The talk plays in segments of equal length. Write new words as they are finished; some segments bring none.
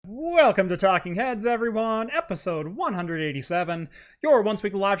Welcome to Talking Heads, everyone, episode 187, your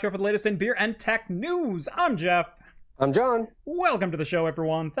once-weekly live show for the latest in beer and tech news. I'm Jeff. I'm John. Welcome to the show,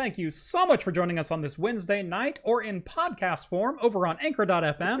 everyone. Thank you so much for joining us on this Wednesday night or in podcast form over on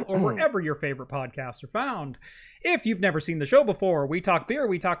Anchor.fm or wherever your favorite podcasts are found. If you've never seen the show before, we talk beer,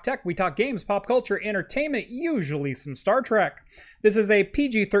 we talk tech, we talk games, pop culture, entertainment, usually some Star Trek. This is a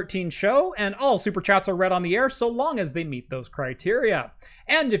PG-13 show, and all super chats are read on the air so long as they meet those criteria.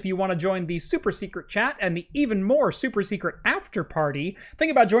 And if you want to join the super secret chat and the even more super secret after party,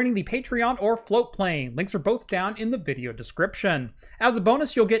 think about joining the Patreon or Float Plane. Links are both down in the video description. As a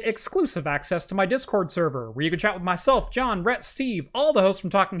bonus, you'll get exclusive access to my Discord server, where you can chat with myself, John, Rhett, Steve, all the hosts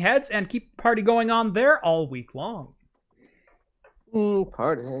from Talking Heads, and keep the party going on there all week long.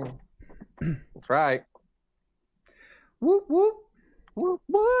 Party. That's right. Whoop, whoop. Whoop,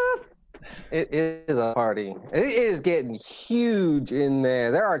 whoop. It is a party. It is getting huge in there.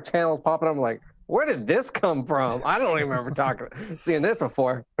 There are channels popping up. I'm like, where did this come from? I don't even remember seeing this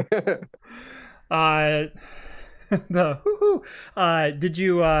before. Did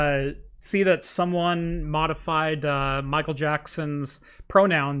you see that someone modified Michael Jackson's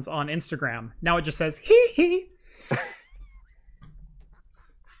pronouns on Instagram? Now it just says hee hee.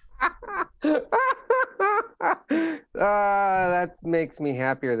 That makes me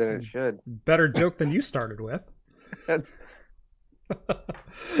happier than it should. Better joke than you started with.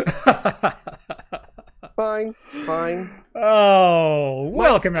 Fine. Oh,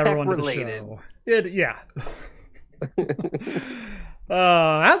 welcome Less everyone to the tech-related. show. Yeah.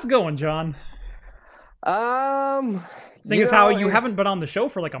 How's it going, John? Seeing as how you haven't been on the show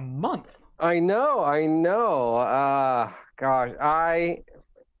for like a month. I know. Gosh,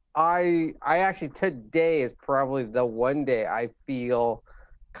 I actually, today is probably the one day I feel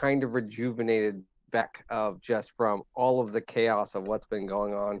kind of rejuvenated back of just from all of the chaos of what's been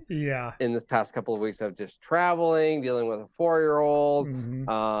going on in the past couple of weeks of just traveling, dealing with a 4-year-old,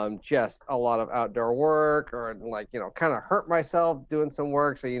 just a lot of outdoor work, or kind of hurt myself doing some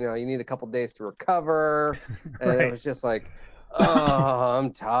work. So, you need a couple days to recover. And Right. It was just like, oh,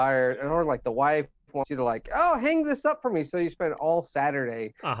 I'm tired. Or like the wife wants you to hang this up for me. So you spend all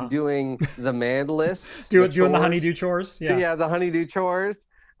Saturday doing the man list. Doing the honeydew chores. Yeah, the honeydew chores.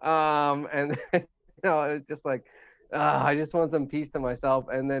 And it's just like, I just want some peace to myself.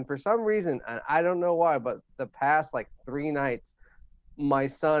 And then for some reason, and I don't know why, but the past 3 nights, my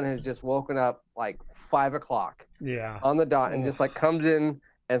son has just woken up 5 o'clock on the dot and just comes in and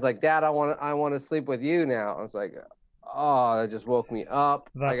it's like, Dad, I want to sleep with you now. I was like, oh, that just woke me up.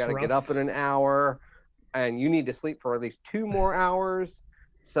 I got to get up in an hour, and you need to sleep for at least 2 more hours.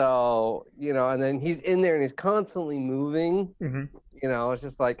 So, and then he's in there and he's constantly moving. It's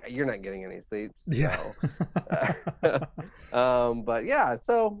just like, you're not getting any sleep. So. Yeah. But yeah,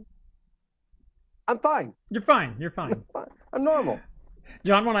 so I'm fine. You're fine. I'm normal.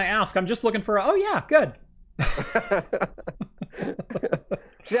 John, when I ask, I'm just looking for oh yeah, good.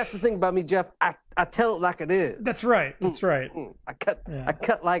 See, that's the thing about me, Jeff. I tell it like it is. That's right. I cut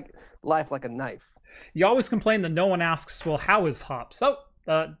life like a knife. You always complain that no one asks, well, how is Hops?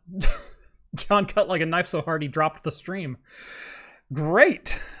 John cut like a knife so hard he dropped the stream.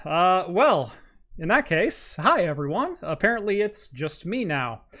 Great. Well, in that case, hi everyone. Apparently it's just me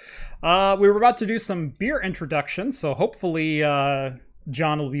now. We were about to do some beer introductions, so hopefully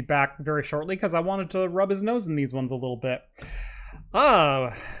John will be back very shortly because I wanted to rub his nose in these ones a little bit.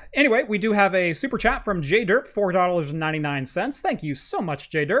 Anyway, we do have a super chat from JDerp, $4.99. Thank you so much,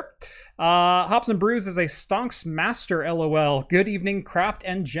 JDerp. Hops and Brews is a stonks master, LOL. Good evening, Craft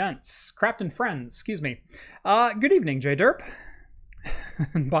and friends, excuse me. Good evening, JDerp.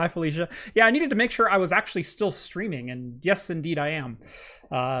 Bye, Felicia. Yeah, I needed to make sure I was actually still streaming, and yes, indeed I am.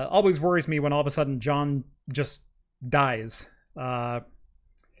 Always worries me when all of a sudden John just dies. I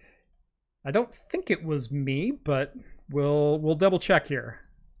don't think it was me, but we'll double check here.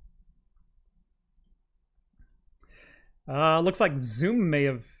 Looks like Zoom may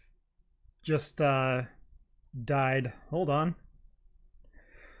have just died. Hold on.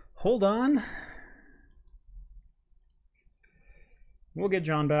 We'll get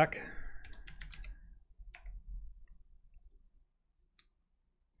John back.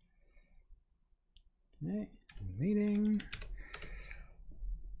 Okay, meeting.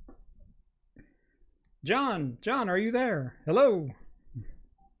 John, are you there? Hello.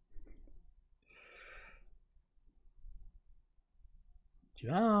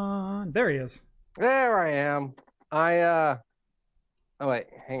 John, there he is. There I am. Oh wait,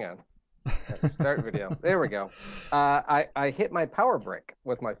 hang on. Start video. There we go. I hit my power brick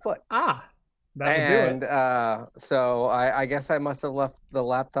with my foot. That would do And it. so I guess I must have left the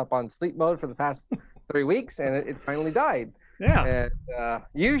laptop on sleep mode for the past 3 weeks, and it finally died. Yeah. And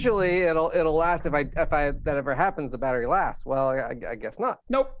usually it'll last if that ever happens, the battery lasts. Well, I guess not.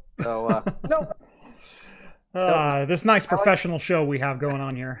 Nope. So nope. Nope. This nice professional show we have going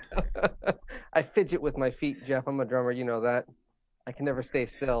on here. I fidget with my feet, Jeff. I'm a drummer, you know that. I can never stay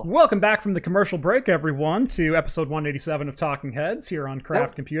still. Welcome back from the commercial break, everyone, to episode 187 of Talking Heads here on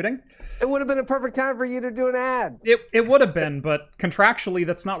Craft Computing. It would have been a perfect time for you to do an ad. It would have been, but contractually,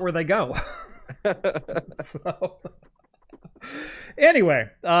 that's not where they go. So, anyway,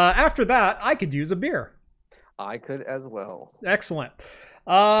 after that, I could use a beer. I could as well. Excellent.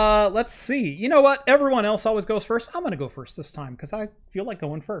 Let's see. You know what? Everyone else always goes first. I'm going to go first this time because I feel like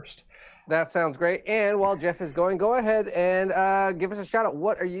going first. That sounds great. And while Jeff is going, go ahead and give us a shout out.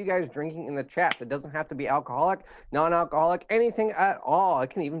 What are you guys drinking in the chat? It doesn't have to be alcoholic, non-alcoholic, anything at all. It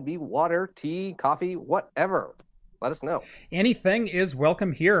can even be water, tea, coffee, whatever. Let us know. Anything is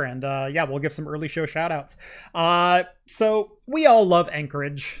welcome here. And yeah, we'll give some early show shout outs. So we all love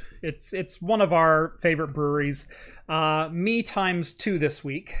Anchorage. It's one of our favorite breweries. Me times 2 this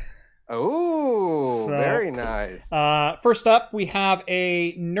week. Oh, so, very nice. First up, we have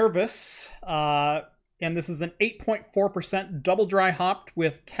a Nervous, and this is an 8.4% double dry hopped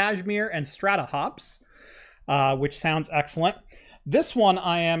with Cashmere and Strata hops, which sounds excellent. This one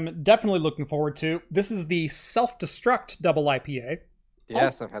I am definitely looking forward to. This is the Self-Destruct Double IPA.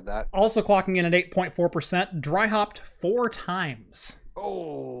 Yes, I've had that. Also clocking in at 8.4%, dry hopped 4 times.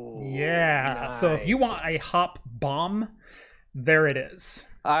 Oh, yeah. Nice. So if you want a hop bomb, there it is.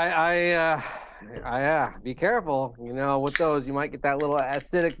 I be careful. You know, with those, you might get that little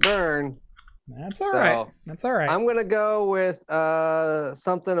acidic burn. That's all right. That's all right. I'm gonna go with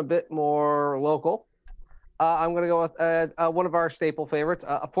something a bit more local. I'm gonna go with one of our staple favorites,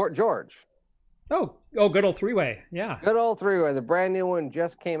 Fort George. Oh, good old 3-way. Yeah. Good old 3-way. The brand new one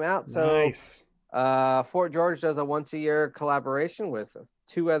just came out. So nice. Fort George does a once-a-year collaboration with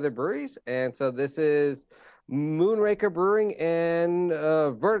 2 other breweries, and so this is Moonraker Brewing and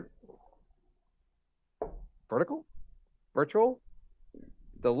Virtual.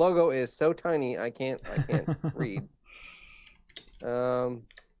 The logo is so tiny I can't read.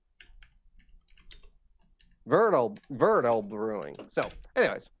 Vertal Brewing. So,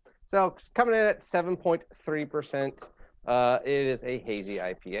 anyways, so coming in at 7.3%. It is a hazy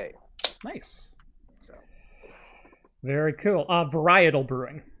IPA. Nice. So, very cool. Varietal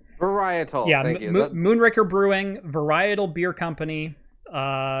Brewing. Varietal. Yeah, thank you. Moonraker Brewing, Varietal Beer Company.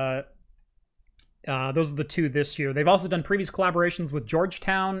 Those are the 2 this year. They've also done previous collaborations with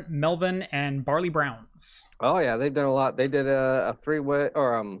Georgetown, Melvin, and Barley Browns. Oh yeah, they've done a lot. They did a 3-way,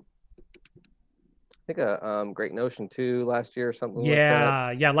 or I think a Great Notion 2 last year or something. Yeah, like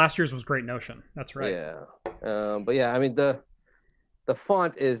that. Yeah. Last year's was Great Notion. That's right. Yeah, but yeah, I mean the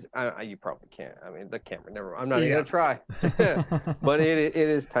font is you probably can't. I mean the camera. Never. I'm not even gonna try. But it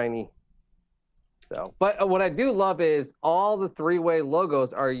is tiny. So, but what I do love is all the 3-way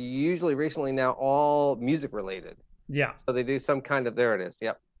logos are usually recently now all music related. Yeah. So they do some kind of, there it is.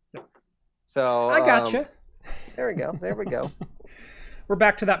 Yep. So I gotcha. There we go. There we go. We're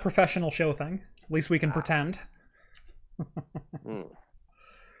back to that professional show thing. At least we can pretend.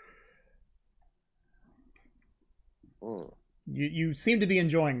 You seem to be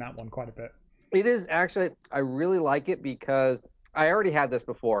enjoying that one quite a bit. It is actually, I really like it because I already had this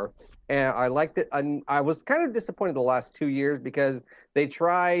before. And I liked it. I was kind of disappointed the last 2 years because they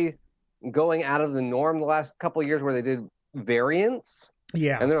tried going out of the norm the last couple of years where they did variants.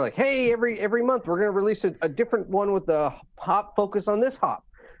 Yeah. And they're like, hey, every month we're going to release a different one with the hop focus on this hop.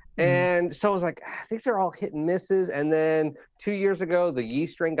 And so I was like, these are all hit and misses. And then 2 years ago, the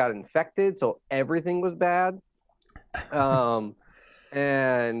yeast strain got infected. So everything was bad. So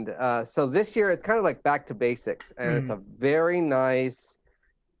this year it's kind of like back to basics. And it's a very nice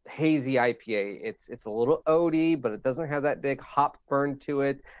hazy IPA. It's a little oaty, but it doesn't have that big hop burn to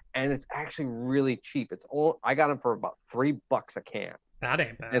it, and it's actually really cheap. I got them for about $3 a can. That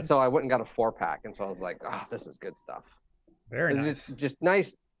ain't bad. And so I went and got a 4-pack, and so I was like, this is good stuff. Very nice. Just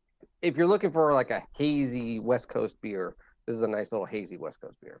nice. If you're looking for like a hazy West Coast beer, this is a nice little hazy West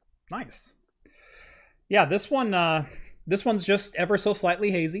Coast beer. Nice. Yeah, this one's just ever so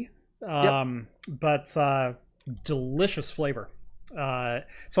slightly hazy, but delicious flavor.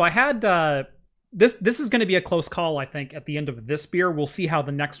 So I had this is going to be a close call, I think, at the end of this beer. We'll see how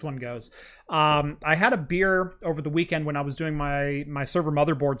the next one goes. I had a beer over the weekend when I was doing my server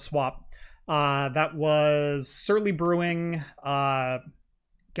motherboard swap. That was Surly Brewing.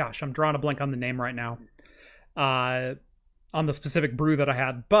 Gosh, I'm drawing a blank on the name right now. On the specific brew that I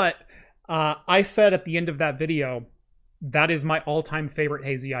had, but I said at the end of that video, that is my all-time favorite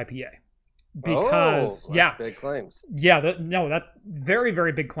hazy IPA. Because big claims. That very,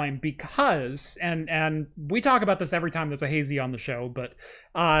 very big claim, because and we talk about this every time there's a hazy on the show, but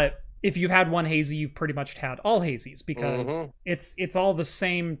if you've had one hazy, you've pretty much had all hazies, because it's all the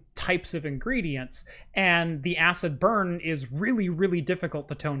same types of ingredients, and the acid burn is really, really difficult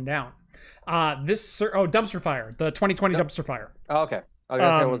to tone down. Dumpster Fire, the 2020 Dumpster Fire. Oh, okay. I was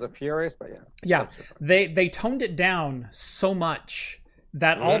gonna say, was it Furious? But yeah, they toned it down so much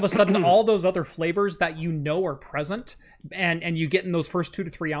that all of a sudden all those other flavors that are present and you get in those first 2 to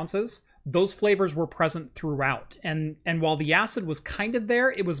 3 ounces, those flavors were present throughout. And while the acid was kind of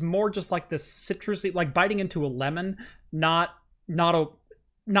there, it was more just like this citrusy, like biting into a lemon, not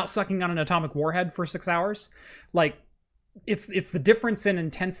sucking on an atomic warhead for 6 hours. Like it's the difference in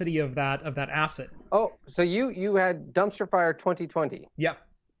intensity of that acid. Oh, so you had Dumpster Fire 2020. Yeah.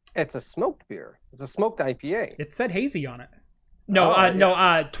 It's a smoked beer. It's a smoked IPA. It said hazy on it. No,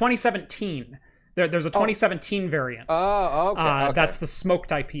 2017. There's a 2017 variant. Oh, okay. That's the smoked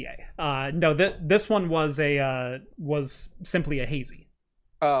IPA. No, this one was simply a hazy.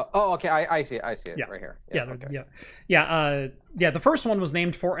 Okay. I see it right here. The first one was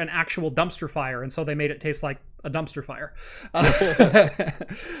named for an actual dumpster fire, and so they made it taste like a dumpster fire.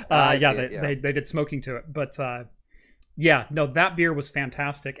 They did smoking to it, but that beer was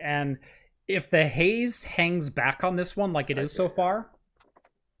fantastic. And if the haze hangs back on this one like it is so far,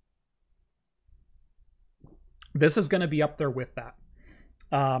 this is going to be up there with that,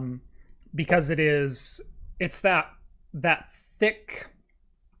 because it's that thick,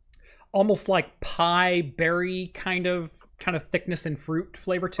 almost like pie berry kind of thickness and fruit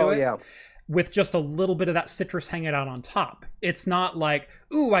flavor to it. Yeah. With just a little bit of that citrus hanging out on top. It's not like,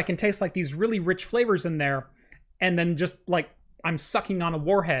 ooh, I can taste like these really rich flavors in there, and then just like I'm sucking on a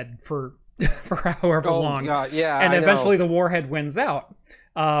warhead for however long. God, yeah. And eventually the warhead wins out.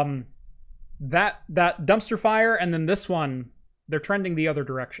 That Dumpster Fire and then this one, they're trending the other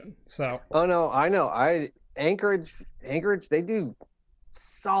direction. So Oh no, I know. Anchorage, they do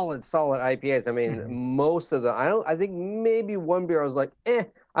solid IPAs. I mean, most of them. I think maybe one beer I was like,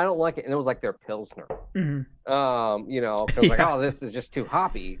 I don't like it, and it was like their Pilsner. Like, oh, this is just too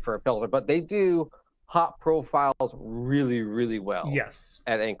hoppy for a Pilsner. But they do hop profiles really, really well. Yes.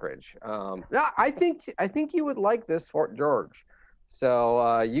 At Anchorage. I think you would like this Fort George.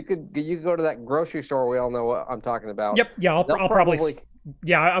 So you could go to that grocery store. We all know what I'm talking about. Yep. Yeah, I'll probably.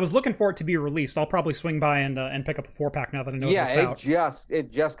 Yeah, I was looking for it to be released. I'll probably swing by and pick up a 4-pack now that I know it's out.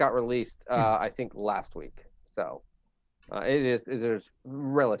 It just got released. I think last week. So it is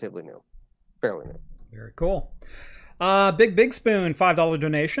relatively new, fairly new. Very cool. Big Spoon, $5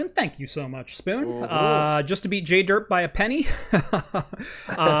 donation. Thank you so much, Spoon. Just to beat J Derp by a penny.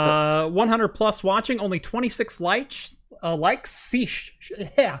 100 plus watching, only 26 likes. Sheesh.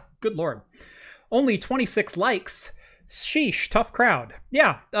 Yeah, good lord. Only 26 likes. Sheesh, tough crowd.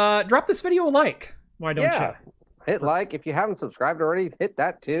 Yeah, drop this video a like. Why don't you? Hit like. If you haven't subscribed already, hit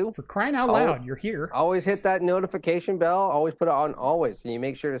that too. For crying out loud, you're here. Always hit that notification bell. Always put it on always, so you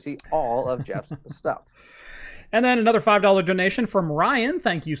make sure to see all of Jeff's stuff. And then another $5 donation from Ryan.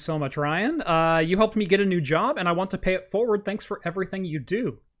 Thank you so much, Ryan. You helped me get a new job, and I want to pay it forward. Thanks for everything you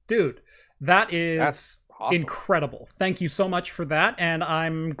do. Dude, that's awesome. Incredible. Thank you so much for that, and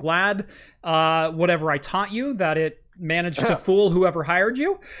I'm glad whatever I taught you, that it managed to fool whoever hired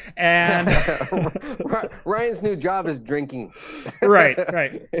you. And Ryan's new job is drinking.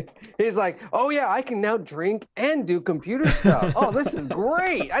 Right. He's like, oh yeah, I can now drink and do computer stuff. Oh, this is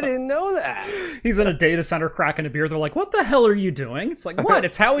great. I didn't know that. He's in a data center cracking a beer. They're like, what the hell are you doing? It's like, what?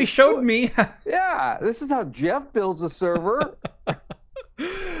 It's how he showed me. Yeah, this is how Jeff builds a server.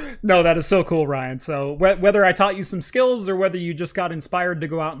 No, that is so cool, Ryan. So whether I taught you some skills or whether you just got inspired to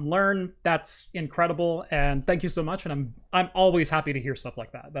go out and learn, that's incredible. And thank you so much. And I'm always happy to hear stuff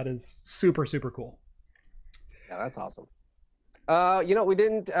like that. That is super, super cool. Yeah, that's awesome. We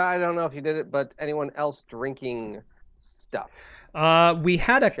didn't, I don't know if you did it, but anyone else drinking stuff? We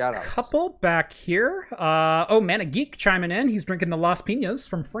had a couple back here. Man, a Geek chiming in. He's drinking the Las Piñas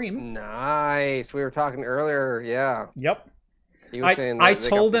from Freem. Nice. We were talking earlier. Yeah. Yep. I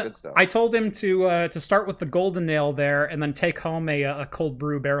told him to start with the Golden Ale there and then take home a cold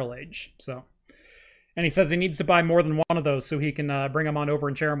brew barrel age. So, and he says he needs to buy more than one of those so he can bring them on over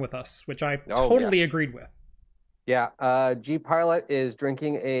and share them with us, which I totally agreed with. Yeah, G Pilot is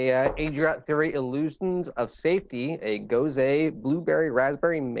drinking a Adriat Theory Illusions of Safety, a Gose Blueberry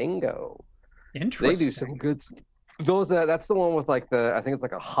Raspberry Mango. Interesting. They do some good That's the one with like I think it's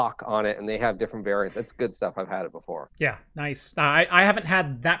like a hawk on it, and they have different variants. It's good stuff. I've had it before. Yeah, nice. I haven't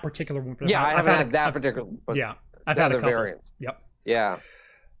had that particular one. Yeah, I haven't had that particular. Yeah, I've had a couple variants. Yep. Yeah.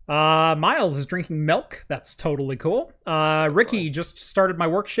 Miles is drinking milk. That's totally cool. Ricky just started my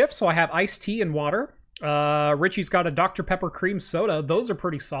work shift, so I have iced tea and water. Richie's got a Dr. Pepper cream soda. Those are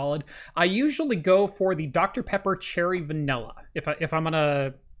pretty solid. I usually go for the Dr. Pepper cherry vanilla if I'm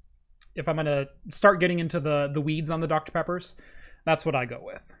gonna start getting into the weeds on the Dr. Peppers. That's what I go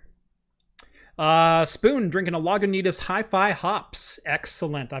with. Spoon drinking a Lagunitas Hi-Fi Hops.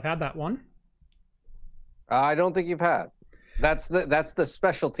 Excellent. I've had that one. I don't think you've had. That's the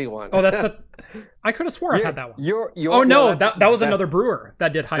specialty one. Oh, that's the. I could have swore I've had that one. Oh no, that was another brewer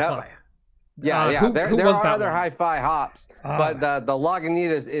that did Hi-Fi. Yeah. Who was are that other one? Hi-Fi hops, but the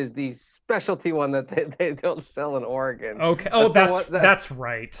Lagunitas is the specialty one that they don't sell in Oregon. Okay. Oh, that's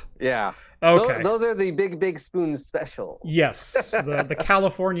right. Yeah. Okay. Those are the big spoon special. Yes, the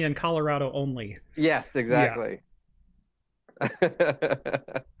California and Colorado only. Yes, exactly. Yeah.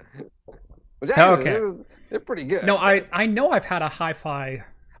 Okay. They're pretty good. No, I know I've had a Hi-Fi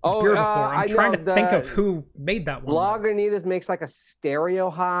beer before. I'm trying to think of who made that one. Lagunitas makes like a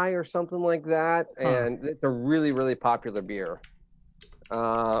stereo high or something like that, and it's a really, really popular beer.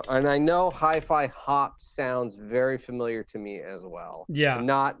 And I know Hi-Fi Hop sounds very familiar to me as well. Yeah.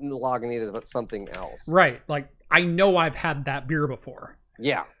 Not Lagunitas, but something else. Right. Like, I know I've had that beer before.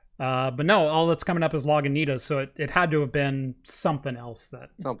 Yeah. But no, all that's coming up is Lagunitas, so it had to have been something else that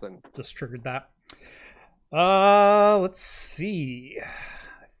just triggered that. Let's see.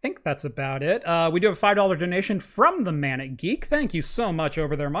 I think that's about it. We do have a $5 donation from the Manic Geek. Thank you so much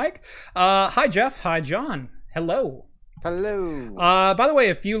over there, Mike. Hi, Jeff. Hi, John. Hello. Hello. By the way,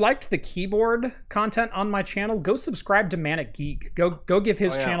 if you liked the keyboard content on my channel, go subscribe to Manic Geek. Go give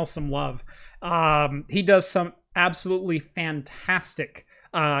his channel some love. He does some absolutely fantastic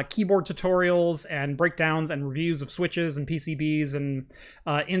keyboard tutorials and breakdowns and reviews of switches and PCBs and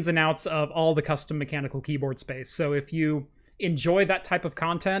ins and outs of all the custom mechanical keyboard space. So if you enjoy that type of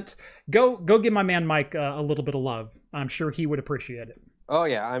content, go give my man Mike a little bit of love. I'm sure he would appreciate it. Oh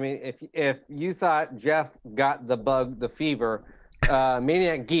yeah, I mean, if you thought Jeff got the bug, the fever,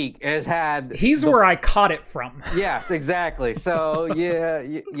 Maniac Geek has had. He's where I caught it from. Yes, exactly. So yeah,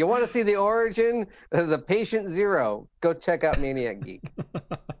 you want to see the origin, the patient zero? Go check out Maniac Geek.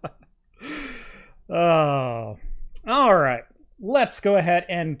 Oh, all right. Let's go ahead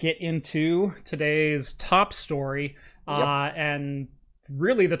and get into today's top story, and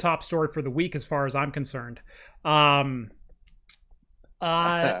really the top story for the week, as far as I'm concerned. To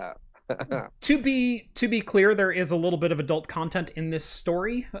be clear, there is a little bit of adult content in this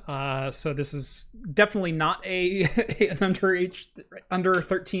story, so this is definitely not an under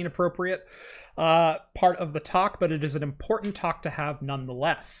 13 appropriate part of the talk, but it is an important talk to have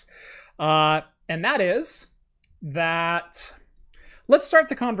nonetheless. And that is that. Let's start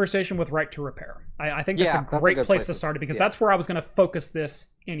the conversation with right to repair. I think that's a great place to start it, because that's where I was going to focus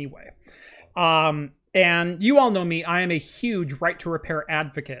this anyway. And you all know me, I am a huge right to repair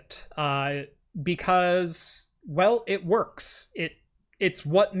advocate, because, well, it works. It's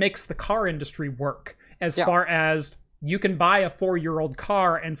what makes the car industry work, as far as you can buy a 4-year-old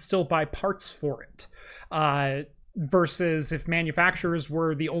car and still buy parts for it. Versus if manufacturers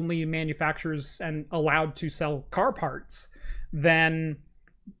were the only manufacturers and allowed to sell car parts, then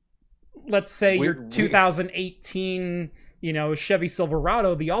let's say your 2018 Chevy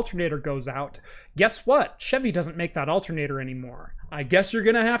Silverado, the alternator goes out. Guess what? Chevy doesn't make that alternator anymore. I guess you're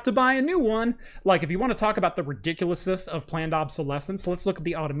gonna have to buy a new one. Like, if you want to talk about the ridiculousness of planned obsolescence, let's look at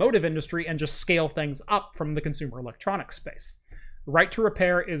the automotive industry and just scale things up from the consumer electronics space. Right to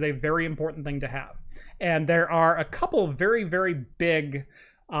repair is a very important thing to have. And there are a couple of very, very big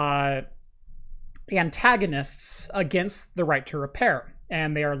antagonists against the right to repair.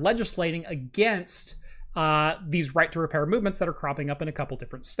 And they are legislating against these right to repair movements that are cropping up in a couple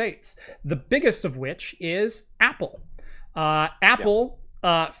different states. The biggest of which is Apple. Apple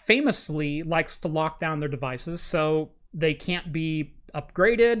famously likes to lock down their devices so they can't be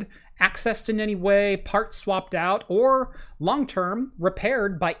upgraded, accessed in any way, parts swapped out, or long-term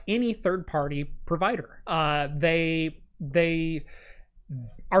repaired by any third-party provider. They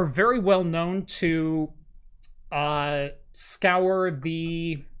are very well known to scour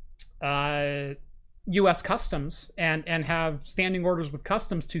the U.S. Customs and have standing orders with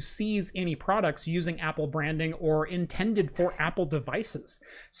Customs to seize any products using Apple branding or intended for Apple devices.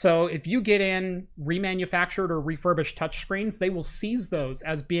 So if you get in remanufactured or refurbished touchscreens, they will seize those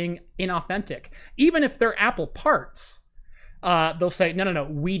as being inauthentic. Even if they're Apple parts, they'll say, no,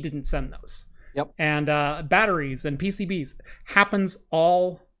 we didn't send those. Yep. and batteries and PCBs. Happens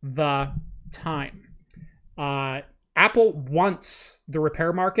all the time. Apple wants the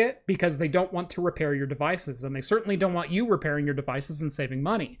repair market because they don't want to repair your devices, and they certainly don't want you repairing your devices and saving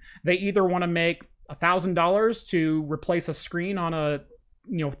money. They either want to make $1,000 to replace a screen on a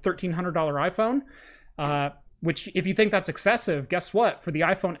 $1,300 iPhone, which if you think that's excessive, guess what? For the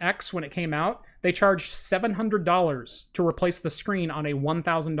iPhone X when it came out, they charged $700 to replace the screen on a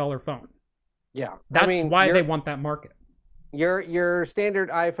 $1,000 phone. Yeah, That's why they want that market. Your standard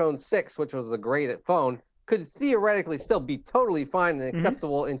iPhone 6, which was a great phone, could theoretically still be totally fine and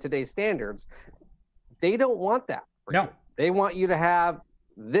acceptable in today's standards. They don't want that. No. They want you to have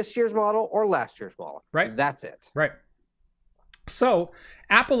this year's model or last year's model. Right. That's it. Right. So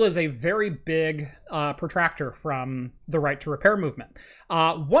Apple is a very big protractor from the right to repair movement.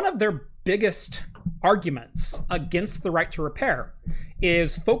 One of their biggest arguments against the right to repair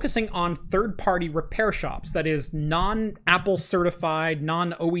is focusing on third-party repair shops, that is non-Apple certified,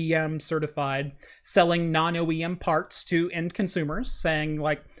 non-OEM certified, selling non-OEM parts to end consumers, saying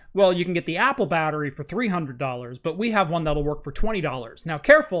like, well, you can get the Apple battery for $300, but we have one that'll work for $20. Now,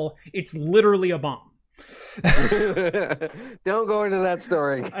 careful, it's literally a bomb. Don't go into that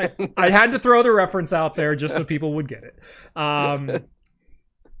story. I had to throw the reference out there just so people would get it.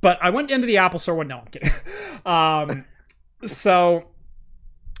 But I went into the Apple store. No, I'm kidding. So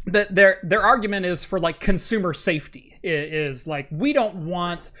their argument is for like consumer safety. Is like, we don't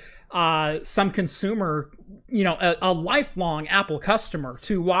want some consumer, a lifelong Apple customer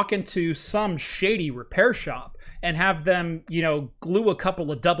to walk into some shady repair shop and have them, glue a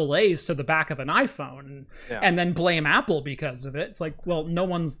couple of double A's to the back of an iPhone and then blame Apple because of it. It's like, well, no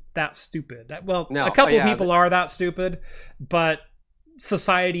one's that stupid. Well, a couple people are that stupid, but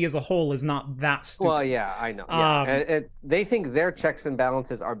society as a whole is not that stupid. Well, yeah, I know. Yeah. They think their checks and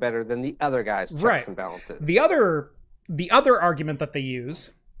balances are better than the other guy's checks and balances. The other argument that they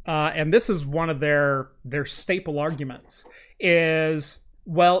use, and this is one of their staple arguments, is,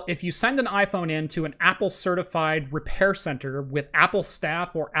 well, if you send an iPhone into an Apple certified repair center with Apple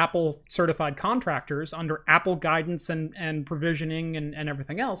staff or Apple certified contractors under Apple guidance and provisioning and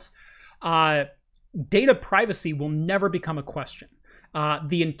everything else, data privacy will never become a question.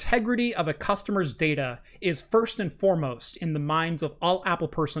 The integrity of a customer's data is first and foremost in the minds of all Apple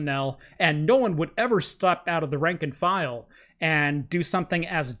personnel, and no one would ever step out of the rank and file and do something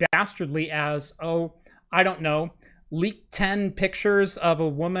as dastardly as, leak 10 pictures of a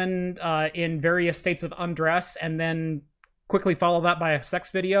woman in various states of undress and then quickly follow that by a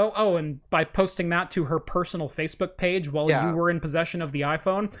sex video. Oh, and by posting that to her personal Facebook page while you were in possession of the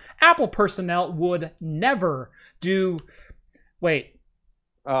iPhone. Apple personnel would never do... Wait.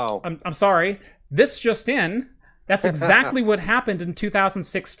 Oh. I'm sorry. This just in. That's exactly what happened in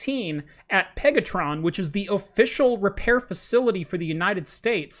 2016 at Pegatron, which is the official repair facility for the United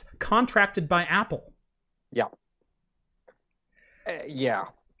States, contracted by Apple. Yeah.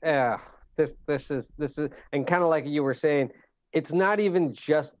 This is, and kind of like you were saying, it's not even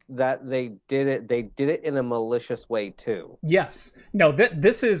just that they did it in a malicious way too. Yes. No,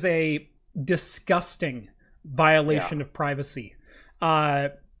 this is a disgusting violation of privacy.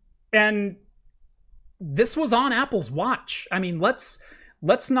 And this was on Apple's watch. I mean, let's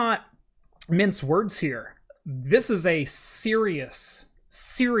not mince words here. This is a serious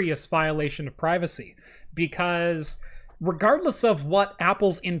violation of privacy, because regardless of what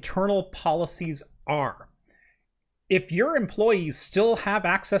Apple's internal policies are, if your employees still have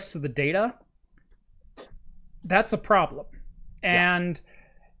access to the data, that's a problem. And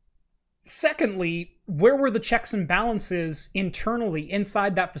secondly, where were the checks and balances internally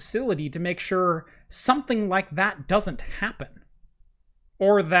inside that facility to make sure something like that doesn't happen?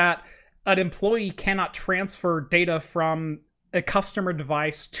 Or that an employee cannot transfer data from a customer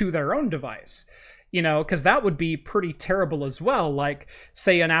device to their own device? Because that would be pretty terrible as well. Like,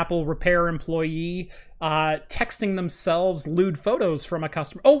 say an Apple repair employee texting themselves lewd photos from a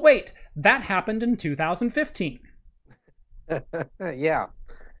customer. Oh, wait, that happened in 2015. Yeah.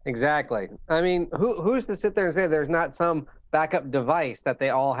 Exactly. I mean, who's to sit there and say there's not some backup device that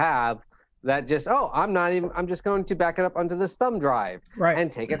they all have that just, I'm just going to back it up onto this thumb drive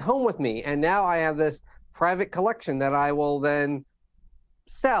and take it home with me. And now I have this private collection that I will then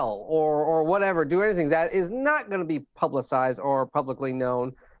sell or whatever, do anything that is not going to be publicized or publicly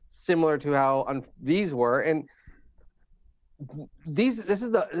known, similar to how these were. And this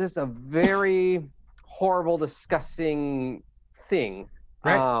is a very horrible, disgusting thing.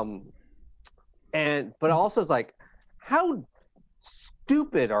 Right. But also it's like, how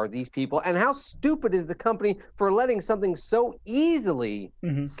stupid are these people, and how stupid is the company for letting something so easily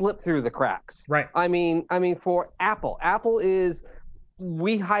slip through the cracks? Right. I mean, for Apple is,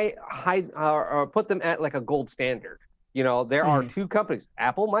 we hide or put them at like a gold standard. You know, there are two companies,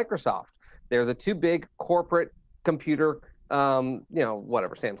 Apple, Microsoft. They're the two big corporate computer, you know,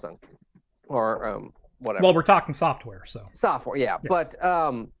 whatever, Samsung or whatever. Well, we're talking software, so software, yeah. But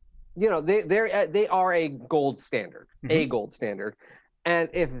you know, they are a gold standard, a gold standard. And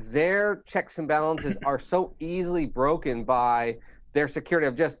if their checks and balances are so easily broken by their security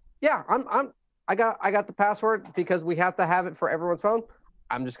of just, I got the password because we have to have it for everyone's phone,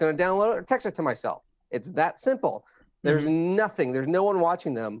 I'm just going to download it or text it to myself. It's that simple. There's nothing. There's no one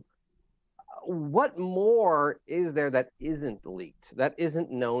watching them. What more is there that isn't leaked, that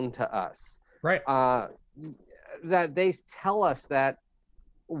isn't known to us? Right. That they tell us that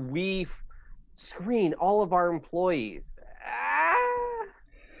we screen all of our employees.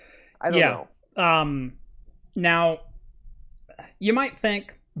 I don't know. Now, you might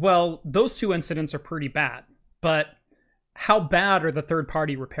think, well, those two incidents are pretty bad, but how bad are the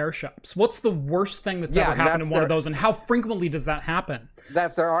third-party repair shops? What's the worst thing that's ever happened in one of those, and how frequently does that happen?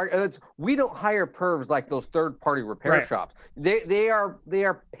 That's their argument. We don't hire pervs like those third-party repair shops. They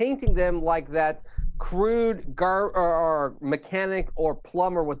are painting them like that crude or mechanic or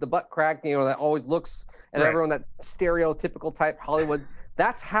plumber with the butt crack, you know, that always looks at everyone, that stereotypical type Hollywood.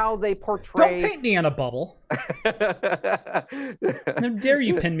 That's how they portray. Don't paint me in a bubble. How dare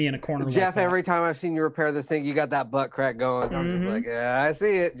you pin me in a corner, Jeff? Like every time I've seen you repair this thing, you got that butt crack going. So I'm just like, yeah, I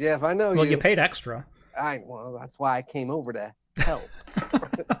see it, Jeff. I know you. Well, you paid extra. Well, that's why I came over to help.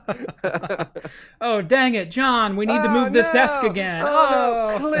 Oh, dang it, John! We need to move this desk again.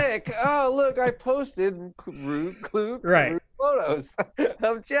 No, click. Oh, look, I posted rude photos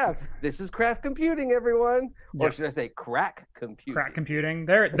of Jeff. This is craft computing, everyone. Or should I say crack computing? Crack computing.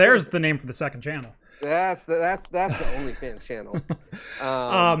 There's the name for the second channel. That's the OnlyFans channel.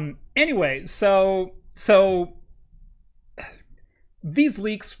 Anyway, so these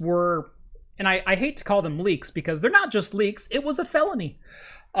leaks were, and I hate to call them leaks because they're not just leaks. It was a felony.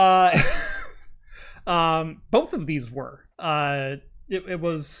 Both of these were. It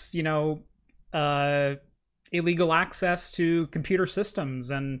was, you know, illegal access to computer systems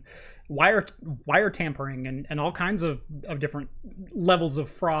and wire tampering and all kinds of different levels of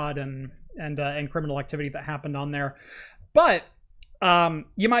fraud and criminal activity that happened on there. But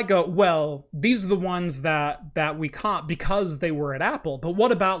you might go, well, these are the ones that we caught because they were at Apple. But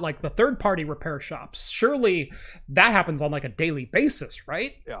what about like the third-party repair shops? Surely that happens on like a daily basis,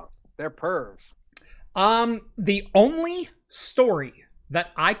 right? Yeah, they're pervs. The only story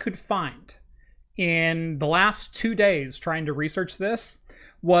that I could find in the last 2 days trying to research this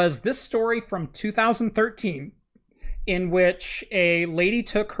was this story from 2013, in which a lady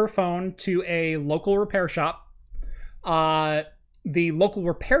took her phone to a local repair shop. The local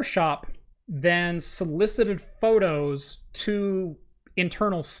repair shop then solicited photos to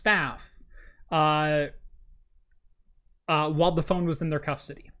internal staff while the phone was in their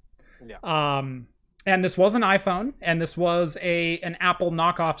custody. Yeah. And this was an iPhone, and this was an Apple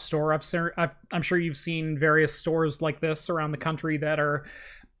knockoff store. I'm sure you've seen various stores like this around the country that are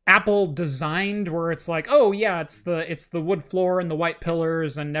Apple designed, where it's like, oh yeah, it's the wood floor and the white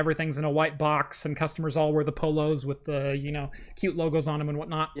pillars and everything's in a white box, and customers all wear the polos with the, you know, cute logos on them and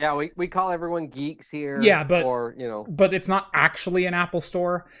whatnot. Yeah, we call everyone geeks here. Yeah, but but it's not actually an Apple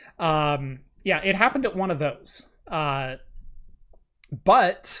store. Yeah, it happened at one of those.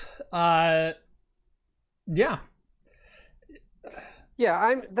 Yeah.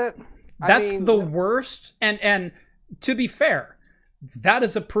 Yeah, that's the worst. And to be fair, that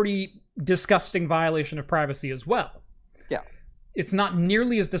is a pretty disgusting violation of privacy as well. Yeah. It's not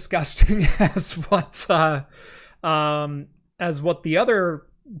nearly as disgusting as what the other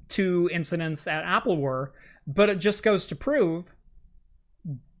two incidents at Apple were, but it just goes to prove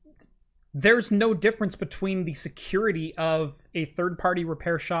there's no difference between the security of a third-party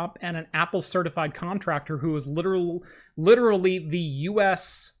repair shop and an Apple certified contractor who is literally the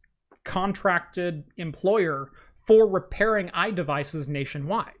U.S. contracted employer for repairing iDevices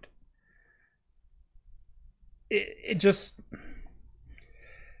nationwide. It just...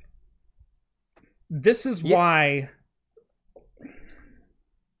 This is why...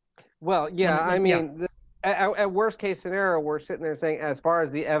 Well, yeah, I mean... At worst case scenario, we're sitting there saying, as far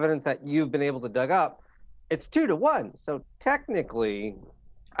as the evidence that you've been able to dug up, it's 2-1. So technically,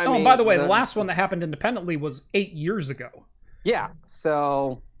 I mean, and by the way, the last one that happened independently was 8 years ago. Yeah.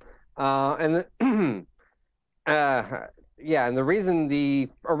 So, Yeah, and the reason the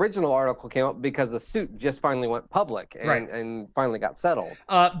original article came up because the suit just finally went public Right. and finally got settled.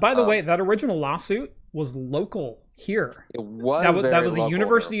 By the way, that original lawsuit was local here. It was That very was a local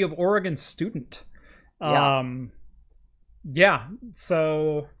University of Oregon student. Yeah. Yeah.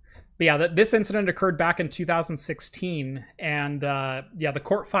 So, but yeah, this incident occurred back in 2016, and yeah, the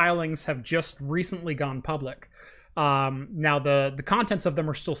court filings have just recently gone public. Now the contents of them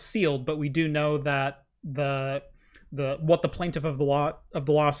are still sealed, but we do know that the what the plaintiff of the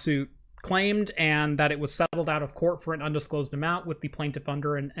lawsuit claimed, and that it was settled out of court for an undisclosed amount with the plaintiff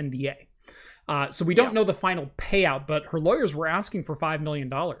under an NDA. So we don't know the final payout, but her lawyers were asking for $5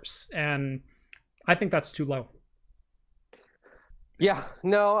 million, and I think that's too low. Yeah,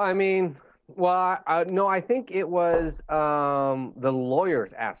 no, I mean, well, no, I think it was the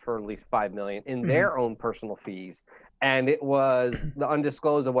lawyers asked for at least 5 million in their own personal fees, and it was the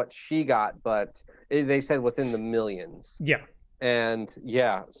undisclosed of what she got, but they said within the millions. Yeah. And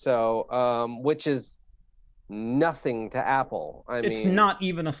yeah, so which is nothing to Apple. It's not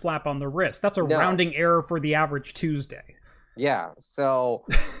even a slap on the wrist. That's a rounding error for the average Tuesday. Yeah. So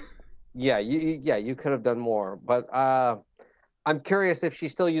yeah, you could have done more, but I'm curious if she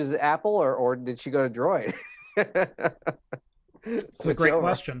still uses Apple or did she go to Droid? It's a great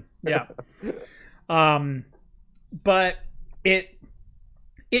question. Yeah. But it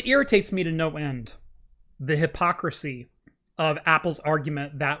irritates me to no end, the hypocrisy of Apple's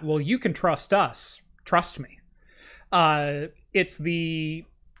argument that, well, you can trust us, trust me. It's the,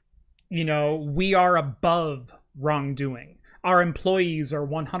 we are above wrongdoing. Our employees are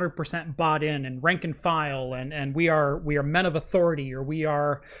 100% bought in and rank and file, and we are men of authority, or we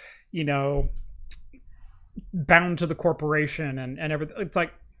are, bound to the corporation and everything. It's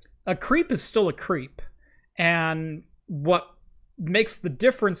like, a creep is still a creep. And what makes the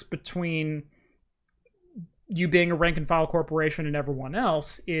difference between you being a rank and file corporation and everyone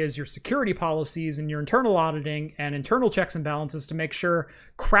else is your security policies and your internal auditing and internal checks and balances to make sure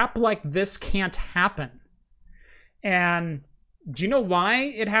crap like this can't happen. And do you know why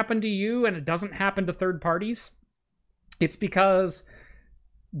it happened to you and it doesn't happen to third parties? It's because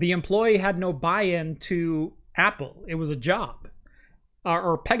the employee had no buy-in to Apple. It was a job.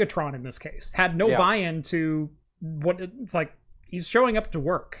 Or Pegatron in this case, had no buy-in to what it's like. He's showing up to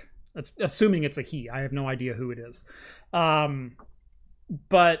work. That's assuming it's a he. I have no idea who it is.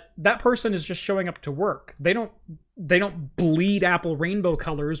 But that person is just showing up to work. They don't bleed Apple rainbow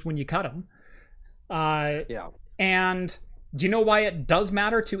colors when you cut them. And do you know why it does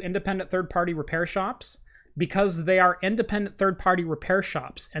matter to independent third-party repair shops? Because they are independent third-party repair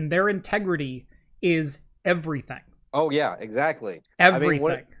shops, and their integrity is everything. Oh, yeah, exactly. Everything.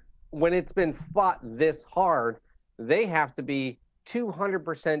 I mean, when it's been fought this hard, they have to be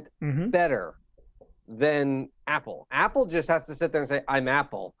 200% better than Apple. Apple just has to sit there and say, I'm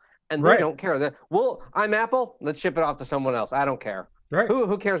Apple. And they don't care. Well, I'm Apple. Let's ship it off to someone else. I don't care. Right.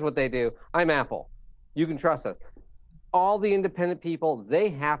 Who cares what they do? I'm Apple. You can trust us. All the independent people, they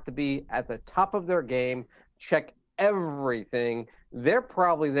have to be at the top of their game, check everything. They're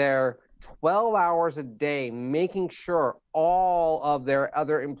probably there 12 hours a day, making sure all of their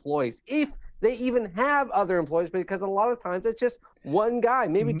other employees, if they even have other employees, because a lot of times it's just one guy,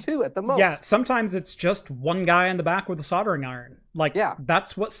 maybe two at the most. Yeah, sometimes it's just one guy in the back with a soldering iron. Like,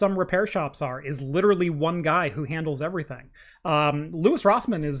 that's what some repair shops are, is literally one guy who handles everything. Louis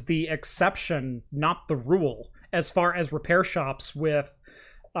Rossmann is the exception, not the rule, as far as repair shops with,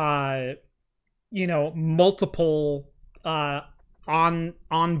 multiple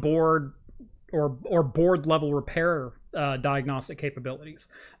on board or board level repair diagnostic capabilities.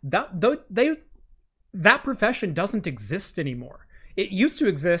 That profession doesn't exist anymore. It used to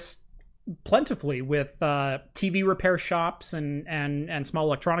exist plentifully with TV repair shops and small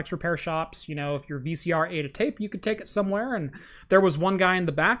electronics repair shops. If your VCR ate a tape, you could take it somewhere, and there was one guy in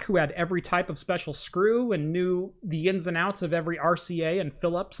the back who had every type of special screw and knew the ins and outs of every RCA and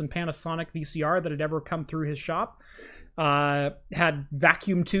Philips and Panasonic VCR that had ever come through his shop. Had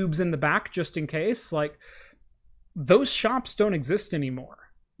vacuum tubes in the back just in case. Like, those shops don't exist anymore.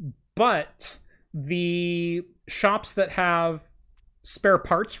 But the shops that have spare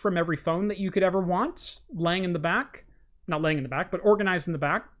parts from every phone that you could ever want laying in the back, not laying in the back, but organized in the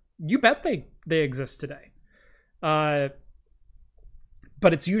back, you bet they exist today. But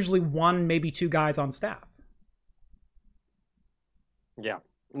it's usually one, maybe two guys on staff. Yeah,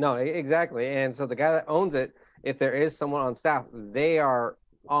 no, exactly. And so the guy that owns it, if there is someone on staff, they are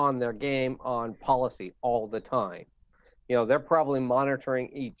on their game on policy all the time. they're probably monitoring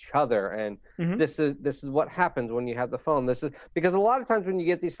each other, and this is what happens when you have the phone. This is because a lot of times when you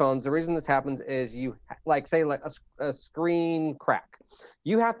get these phones, the reason this happens is you say a screen crack.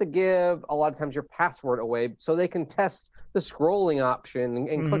 You have to give a lot of times your password away so they can test the scrolling option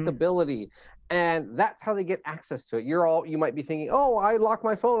and clickability. And that's how they get access to it. You might be thinking, oh, I lock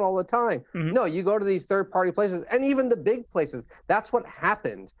my phone all the time. No, you go to these third-party places, and even the big places. That's what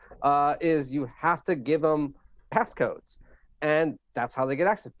happened, is you have to give them passcodes. And that's how they get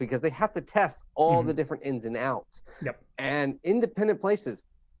access, because they have to test all the different ins and outs. Yep. And independent places,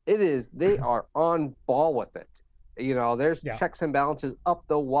 they are on ball with it. There's checks and balances up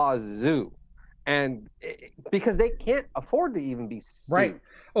the wazoo. And because they can't afford to even be sued. Right.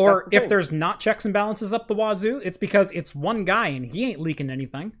 Or if there's not checks and balances up the wazoo, it's because it's one guy and he ain't leaking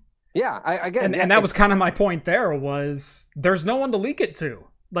anything. Yeah, I get it. And that was kind of my point there, was there's no one to leak it to.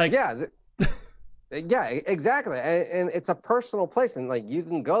 Like, yeah, yeah, exactly. And it's a personal place. And like, you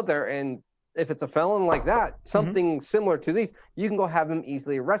can go there, and if it's a felon like that, something similar to these, you can go have him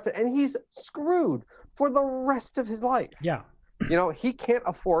easily arrested, and he's screwed for the rest of his life. Yeah. He can't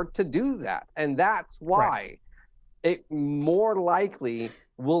afford to do that. And that's why it more likely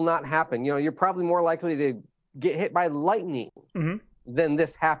will not happen. You're probably more likely to get hit by lightning than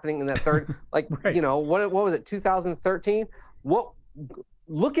this happening in that third, like, what was it, 2013?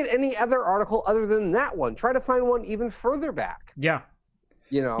 Look at any other article other than that one. Try to find one even further back. Yeah.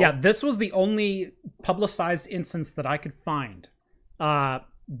 Yeah, this was the only publicized instance that I could find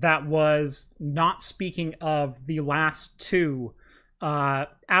that was not speaking of the last two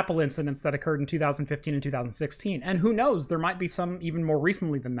Apple incidents that occurred in 2015 and 2016. And who knows, there might be some even more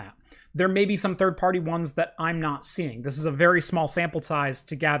recently than that. There may be some third-party ones that I'm not seeing. This is a very small sample size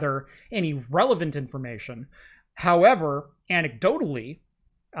to gather any relevant information. However, anecdotally,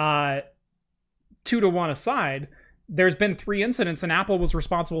 2-to-1 aside, there's been 3 incidents and Apple was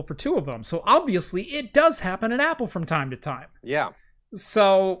responsible for 2 of them. So obviously it does happen at Apple from time to time. Yeah.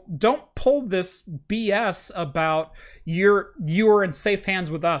 So don't pull this BS about you are in safe hands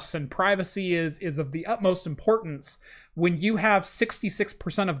with us and privacy is of the utmost importance when you have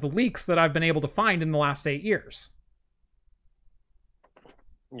 66% of the leaks that I've been able to find in the last 8 years.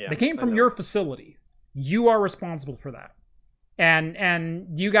 Yeah, they came from your facility. You are responsible for that.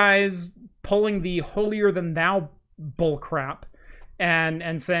 And you guys pulling the holier than thou bull crap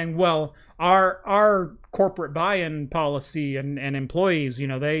and saying, well, our corporate buy-in policy and employees,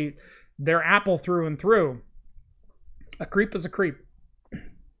 they're Apple through and through. A creep is a creep.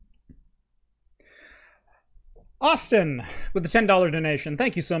 Austin with the $10 donation.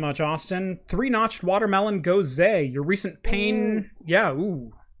 Thank you so much, Austin. 3-notched watermelon gose. Your recent pain. Yeah.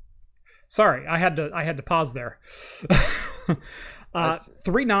 Ooh. Sorry, I had to pause there.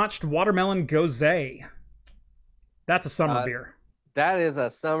 3-notched watermelon gose. That's a summer beer. That is a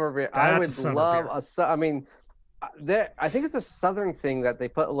summer beer. I would love I think it's a southern thing that they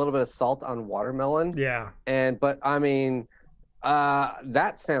put a little bit of salt on watermelon. Yeah. But I mean,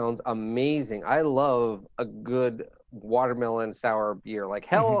 that sounds amazing. I love a good watermelon sour beer, like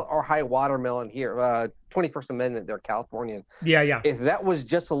Hell or High Watermelon here. 21st Amendment, they're Californian. Yeah. If that was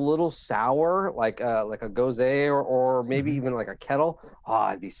just a little sour, like a gose or maybe even like a kettle,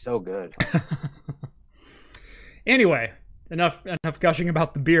 it'd be so good. Anyway, enough gushing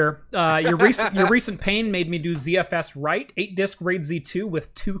about the beer. Your recent pain made me do ZFS right. 8-disc RAID Z2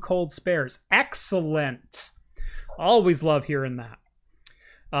 with 2 cold spares. Excellent. Always love hearing that.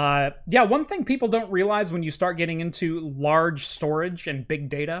 Yeah, one thing people don't realize when you start getting into large storage and big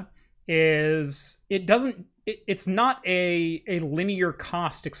data is it's not a linear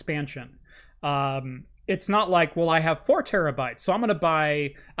cost expansion. It's not like, well, I have 4 terabytes, so I'm going to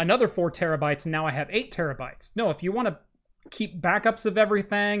buy another 4 terabytes, and now I have 8 terabytes. No, if you want to keep backups of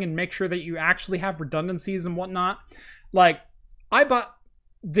everything and make sure that you actually have redundancies and whatnot, like, I bought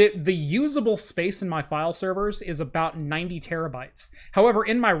the usable space in my file servers is about 90 terabytes. However,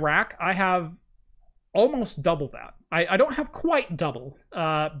 in my rack, I have almost double that. I don't have quite double,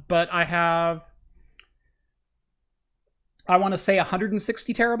 but I have, I want to say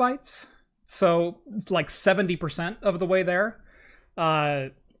 160 terabytes. So it's like 70% of the way there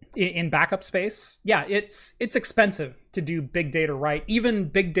in backup space. Yeah, it's expensive to do big data right. Even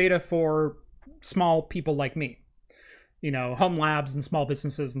big data for small people like me. Home labs and small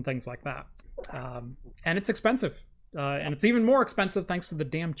businesses and things like that. And it's expensive. And it's even more expensive thanks to the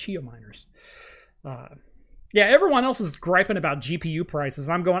damn Chia miners. Yeah, everyone else is griping about GPU prices.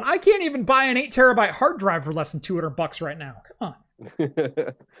 I'm going, I can't even buy an 8 terabyte hard drive for less than $200 right now. Come on.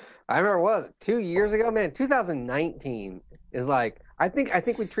 I remember 2 years ago, man, 2019 is like, I think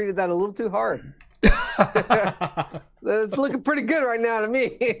we treated that a little too hard. It's looking pretty good right now to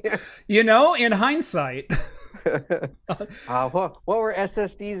me. You know, in hindsight. What were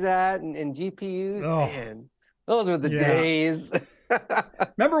SSDs at and GPUs? Oh. Man, those were the Yeah. days.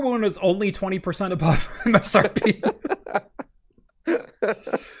 Remember when it was only 20% above MSRP?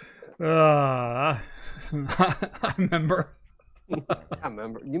 I remember. I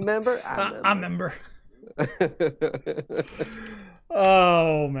remember. You remember? I remember.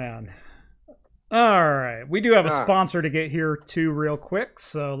 Oh, man. All right. We do have a sponsor to get here, too, real quick.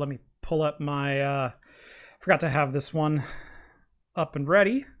 So let me pull up my... forgot to have this one up and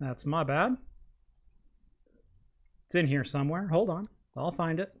ready. That's my bad. It's in here somewhere. Hold on. I'll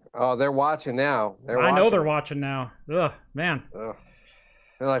find it. Oh, they're watching now. I know they're watching now. Ugh, man. Ugh.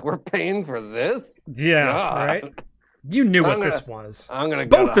 They're like, we're paying for this? Yeah, God. right? You knew what this was. I'm gonna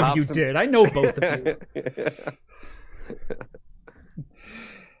both of you did. I know both of you.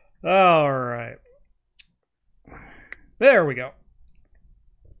 All right. There we go.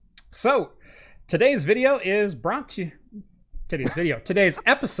 So, today's video is brought to you... Today's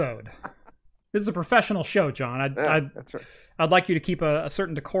episode. This is a professional show, John. That's right. I'd like you to keep a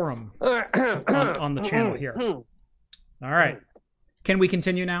certain decorum on the channel here. All right. Can we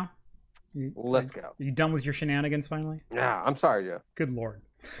continue now? Let's go. Are you done with your shenanigans finally? Yeah, I'm sorry, Joe. Good Lord.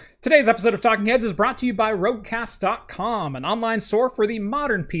 Today's episode of Talking Heads is brought to you by Roguecast.com, an online store for the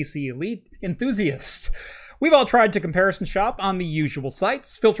modern PC elite enthusiast. We've all tried to comparison shop on the usual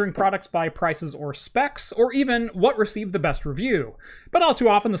sites, filtering products by prices or specs, or even what received the best review. But all too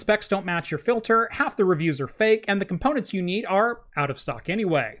often the specs don't match your filter, half the reviews are fake, and the components you need are out of stock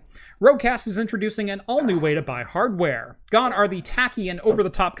anyway. Roguecast is introducing an all-new way to buy hardware. Gone are the tacky and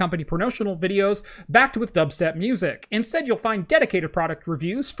over-the-top company promotional videos backed with dubstep music. Instead, you'll find dedicated product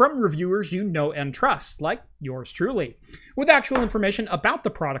reviews from reviewers you know and trust, like yours truly, with actual information about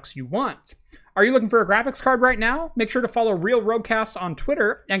the products you want. Are you looking for a graphics card right now? Make sure to follow Real Roguecast on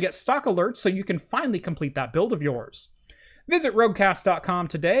Twitter and get stock alerts so you can finally complete that build of yours. Visit Roguecast.com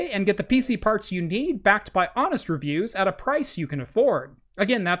today and get the PC parts you need backed by honest reviews at a price you can afford.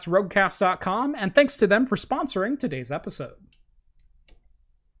 Again, that's Roguecast.com, and thanks to them for sponsoring today's episode.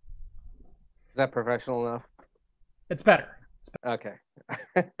 Is that professional enough? It's better. Okay.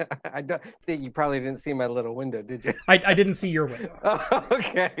 I don't think you probably didn't see my little window, did you? I didn't see your window. Oh,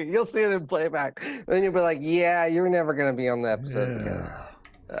 okay. You'll see it in playback. Then you'll be like, yeah, you're never going to be on the episode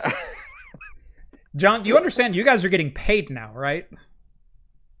again. John, you understand you guys are getting paid now, right?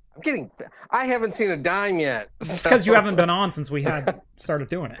 I haven't seen a dime yet. It's because you haven't been on since we had started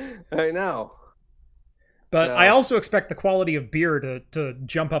doing it. I know. But No. I also expect the quality of beer to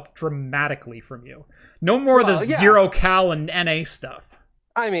jump up dramatically from you. No more of the zero cal and NA stuff.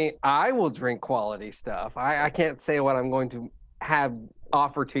 I mean, I will drink quality stuff. I can't say what I'm going to have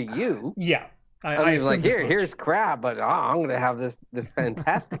offer to you. Yeah. I mean, like, here's crap, but I'm going to have this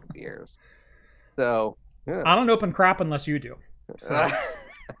fantastic beers. So, yeah. I don't open crap unless you do. So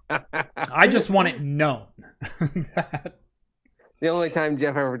I just want it known. that... The only time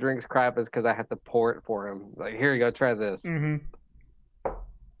Jeff ever drinks crap is because I have to pour it for him. Like, here you go, try this. Mm-hmm.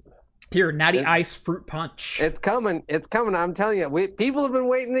 Here, Natty Ice Fruit Punch. It's coming. It's coming. I'm telling you. People have been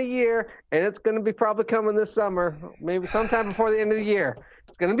waiting a year, and it's going to be probably coming this summer, maybe sometime before the end of the year.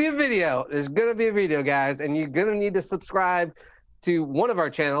 It's going to be a video. There's going to be a video, guys, and you're going to need to subscribe to one of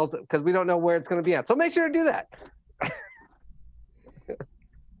our channels because we don't know where it's going to be at. So make sure to do that.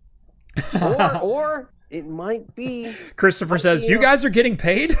 or it might be. Christopher says, you guys are getting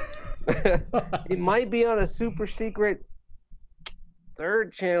paid? It might be on a super secret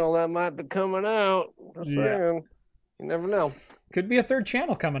third channel that might be coming out. Just saying. You never know. Could be a third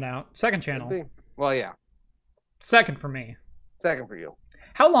channel coming out. Second channel. Well, yeah. Second for me. Second for you.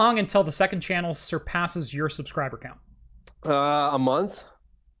 How long until the second channel surpasses your subscriber count? A month.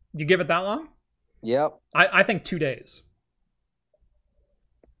 You give it that long? Yep. I think 2 days.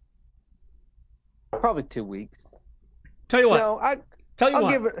 Probably 2 weeks. Tell you what. No, I'll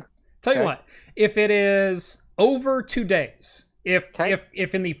give it. Tell you what. If it is over 2 days,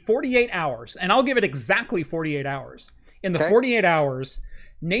 if in the 48 hours, and I'll give it exactly 48 hours. In the 48 hours,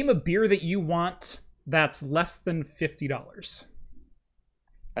 name a beer that you want that's less than $50.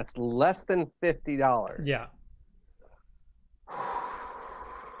 That's less than $50. Yeah.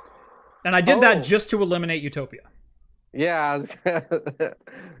 And I did that just to eliminate Utopia. Yeah.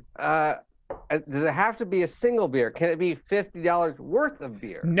 Does it have to be a single beer? Can it be $50 worth of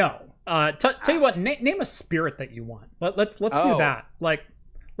beer? No. Tell you what. Name a spirit that you want. Let's do that. Like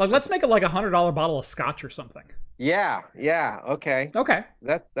let's make it like $100 bottle of scotch or something. Yeah. Okay.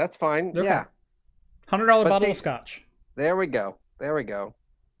 That's fine. Okay. Yeah. $100 bottle of scotch. There we go.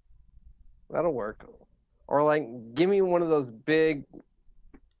 That'll work. Or like, give me one of those big.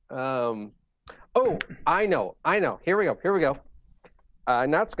 Oh, I know. Here we go.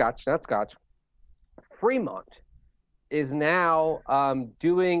 Not Scotch. Fremont is now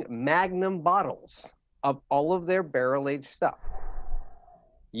doing Magnum bottles of all of their barrel-aged stuff.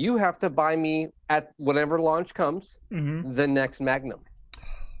 You have to buy me at whatever launch comes the next Magnum.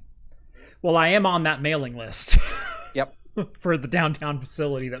 Well, I am on that mailing list. Yep. For the downtown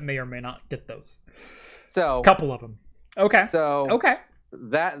facility that may or may not get those. So a couple of them. Okay. So okay.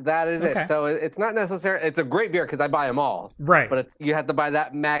 That is it. So it's not necessary. It's a great beer because I buy them all. Right. But you have to buy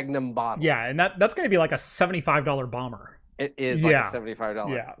that Magnum bottle. Yeah, and that's going to be like a $75 bomber. It is like a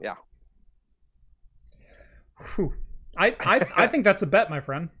 $75. Yeah. Whew. I think that's a bet, my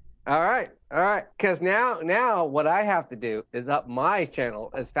friend. All right. Because now what I have to do is up my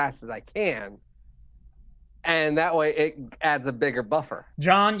channel as fast as I can. And that way it adds a bigger buffer.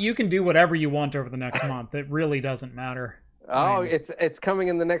 John, you can do whatever you want over the next month. It really doesn't matter. Oh, it's coming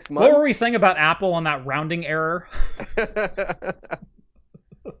in the next month. What were we saying about Apple on that rounding error? I'm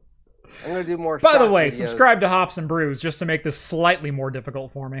going to do more. By the way, videos. Subscribe to Hops and Brews just to make this slightly more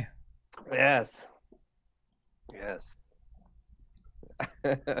difficult for me. Yes.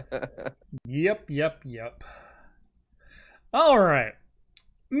 Yep. All right.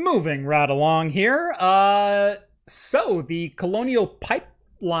 Moving right along here. So the Colonial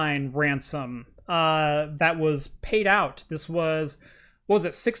Pipeline ransom that was paid out. This was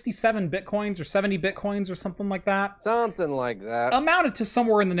it 67 bitcoins or 70 bitcoins or something like that? Something like that. Amounted to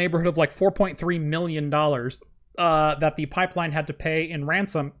somewhere in the neighborhood of like $4.3 million that the pipeline had to pay in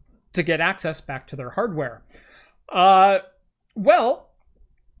ransom to get access back to their hardware.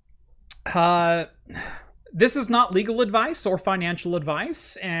 This is not legal advice or financial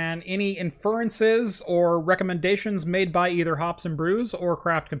advice, and any inferences or recommendations made by either Hops and Brews or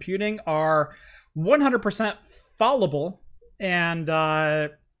Craft Computing are 100% fallible and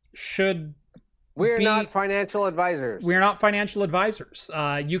should We're not financial advisors. We're not financial advisors.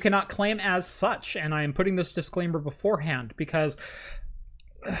 You cannot claim as such, and I am putting this disclaimer beforehand because...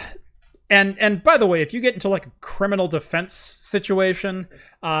 And by the way, if you get into like a criminal defense situation,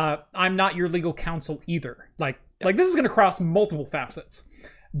 I'm not your legal counsel either. Like this is going to cross multiple facets.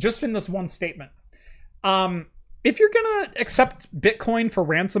 Just in this one statement. If you're going to accept Bitcoin for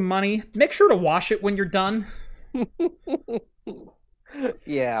ransom money, make sure to wash it when you're done.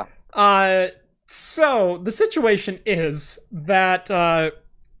 Yeah. So the situation is that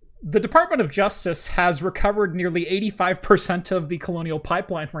the Department of Justice has recovered nearly 85% of the Colonial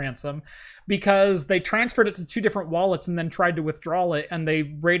Pipeline ransom because they transferred it to two different wallets and then tried to withdraw it, and they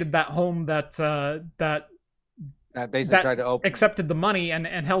raided that home that basically tried to open, accepted the money and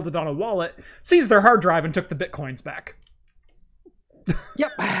held it on a wallet, seized their hard drive, and took the bitcoins back.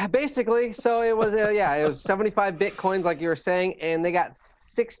 Yep, basically. So it was it was 75 bitcoins, like you were saying, and they got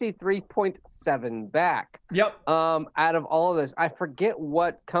 63.7 back. Yep. Out of all of this, I forget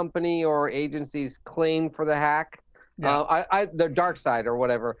what company or agencies claimed for the hack. Yeah. The dark side or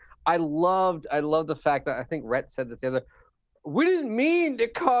whatever. I loved the fact that I think Rhett said this the other. We didn't mean to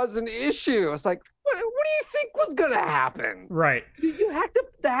cause an issue. It's like, what do you think was going to happen? Right. You hacked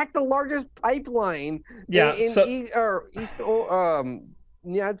the largest pipeline. Yeah.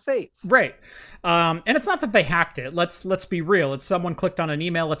 in United States. Right. And it's not that they hacked it. Let's be real. It's someone clicked on an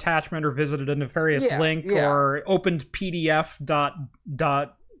email attachment or visited a nefarious link or opened PDF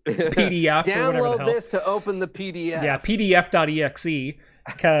PDF or whatever the hell. Download this to open the PDF. Yeah, PDF.exe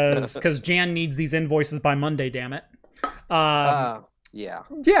because Jan needs these invoices by Monday, damn it. Yeah.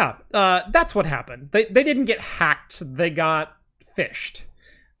 That's what happened. They didn't get hacked. They got phished.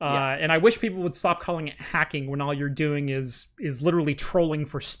 And I wish people would stop calling it hacking when all you're doing is literally trolling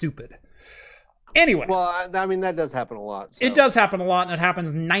for stupid. Anyway. Well, I mean, that does happen a lot. So. It does happen a lot, and it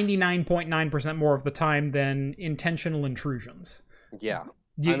happens 99.9% more of the time than intentional intrusions. Yeah.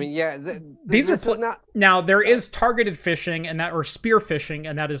 I mean, these are not... Now, there is targeted phishing or spear phishing,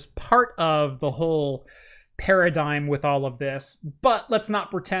 and that is part of the whole paradigm with all of this. But let's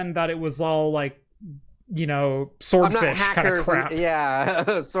not pretend that it was all like, swordfish kind of crap.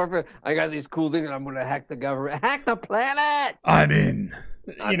 Swordfish. I got these cool things. I'm going to hack the government. Hack the planet. I'm in.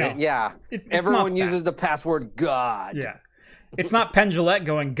 Everyone uses the password God. Yeah. It's not Penn Jillette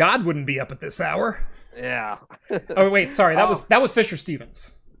going, God wouldn't be up at this hour. Yeah. Oh, wait. Sorry. That was Fisher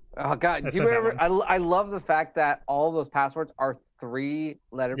Stevens. Oh, God. Do you remember? I love the fact that all those passwords are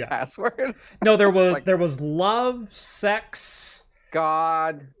 3-letter passwords. No, there was love, sex,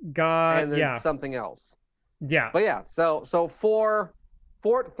 God, and then something else. Yeah. But yeah, so 3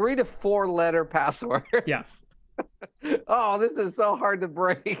 to 4 letter passwords. Yeah. Oh, this is so hard to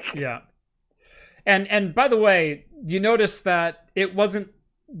break. Yeah. And by the way, you notice that it wasn't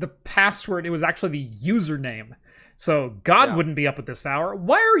the password, it was actually the username. So God wouldn't be up at this hour.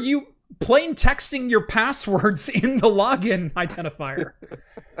 Why are you plain texting your passwords in the login identifier?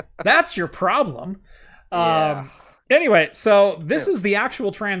 That's your problem. Anyway, so this is the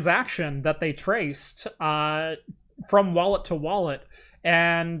actual transaction that they traced from wallet to wallet.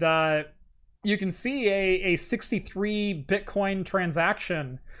 And you can see a 63 Bitcoin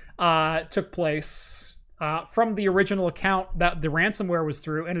transaction took place from the original account that the ransomware was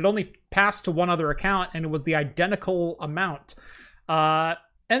through, and it only passed to one other account, and it was the identical amount. And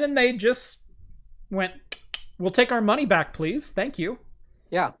then they just went, "We'll take our money back, please. Thank you."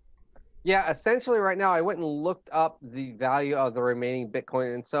 Yeah, essentially right now I went and looked up the value of the remaining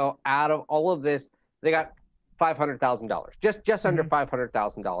Bitcoin. And so out of all of this, they got $500,000, just under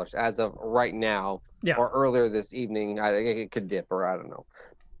 $500,000 as of right now, or earlier this evening. I think it could dip, or I don't know.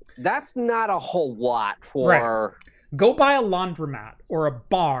 That's not a whole lot for... Right. Go buy a laundromat or a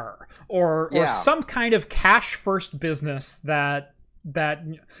bar or some kind of cash first business that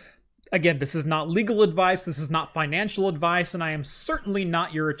again, this is not legal advice, this is not financial advice, and I am certainly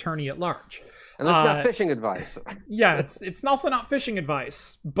not your attorney at large. And that's not fishing advice. Yeah, it's also not fishing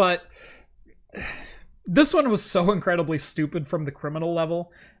advice, but this one was so incredibly stupid from the criminal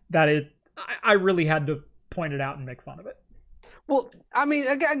level that I really had to point it out and make fun of it. Well, I mean,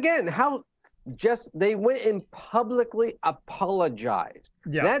 again, how just they went and publicly apologized.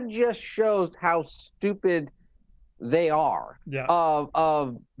 Yeah. That just shows how stupid they are. Yeah.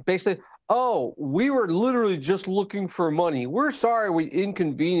 Of basically, oh, we were literally just looking for money. We're sorry we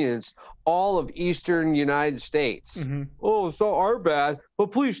inconvenienced all of Eastern United States. Mm-hmm. Oh, so our bad,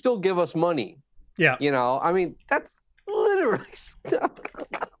 but please still give us money. Yeah. You know, I mean, that's literally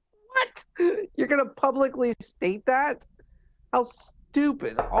what? You're gonna publicly state that? How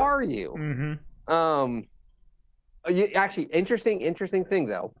stupid are you? Mm-hmm. Actually, interesting thing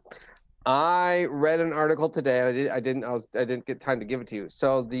though. I read an article today. I didn't get time to give it to you.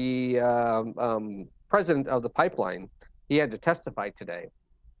 So the president of the pipeline, he had to testify today,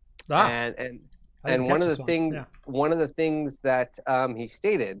 and one of the things that he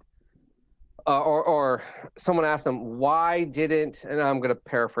stated, or someone asked him, why didn't, and I'm going to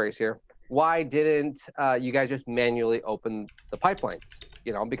paraphrase here, why didn't you guys just manually open the pipelines?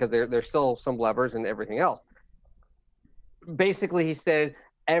 You know, because there's still some levers and everything else. Basically, he said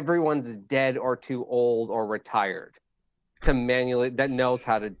everyone's dead or too old or retired to manually that knows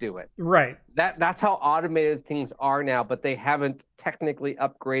how to do it. Right. That's how automated things are now, but they haven't technically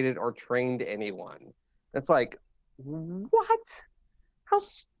upgraded or trained anyone. It's like, what? How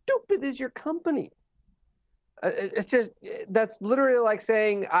stupid is your company? It's just, that's literally like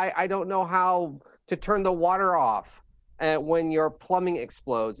saying, I don't know how to turn the water off when your plumbing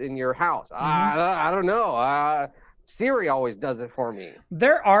explodes in your house. Mm-hmm. I don't know. Siri always does it for me.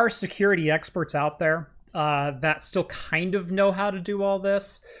 There are security experts out there that still kind of know how to do all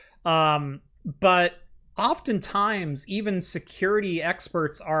this. But oftentimes, even security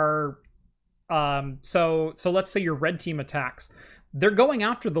experts are... So let's say your red team attacks. They're going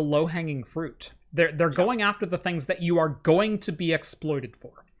after the low-hanging fruit. They're going after the things that you are going to be exploited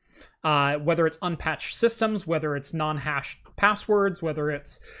for. Whether it's unpatched systems, whether it's non-hashed passwords, whether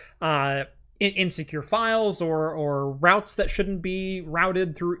it's insecure files or routes that shouldn't be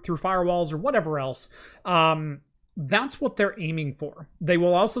routed through firewalls or whatever else. That's what they're aiming for. They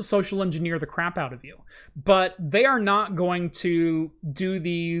will also social engineer the crap out of you, but they are not going to do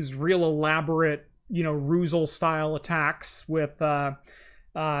these real elaborate, Ruzel style attacks with,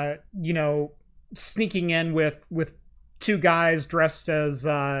 sneaking in with two guys dressed as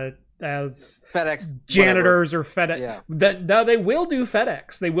FedEx janitors, whatever. Or FedEx. Yeah. They will do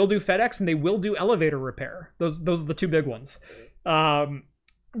FedEx. They will do FedEx, and they will do elevator repair. Those are the two big ones. But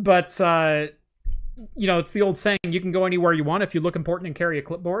it's the old saying, you can go anywhere you want if you look important and carry a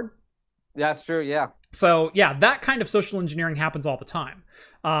clipboard. That's true. Yeah. So yeah, that kind of social engineering happens all the time,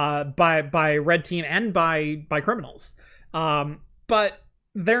 by red team and by criminals. But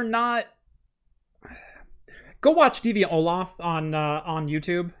they're not. Go watch Deviant Olaf on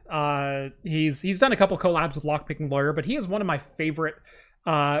YouTube. He's done a couple collabs with Lockpicking Lawyer, but he is one of my favorite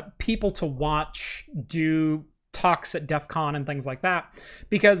people to watch do talks at DEF CON and things like that,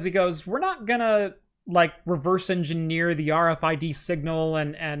 because he goes, we're not gonna reverse engineer the RFID signal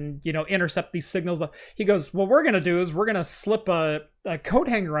and intercept these signals. He goes, what we're gonna do is we're gonna slip a coat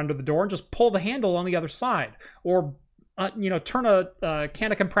hanger under the door and just pull the handle on the other side, or turn a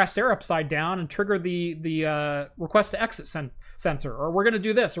can of compressed air upside down and trigger the request to exit sensor, or we're going to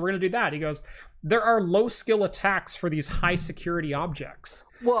do this, or we're going to do that. He goes, there are low skill attacks for these high security objects.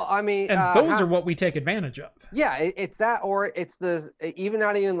 Well, I mean, and those are what we take advantage of. Yeah, it's that, or it's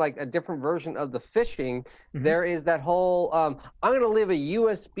not even like a different version of the phishing. Mm-hmm. There is that whole, I'm going to leave a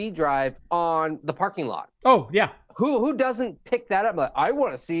USB drive on the parking lot. Oh, yeah. Who doesn't pick that up? Like, I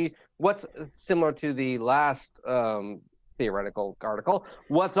want to see what's similar to the last theoretical article.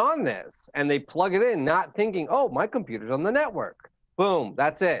 What's on this? And they plug it in, not thinking, oh, my computer's on the network. Boom,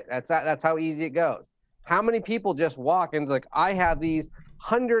 that's it. That's how easy it goes. How many people just walk and like, I have these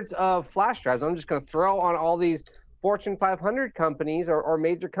hundreds of flash drives. I'm just going to throw on all these Fortune 500 companies or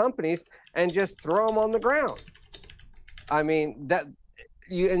major companies and just throw them on the ground. I mean, that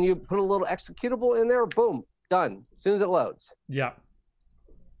you put a little executable in there, boom, done. As soon as it loads. Yeah.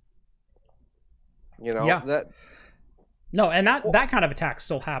 That. No, and that kind of attack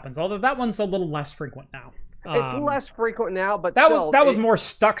still happens, although that one's a little less frequent now. It's less frequent now, but that was more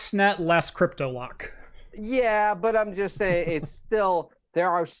Stuxnet, less CryptoLock. Yeah, but I'm just saying it's still,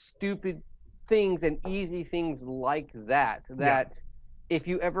 there are stupid things and easy things like that if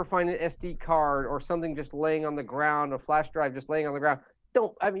you ever find an SD card or something just laying on the ground, a flash drive just laying on the ground,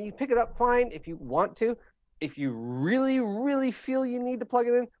 you pick it up fine if you want to. If you really, really feel you need to plug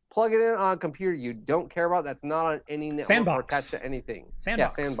it in on a computer you don't care about, that's not on any network Sandbox. Or attached to anything.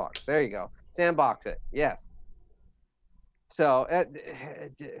 Sandbox. Yeah, Sandbox. There you go. Sandbox it. Yes. So,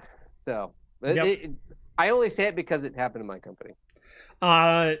 I only say it because it happened in my company.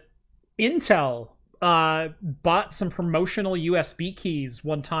 Intel bought some promotional USB keys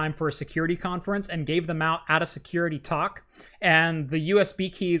one time for a security conference and gave them out at a security talk. And the USB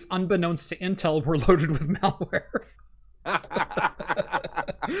keys, unbeknownst to Intel, were loaded with malware.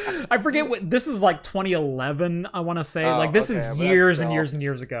 I forget what this is, like 2011, I want to say. This is years and years and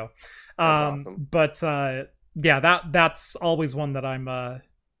years ago. Awesome. But that's always one that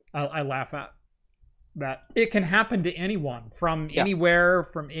I laugh at. That it can happen to anyone from anywhere,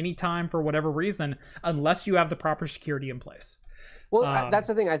 from any time, for whatever reason, unless you have the proper security in place. Well, that's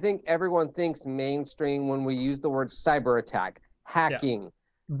the thing. I think everyone thinks mainstream when we use the word cyber attack, hacking. Yeah.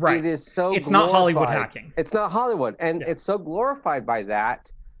 Right. It is so It's glorified. Not Hollywood hacking. It's not Hollywood. And it's so glorified by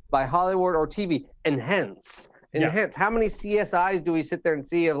Hollywood or TV. Enhance. How many CSIs do we sit there and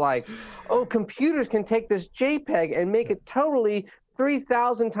see of like, oh, computers can take this JPEG and make it totally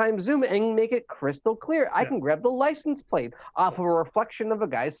 3,000 times zoom and make it crystal clear. I can grab the license plate off of a reflection of a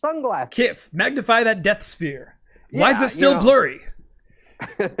guy's sunglasses. Kif, magnify that depth sphere. Why is it still blurry?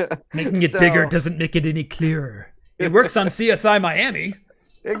 Making it bigger doesn't make it any clearer. It works on CSI Miami.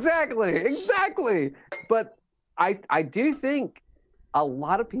 Exactly. But I do think a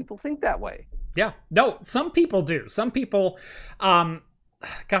lot of people think that way. Yeah. No, some people do. Some people,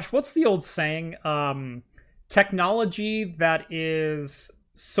 what's the old saying? Technology that is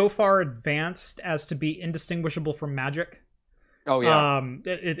so far advanced as to be indistinguishable from magic. Oh yeah.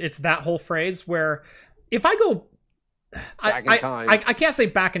 It's that whole phrase where if I go back in time. I can't say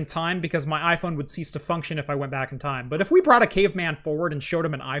back in time because my iPhone would cease to function if I went back in time. But if we brought a caveman forward and showed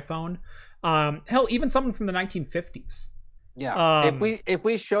him an iPhone, hell, even someone from the 1950s. Yeah. If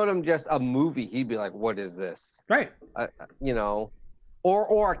we showed him just a movie, he'd be like, "What is this?" Right.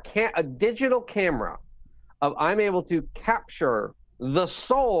 Or a digital camera. I'm able to capture the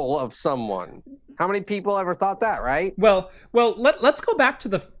soul of someone. How many people ever thought that, right? Well, let's go back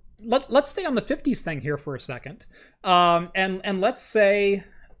to let's stay on the 50s thing here for a second. And let's say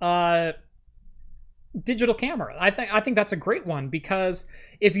digital camera. I think that's a great one because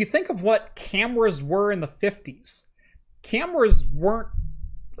if you think of what cameras were in the 50s, cameras weren't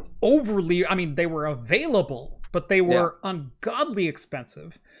overly, they were available, but they were ungodly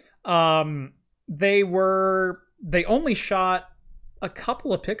expensive. They only shot a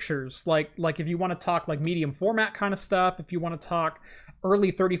couple of pictures, like if you want to talk like medium format kind of stuff, if you want to talk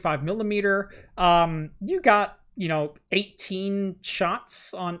early 35 millimeter, you got 18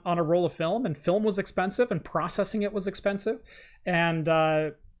 shots on a roll of film, and film was expensive and processing it was expensive. And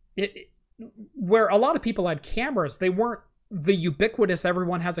where a lot of people had cameras, they weren't the ubiquitous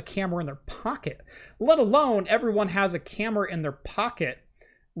everyone has a camera in their pocket, let alone everyone has a camera in their pocket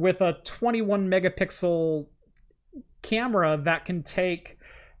with a 21 megapixel camera that can take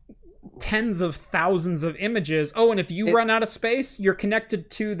tens of thousands of images. Oh, and if you run out of space, you're connected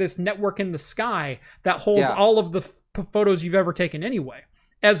to this network in the sky that holds all of the photos you've ever taken anyway,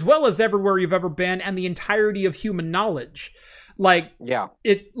 as well as everywhere you've ever been and the entirety of human knowledge.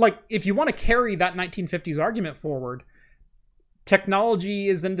 If you want to carry that 1950s argument forward, technology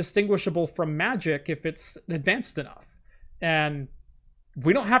is indistinguishable from magic if it's advanced enough. And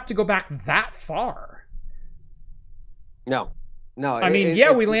we don't have to go back that far. No. I mean,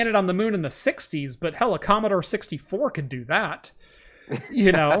 we landed on the moon in the 60s, but hell, a Commodore 64 could do that.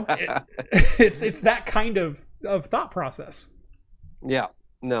 You know, it's that kind of thought process. Yeah.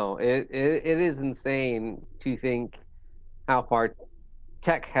 No, it is insane to think how far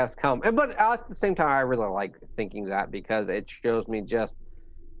tech has come. But at the same time, I really like thinking that because it shows me just,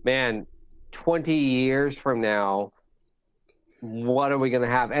 man, 20 years from now, what are we going to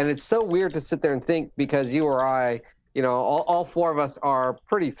have? And it's so weird to sit there and think because you or I, you know, all four of us are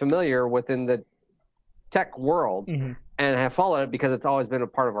pretty familiar within the tech world and have followed it because it's always been a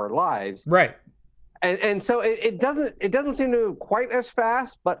part of our lives. Right. And so it doesn't seem to move quite as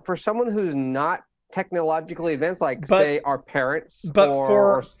fast, but for someone who's not technologically advanced, say our parents. But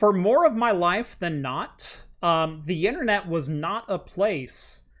for more of my life than not, the internet was not a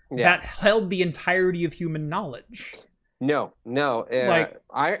place that held the entirety of human knowledge. No.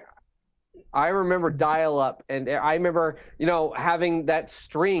 I remember dial-up, and I remember, you know, having that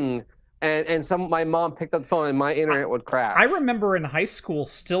string, and my mom picked up the phone, and my internet would crash. I remember in high school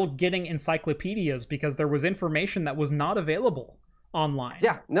still getting encyclopedias because there was information that was not available online.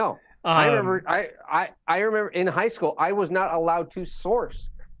 Yeah, no. I remember in high school, I was not allowed to source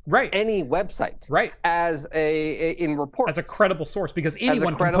any website as in reports as a credible source because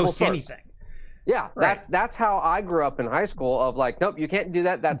anyone can post anything. Yeah, that's how I grew up in high school. Of like, nope, you can't do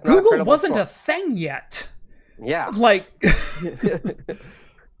that. That's Google not wasn't source. A thing yet. Yeah, like,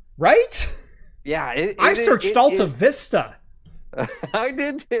 right? Yeah, I searched Alta Vista. I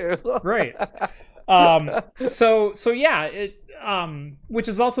did too. Right. So yeah, which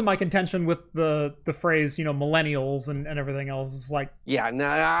is also my contention with the phrase, you know, millennials and everything else. Is like, yeah, no,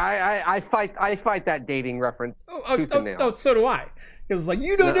 I fight that dating reference. So do I. Because like,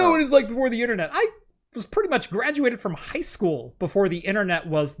 you don't know what it's like before the internet. I was pretty much graduated from high school before the internet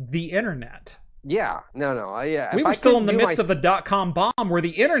was the internet. Yeah, no, yeah. We were still in the midst of the .com bomb where the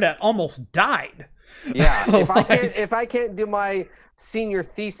internet almost died. Yeah, if I can't do my senior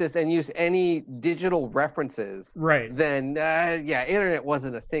thesis and use any digital references, then internet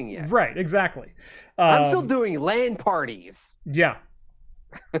wasn't a thing yet. Right, exactly. I'm still doing LAN parties. Yeah.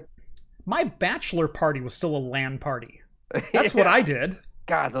 My bachelor party was still a LAN party. That's what I did.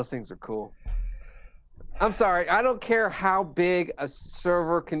 God, those things are cool. I'm sorry. I don't care how big a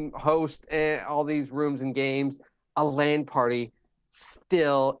server can host all these rooms and games. A LAN party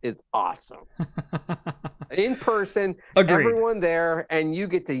still is awesome. In person, everyone there, and you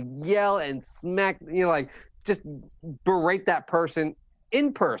get to yell and smack, you know, like just berate that person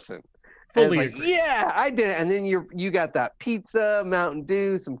in person. Fully like, agree. Yeah, I did it. And then you got that pizza, Mountain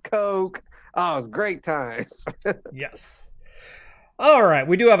Dew, some Coke. Oh, it was great times. Yes. All right.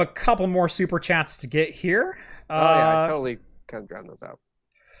 We do have a couple more super chats to get here. I totally kind of drowned those out.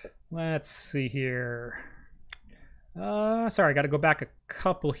 Let's see here. Sorry, I got to go back a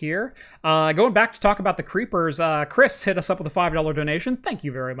couple here. Going back to talk about the creepers, Chris hit us up with a $5 donation. Thank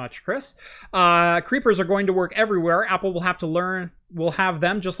you very much, Chris. Creepers are going to work everywhere. Apple will have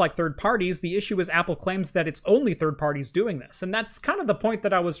them just like third parties. The issue is Apple claims that it's only third parties doing this. And that's kind of the point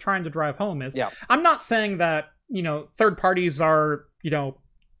that I was trying to drive home is I'm not saying that, you know, third parties are, you know,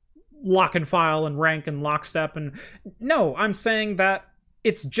 lock and file and rank and lockstep. And no, I'm saying that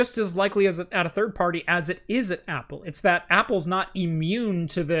it's just as likely as at a third party as it is at Apple. It's that Apple's not immune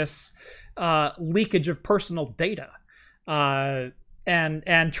to this leakage of personal data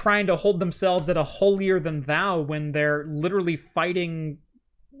and trying to hold themselves at a holier than thou when they're literally fighting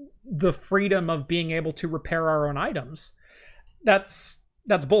the freedom of being able to repair our own items. That's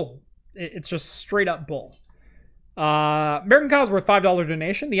bull. It's just straight up bull. American Cosworth $5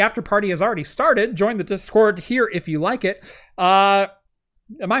 donation. The after party has already started. Join the Discord here if you like it.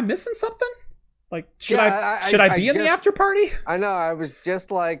 Am I missing something? Like, should I be in the after party? I know. I was just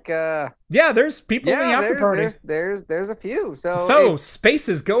like, there's people in the after party. There's a few. So space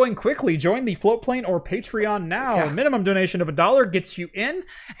is going quickly. Join the Floatplane or Patreon now. Yeah. Minimum donation of $1 gets you in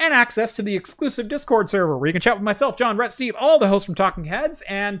and access to the exclusive Discord server where you can chat with myself, John, Rhett, Steve, all the hosts from Talking Heads,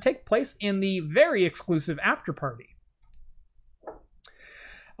 and take place in the very exclusive after party.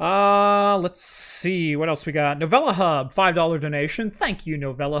 Let's see what else we got. Novella Hub, $5 donation. Thank you,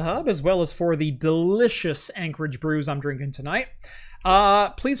 Novella Hub, as well as for the delicious Anchorage brews I'm drinking tonight.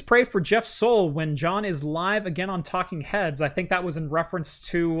 Please pray for Jeff Soul when John is live again on Talking Heads. I think that was in reference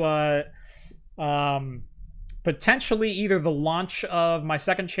to potentially either the launch of my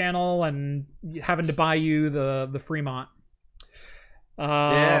second channel and having to buy you the Fremont.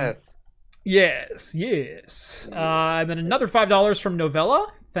 Yes. Yes, yes. And then another $5 from Novella.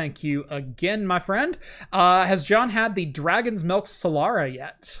 Thank you again, my friend. Has John had the Dragon's Milk Solara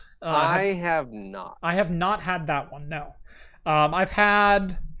yet? I have not. I have not had that one, no. I've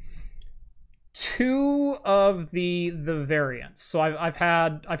had two of the variants. So I've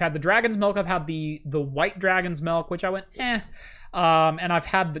had the Dragon's Milk, I've had the white Dragon's Milk, which I went, and I've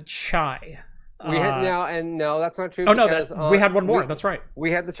had the chai. We had no, that's not true. Oh no, we had one more. That's right.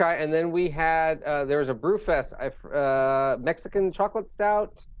 We had the chai, and then we had there was a Brewfest, Mexican chocolate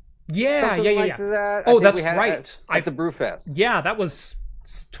stout. Yeah. That. Oh, that's right. At the Brewfest. Yeah, that was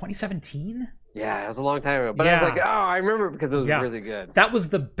 2017. Yeah, it was a long time ago, but I was like, oh, I remember it because it was really good. That was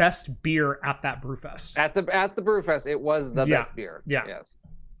the best beer at that Brewfest. At the Brewfest, it was the best beer. Yeah.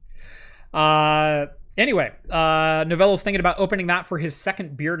 Yes. Anyway, Novella's thinking about opening that for his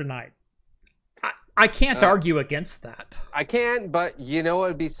second beer tonight. I can't argue against that. I can't, but you know what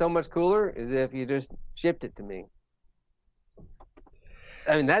would be so much cooler is if you just shipped it to me.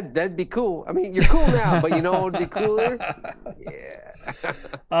 I mean, that'd be cool. I mean, you're cool now, but you know what would be cooler? Yeah.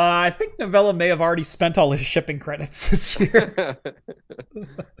 I think Novella may have already spent all his shipping credits this year.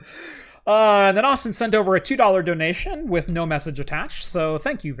 And then Austin sent over a $2 donation with no message attached. So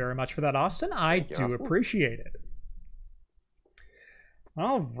thank you very much for that, Austin. I do appreciate it.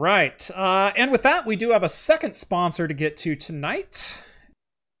 All right. And with that, we do have a second sponsor to get to tonight.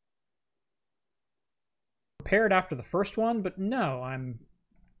 Prepared after the first one, but no, I'm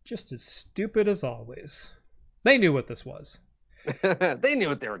just as stupid as always. They knew what this was. They knew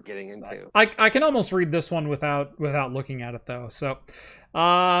what they were getting into. I can almost read this one without looking at it, though. So,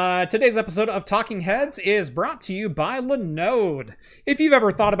 today's episode of Talking Heads is brought to you by Linode. If you've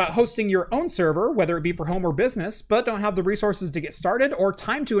ever thought about hosting your own server, whether it be for home or business, but don't have the resources to get started or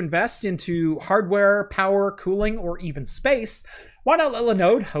time to invest into hardware, power, cooling, or even space, why not let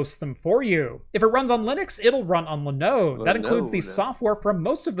Linode host them for you? If it runs on Linux, it'll run on Linode. That includes the software from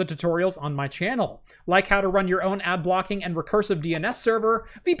most of the tutorials on my channel, like how to run your own ad blocking and recursive DNS server,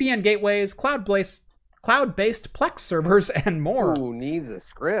 VPN gateways, cloud-based Plex servers, and more. Ooh, needs a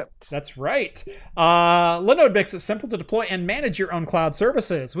script. That's right. Linode makes it simple to deploy and manage your own cloud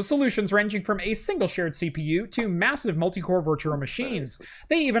services, with solutions ranging from a single shared CPU to massive multi-core virtual machines.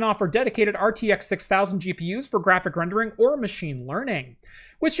 They even offer dedicated RTX 6000 GPUs for graphic rendering or machine learning.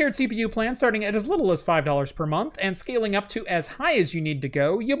 With shared CPU plans starting at as little as $5 per month and scaling up to as high as you need to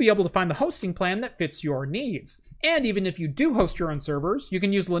go, you'll be able to find the hosting plan that fits your needs. And even if you do host your own servers, you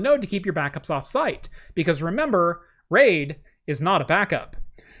can use Linode to keep your backups off-site. Because remember, RAID is not a backup.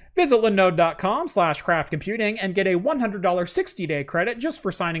 Visit linode.com/craftcomputing and get a $100 60-day credit just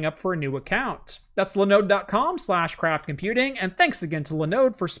for signing up for a new account. That's linode.com/craftcomputing, and thanks again to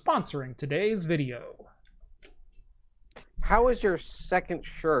Linode for sponsoring today's video. How is your second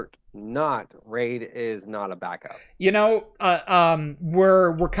shirt not RAID is not a backup? You know,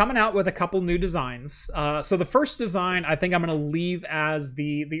 we're coming out with a couple new designs. So the first design I think I'm going to leave as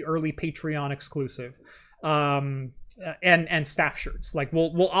the early Patreon exclusive, and staff shirts. Like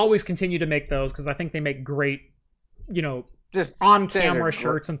we'll always continue to make those because I think they make great, just on camera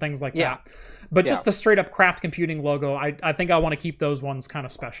shirts and things like that. But just the straight up Craft Computing logo, I think I want to keep those ones kind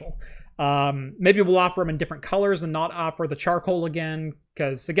of special. Maybe we'll offer them in different colors and not offer the charcoal again,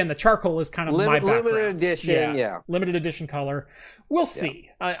 because again, the charcoal is kind of my background. Limited edition, limited edition color. We'll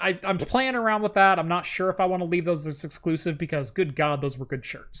see. I'm playing around with that. I'm not sure if I want to leave those as exclusive because, good God, those were good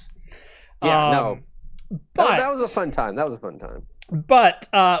shirts. But that was a fun time. But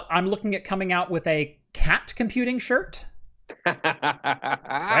I'm looking at coming out with a cat computing shirt.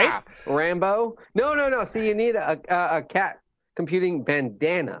 Right? Rambo? No. See, you need a cat computing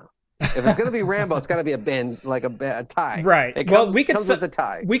bandana. If it's gonna be Rambo, it's gotta be a band, like a tie. Right. We could sell the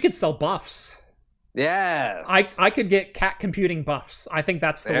tie. We could sell buffs. Yeah. I could get cat computing buffs. I think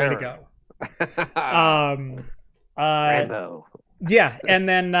that's the way to go. Rambo. Yeah, and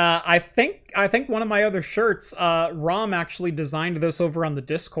then I think one of my other shirts, Rom actually designed this over on the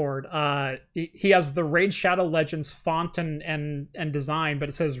Discord. He has the Raid Shadow Legends font and design, but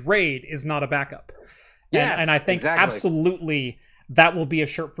it says Raid is not a backup. And I think absolutely that will be a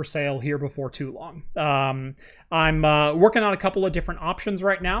shirt for sale here before too long. I'm working on a couple of different options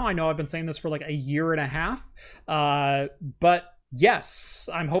right now. I know I've been saying this for like a year and a half, but yes,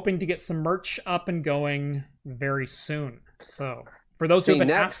 I'm hoping to get some merch up and going very soon. So for those who have been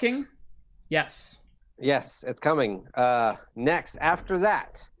asking, yes, it's coming. Next, after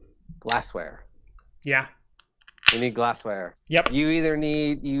that, glassware. Yeah, we need glassware. Yep. You either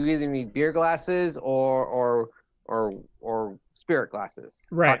need beer glasses or spirit glasses,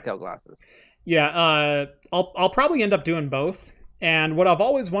 right? Cocktail glasses. Yeah. I'll probably end up doing both. And what I've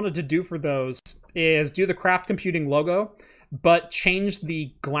always wanted to do for those is do the Craft Computing logo, but change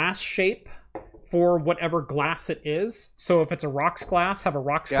the glass shape for whatever glass it is. So if it's a rocks glass, have a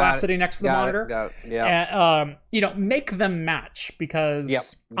rocks glass sitting next to the monitor. And, make them match,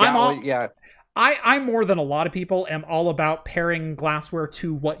 because I'm more than a lot of people am all about pairing glassware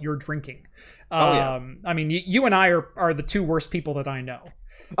to what you're drinking. I mean, you and I are the two worst people that I know.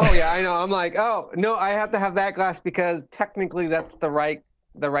 Oh yeah, I know. I'm like, oh no, I have to have that glass because technically that's the right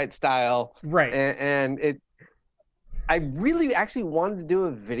style. Right. And I really actually wanted to do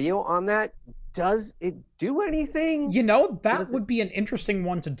a video on that. Does it do anything? That would be an interesting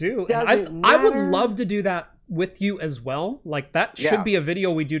one to do. And I would love to do that with you as well. Like, that should be a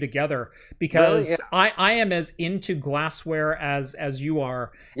video we do together, because I am as into glassware as you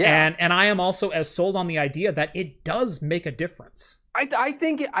are. Yeah. And I am also as sold on the idea that it does make a difference. I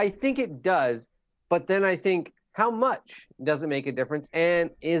think it does, but then I think, how much does it make a difference, and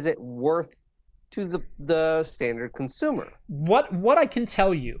is it worth to the standard consumer? What I can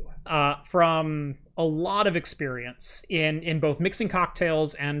tell you from a lot of experience in both mixing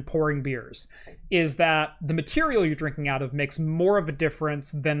cocktails and pouring beers is that the material you're drinking out of makes more of a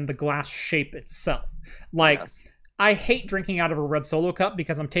difference than the glass shape itself. Like, I hate drinking out of a red Solo cup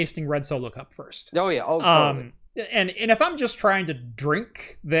because I'm tasting red Solo cup first. Oh yeah. Oh, totally. And if I'm just trying to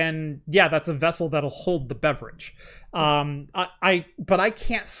drink, then that's a vessel that'll hold the beverage. But I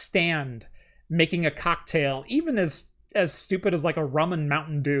can't stand making a cocktail, even as stupid as like a rum and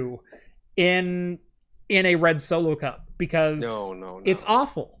Mountain Dew, in a red Solo cup, because no. It's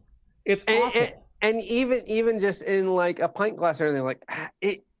awful. It's awful. And even just in like a pint glass or anything, like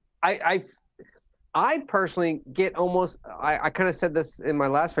it, I personally get almost, I kind of said this in my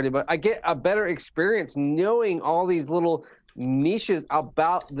last video, but I get a better experience knowing all these little niches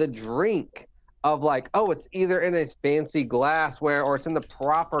about the drink, of like, oh, it's either in a fancy glassware, or it's in the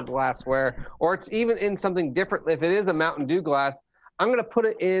proper glassware, or it's even in something different. If it is a Mountain Dew glass, I'm going to put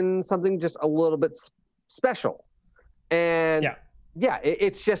it in something just a little bit special. And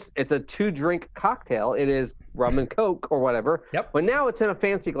it's a 2-drink cocktail. It is rum and Coke or whatever. Yep. But now it's in a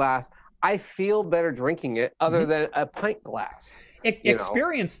fancy glass. I feel better drinking it other than a pint glass.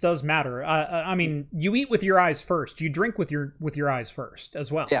 Experience does matter. I mean, you eat with your eyes first. You drink with your eyes first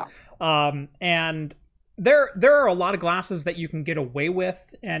as well. Yeah. And there are a lot of glasses that you can get away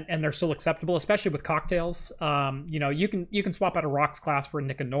with, and they're still acceptable, especially with cocktails. You can swap out a rocks glass for a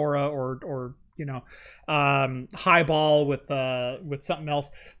Nick and Nora, or highball with something else.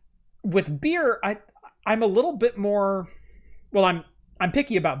 With beer, I'm a little bit more. Well, I'm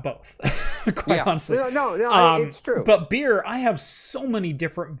picky about both, quite honestly. No, it's true. But beer, I have so many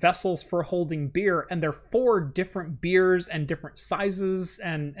different vessels for holding beer, and they're 4 different beers and different sizes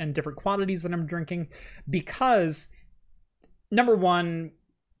and different quantities that I'm drinking, because, number one,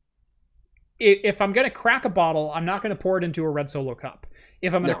 if I'm going to crack a bottle, I'm not going to pour it into a red Solo cup.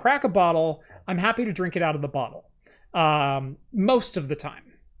 If I'm going to crack a bottle, I'm happy to drink it out of the bottle, most of the time.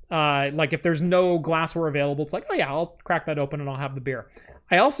 Like, if there's no glassware available, it's like, oh yeah, I'll crack that open and I'll have the beer.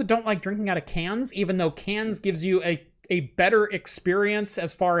 I also don't like drinking out of cans, even though cans gives you a better experience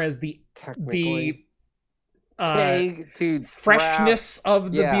as far as the keg to freshness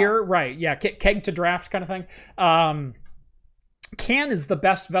of the beer. Right. Yeah. Keg to draft kind of thing. Can is the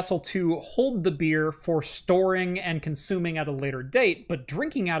best vessel to hold the beer for storing and consuming at a later date, but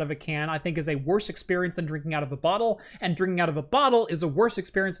drinking out of a can, I think, is a worse experience than drinking out of a bottle, and drinking out of a bottle is a worse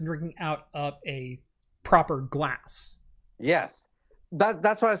experience than drinking out of a proper glass. Yes.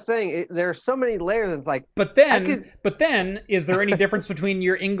 That's what I was saying. There's so many layers. It's like, but then, is there any difference between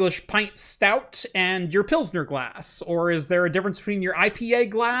your English pint stout and your Pilsner glass, or is there a difference between your IPA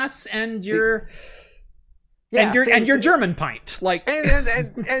glass and your your German pint? Like,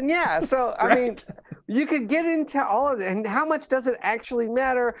 and yeah. So I mean, you could get into all of it, and how much does it actually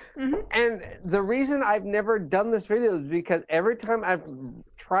matter? Mm-hmm. And the reason I've never done this video is because every time I've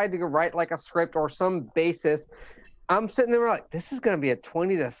tried to write like a script or some basis, I'm sitting there like, this is going to be a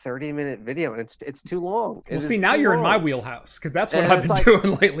 20 to 30 minute video, and it's too long. Well, see, now you're in my wheelhouse, because that's what I've been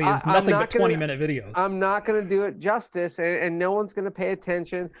doing lately, is nothing but 20-minute videos. I'm not going to do it justice, and no one's going to pay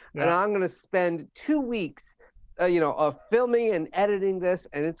attention, and I'm going to spend 2 weeks, of filming and editing this,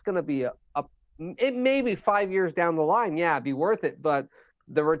 and it's going to be it may be 5 years down the line. Yeah, it'd be worth it, but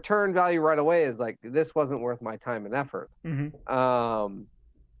the return value right away is like, this wasn't worth my time and effort. Mm-hmm.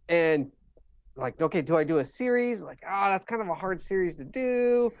 And like, okay, do I do a series? Like, that's kind of a hard series to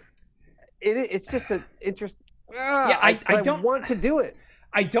do. It's just an interest. I don't want to do it.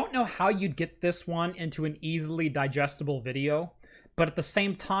 I don't know how you'd get this one into an easily digestible video, but at the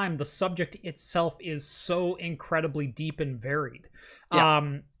same time, the subject itself is so incredibly deep and varied.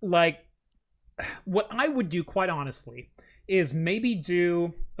 Yeah. Like, what I would do, quite honestly, is maybe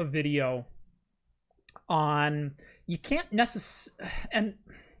do a video on, you can't necessarily, and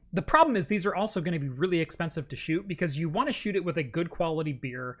the problem is these are also going to be really expensive to shoot, because you want to shoot it with a good quality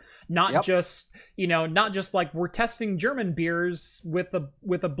beer, not just, not just like we're testing German beers with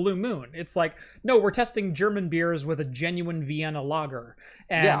a Blue Moon. It's like, no, we're testing German beers with a genuine Vienna lager,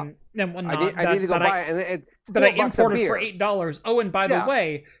 and whatnot. I need to go buy it, and it's that I imported for $8. Oh, and by the Yeah.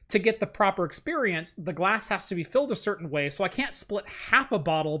 way, to get the proper experience, the glass has to be filled a certain way, so I can't split half a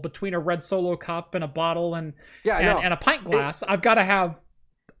bottle between a red Solo cup and a bottle and a pint glass. I've got to have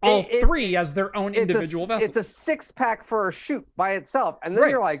all three as their own individual vessels. It's a 6-pack for a shoot by itself, and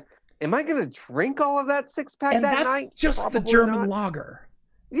then you're like, am I going to drink all of that 6-pack that night? And that's just the German lager.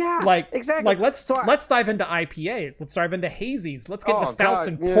 Yeah, like exactly. Like let's dive into IPAs. Let's dive into hazies. Let's get into stouts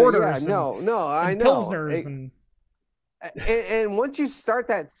and porters. I know. Pilsners and once you start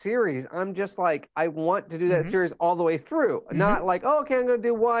that series, I'm just like, I want to do that series all the way through. Not like, oh, okay, I'm going to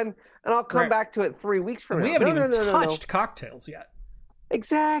do one, and I'll come back to it 3 weeks from now. We haven't even touched cocktails yet.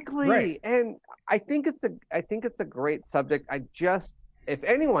 Exactly. Right. And I think it's a great subject. If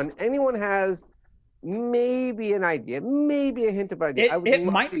anyone has maybe an idea, maybe a hint of an idea, it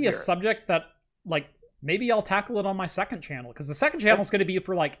might be a subject that, like, maybe I'll tackle it on my second channel, because the second channel is going to be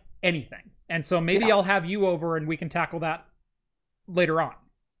for like anything, and so maybe I'll have you over and we can tackle that later on.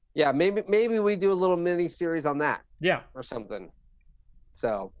 Yeah, maybe we do a little mini series on that. Yeah, or something.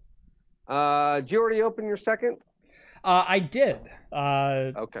 So, did you already open your second? I did.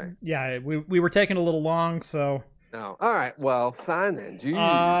 Okay. Yeah, we were taking a little long, so. No. All right. Well, fine then.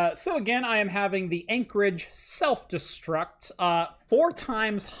 Jeez. So again, I am having the Anchorage Self-Destruct, 4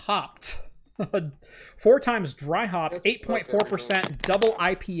 times hopped, 4 times dry hopped, 8.4% double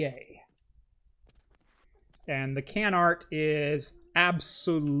IPA. And the can art is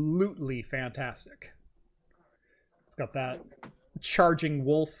absolutely fantastic. It's got that charging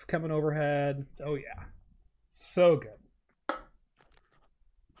wolf coming overhead. Oh yeah. So good.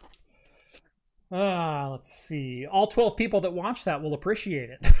 Let's see. All 12 people that watch that will appreciate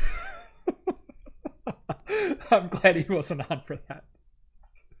it. I'm glad he wasn't on for that.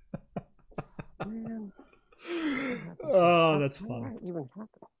 Man. Oh, that's fun.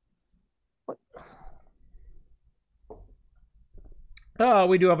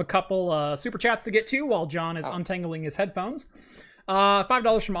 We do have a couple super chats to get to while John is untangling his headphones.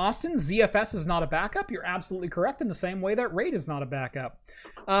 $5 from Austin. ZFS is not a backup. You're absolutely correct, in the same way that Raid is not a backup.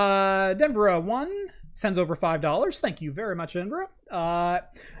 Denver 1 sends over $5. Thank you very much, Denver. I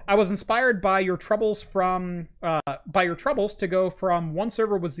was inspired by your troubles to go from one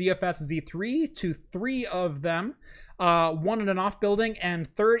server with ZFS Z3 to 3 of them, one in an off building and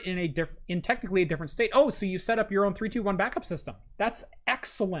 3rd in technically a different state. Oh, so you set up your own 3-2-1 backup system. That's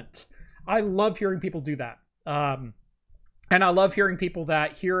excellent. I love hearing people do that. And I love hearing people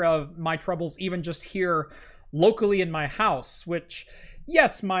that hear of my troubles even just here locally in my house, which,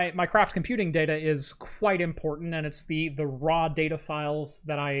 yes, my craft computing data is quite important, and it's the raw data files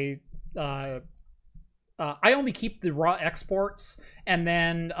that I only keep the raw exports, and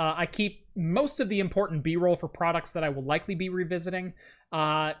then I keep most of the important B-roll for products that I will likely be revisiting.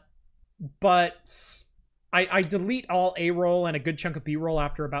 But I delete all A-roll and a good chunk of B-roll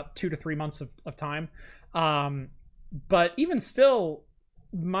after about 2 to 3 months of time. But even still,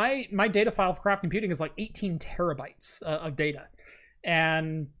 my data file for craft computing is like 18 terabytes of data.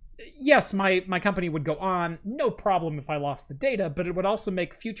 And yes, my company would go on, no problem if I lost the data, but it would also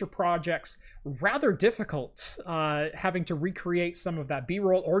make future projects rather difficult, having to recreate some of that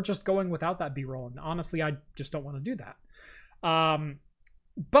B-roll or just going without that B-roll. And honestly, I just don't want to do that.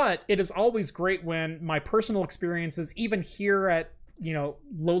 But it is always great when my personal experiences, even here at,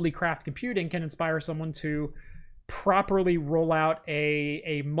 lowly craft computing, can inspire someone to properly roll out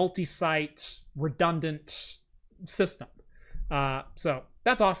a multi-site redundant system. So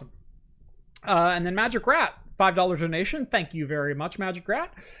that's awesome. And then Magic Rat, $5 donation. Thank you very much, Magic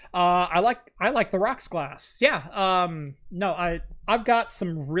Rat. I like the rocks glass. Yeah. No, I've got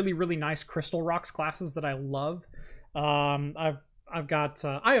some really, really nice crystal rocks glasses that I love. I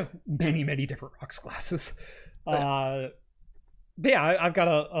have many, many different rocks glasses. But yeah, I've got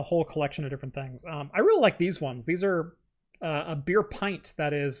a whole collection of different things. I really like these ones. These are a beer pint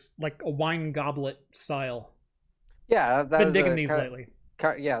that is like a wine goblet style. Yeah, I've been digging these lately.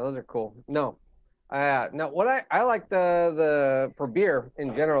 Yeah, those are cool. No, what I like the for beer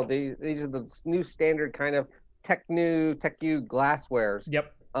in general. These are the new standard kind of Tech U glasswares.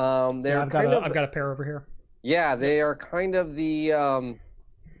 Yep. I've got a pair over here. Yeah, they are kind of the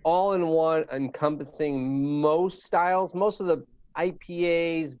all-in-one, encompassing most styles, most of the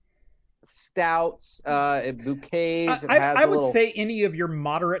IPAs, stouts, bouquets. It has I a would little say any of your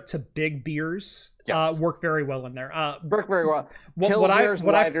moderate to big beers yes, work very well in there. work very well. What I Pilsners,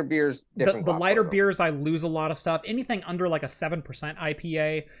 what I lighter beers, different the glass lighter logo. beers I lose a lot of stuff. Anything under like a 7%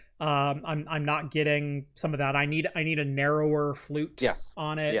 IPA, I'm not getting some of that. I need a narrower flute Yes,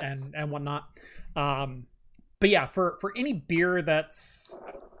 on it yes. and whatnot. But yeah, for any beer that's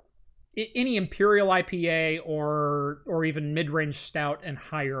any imperial IPA or even mid range stout and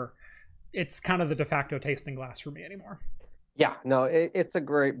higher, it's kind of the de facto tasting glass for me anymore. Yeah, no, it's a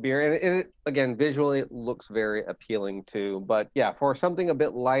great beer, and it again visually it looks very appealing too. But yeah, for something a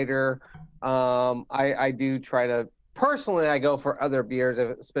bit lighter, I do try to personally I go for other beers,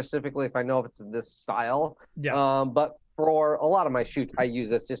 specifically if I know if it's this style. Yeah. But for a lot of my shoots, I use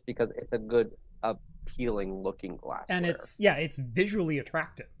this just because it's a good appealing looking glassware. And it's visually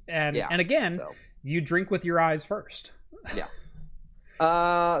attractive. And Yeah, and again, so. you drink with your eyes first. Yeah.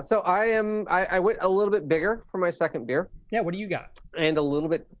 So I went a little bit bigger for my second beer. Yeah, what do you got? And a little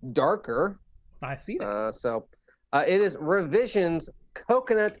bit darker. I see that. So it is Revision's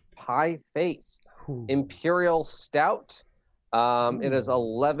Coconut Pie Face Ooh. Imperial Stout. It is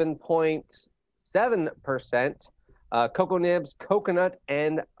 11.7% cocoa nibs, coconut,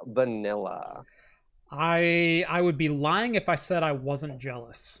 and vanilla. I would be lying if I said I wasn't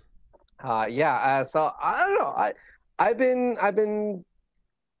jealous. So I don't know. I've been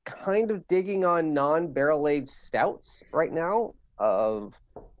kind of digging on non-barrel aged stouts right now of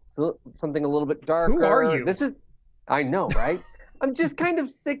something a little bit darker. Who are you? I know, right? I'm just kind of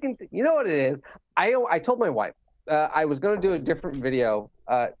sick and you know what it is. I told my wife I was going to do a different video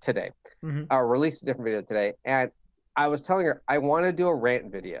today, release a different video today, and I was telling her I want to do a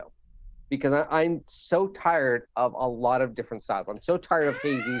rant video because I'm so tired of a lot of different styles. I'm so tired of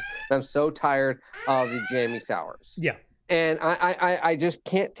hazies, and I'm so tired of the jammy sours. Yeah. And I just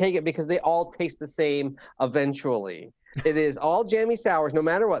can't take it because they all taste the same eventually. It is all jammy sours, no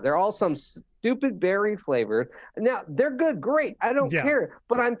matter what. They're all some stupid berry flavored. Now, they're good, great. I don't care.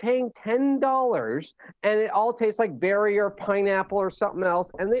 But I'm paying $10, and it all tastes like berry or pineapple or something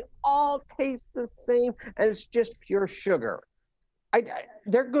else, and they all taste the same, and it's just pure sugar.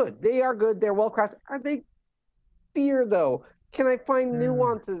 They're good. They are good. They're well crafted. Are they beer, though? Can I find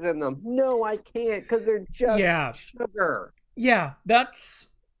nuances in them? No, I can't because they're just sugar. Yeah, that's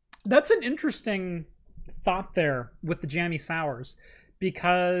an interesting thought there with the jammy sours,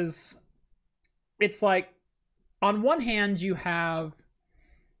 because it's like on one hand you have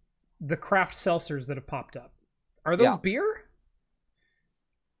the craft seltzers that have popped up. Are those beer?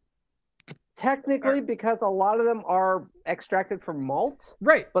 Technically, because a lot of them are extracted from malt.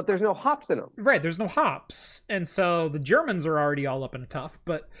 Right. But there's no hops in them. Right, there's no hops. And so the Germans are already all up in a tuff,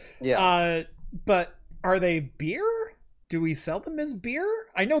 but but are they beer? Do we sell them as beer?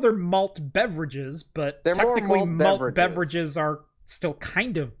 I know they're malt beverages, but they're technically malt beverages are still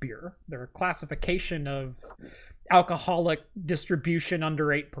kind of beer. They're a classification of alcoholic distribution under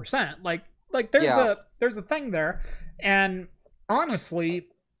 8%. Like there's a thing there. And honestly,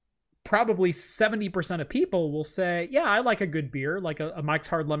 probably 70% of people will say, yeah, I like a good beer, like a Mike's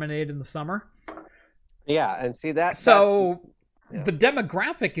Hard Lemonade in the summer. Yeah, and see that. So the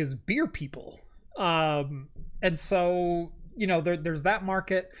demographic is beer people. And so, you know, there's that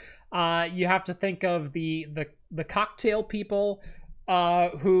market. You have to think of the cocktail people,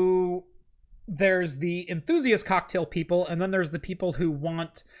 who there's the enthusiast cocktail people, and then there's the people who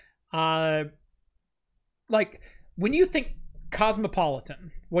want, like when you think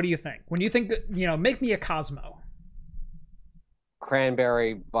cosmopolitan, what do you think? When you think, you know, make me a Cosmo.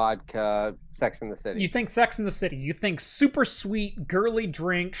 Cranberry, vodka, Sex in the City. You think Sex in the City. You think super sweet, girly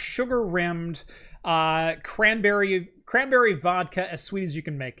drink, sugar rimmed, cranberry vodka, as sweet as you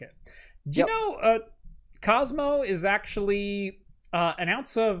can make it. Do you know Cosmo is actually an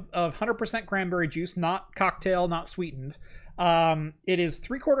ounce of 100% cranberry juice, not cocktail, not sweetened. It is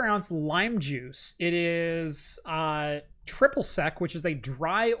 3/4 ounce lime juice. It is triple sec, which is a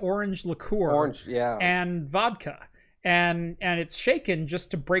dry orange liqueur, and vodka, and it's shaken just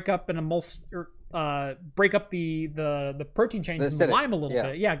to break up and break up the protein chains in the lime a little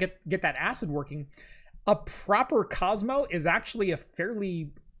bit. Yeah, get that acid working. A proper Cosmo is actually a fairly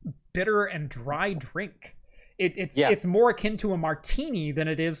bitter and dry drink. It's more akin to a martini than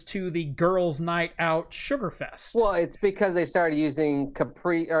it is to the girls' night out sugar fest. Well, it's because they started using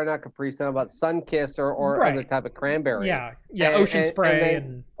Sunkiss or other type of cranberry. Yeah, Ocean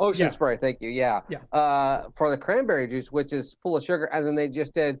Spray. Ocean Spray, thank you. Yeah. For the cranberry juice, which is full of sugar, and then they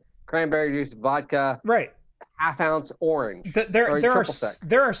just did cranberry juice, vodka, half-ounce orange.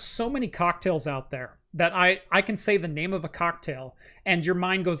 There are so many cocktails out there that I can say the name of a cocktail and your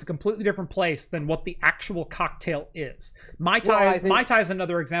mind goes a completely different place than what the actual cocktail is. Mai Tai, Mai Tai is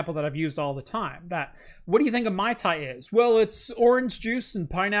another example that I've used all the time. That, what do you think a Mai Tai is? Well, it's orange juice and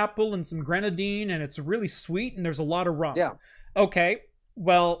pineapple and some grenadine, and it's really sweet, and there's a lot of rum. Yeah. Okay,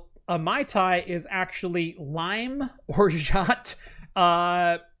 well, a Mai Tai is actually lime, orgeat,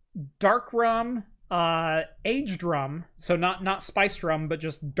 dark rum, aged rum, so not spiced rum, but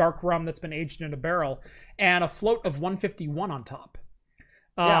just dark rum that's been aged in a barrel, and a float of 151 on top.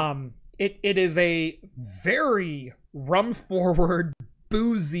 It is a very rum forward,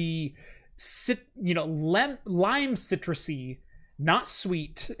 boozy, lime citrusy, not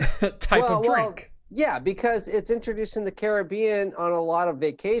sweet type of drink. Yeah, because it's introduced in the Caribbean on a lot of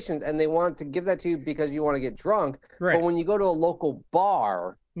vacations, and they want to give that to you because you want to get drunk. Right. But when you go to a local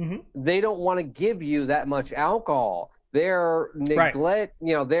bar, they don't want to give you that much alcohol. They're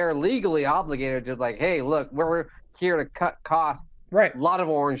they're legally obligated to like, hey, look, we're here to cut costs. Right. A lot of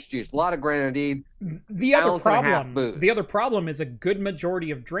orange juice, a lot of grenadine. The other problem is a good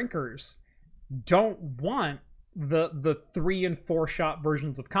majority of drinkers don't want the 3 and 4 shot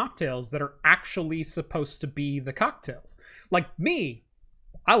versions of cocktails that are actually supposed to be the cocktails. Like me,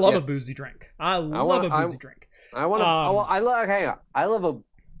 I love a boozy drink. I love a boozy drink. I love a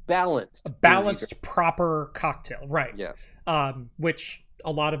balanced proper cocktail, right? Yeah. Which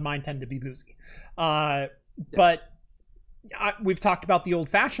a lot of mine tend to be boozy. But we've talked about the old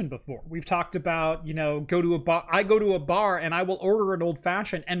fashioned before. We've talked about, go to a bar. I go to a bar and I will order an old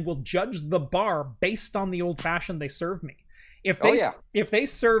fashioned and will judge the bar based on the old fashioned they serve me. If they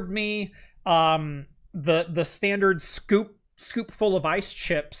serve me the standard scoop full of ice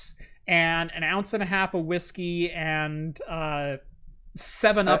chips and an ounce and a half of whiskey and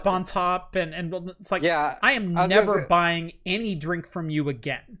 7-Up on top, and it's like, I am never buying any drink from you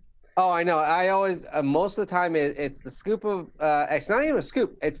again. Oh, I know. I always, most of the time, it's the scoop of, it's not even a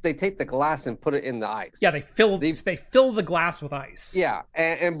scoop. It's they take the glass and put it in the ice. Yeah, they fill the glass with ice. Yeah,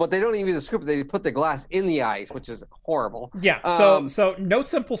 but they don't even use a scoop. They put the glass in the ice, which is horrible. Yeah, so no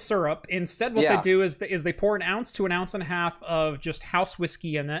simple syrup. Instead, what they do is they pour an ounce to an ounce and a half of just house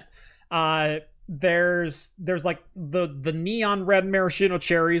whiskey in it. There's like the neon red maraschino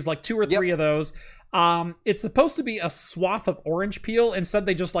cherries, like 2 or 3 of those. It's supposed to be a swath of orange peel. Instead,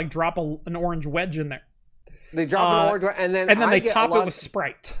 they just like drop an orange wedge in there. They drop an orange wedge, and then they top it with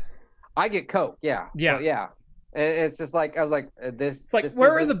Sprite. I get Coke. Yeah. Yeah. So, yeah. And it's just like, I was like, this. It's like,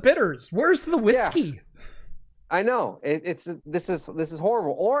 where are the bitters? Where's the whiskey? Yeah. I know. This is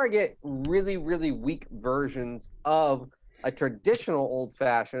horrible. Or I get really, really weak versions of a traditional old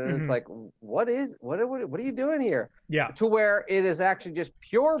fashioned, and it's like, what are you doing here? Yeah. To where it is actually just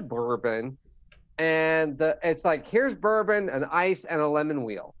pure bourbon, and it's like, here's bourbon, an ice, and a lemon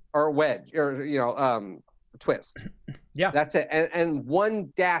wheel or wedge or twist. Yeah. That's it. And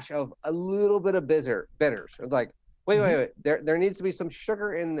one dash of a little bit of bitters. It's like, wait. There needs to be some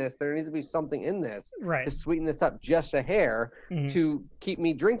sugar in this. There needs to be something in this to sweeten this up just a hair to keep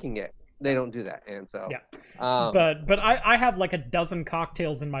me drinking it. They don't do that, and so but I have like a dozen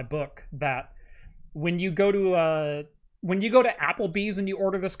cocktails in my book that when you go to Applebee's and you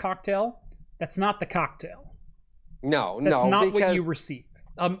order this cocktail, that's not the cocktail. That's not what you receive.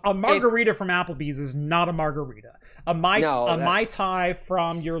 A margarita from Applebee's is not a margarita. A Mai Tai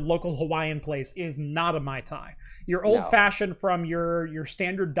from your local Hawaiian place is not a Mai Tai. Your old fashioned from your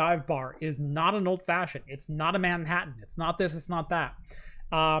standard dive bar is not an old fashioned. It's not a Manhattan. It's not this. It's not that.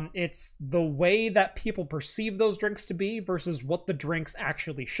 It's the way that people perceive those drinks to be versus what the drinks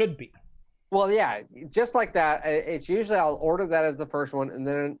actually should be. Well, yeah, just like that. It's usually I'll order that as the first one, and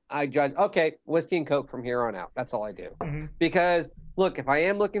then I judge, okay, whiskey and Coke from here on out. That's all I do. Because, look, if I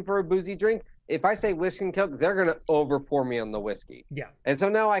am looking for a boozy drink, if I say whiskey and Coke, they're going to over-pour me on the whiskey. Yeah. And so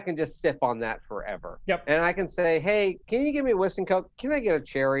now I can just sip on that forever. Yep. And I can say, hey, can you give me a whiskey and Coke? Can I get a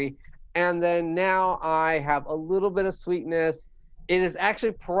cherry? And then now I have a little bit of sweetness. It is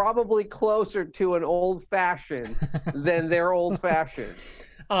actually probably closer to an old-fashioned than their old-fashioned.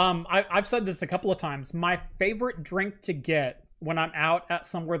 I've said this a couple of times. My favorite drink to get when I'm out at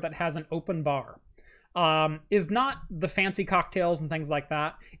somewhere that has an open bar is not the fancy cocktails and things like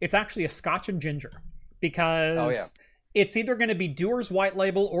that. It's actually a Scotch and ginger, because it's either going to be Dewar's White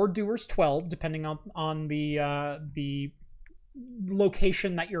Label or Dewar's 12, depending on the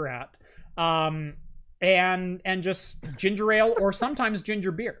location that you're at. And just ginger ale or sometimes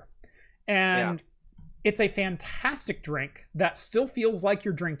ginger beer. And it's a fantastic drink that still feels like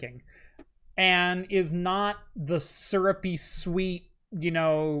you're drinking and is not the syrupy, sweet,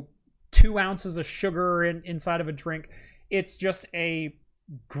 2 ounces of sugar inside of a drink. It's just a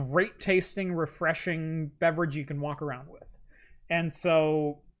great tasting, refreshing beverage you can walk around with. And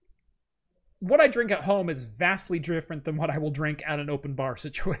so what I drink at home is vastly different than what I will drink at an open bar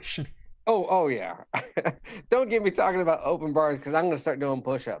situation. Oh yeah. Don't get me talking about open bars, because I'm going to start doing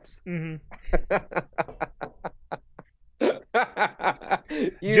push-ups. Mm-hmm.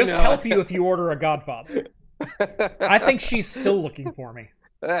 Just help you if you order a Godfather. I think she's still looking for me.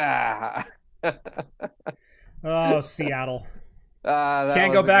 Oh, Seattle.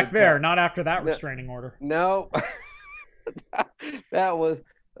 Can't go back there. Not after that restraining order. No. That was,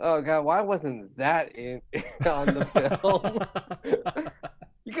 oh God, why wasn't that on the film?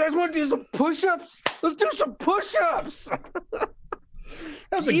 You guys want to do some push-ups? Let's do some push-ups. That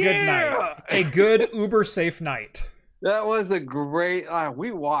was a good night. A good Uber safe night. That was a great,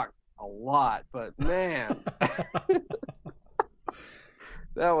 we walked a lot, but man.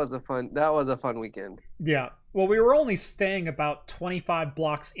 That was a fun weekend. Yeah. Well, we were only staying about 25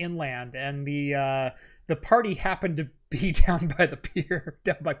 blocks inland, and the party happened to be down by the pier,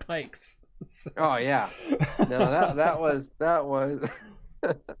 down by Pikes. So. Oh yeah. No, that was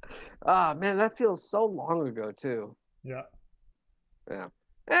ah, man, that feels so long ago too. Yeah. Yeah.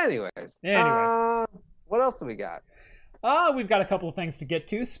 Anyway. What else do we got? We've got a couple of things to get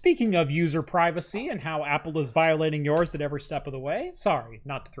to. Speaking of user privacy and how Apple is violating yours at every step of the way. Sorry,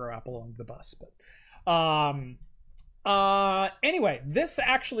 not to throw Apple under the bus, but anyway, this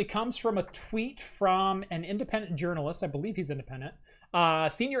actually comes from a tweet from an independent journalist. I believe he's independent.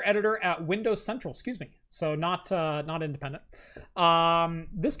 Senior editor at Windows Central, excuse me. So not independent.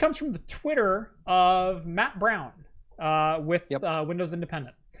 This comes from the Twitter of Matt Brown with Windows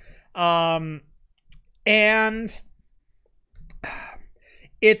Independent. And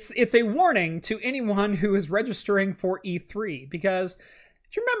it's a warning to anyone who is registering for E3, because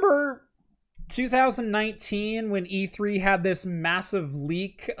do you remember 2019 when E3 had this massive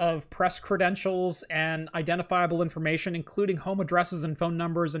leak of press credentials and identifiable information, including home addresses and phone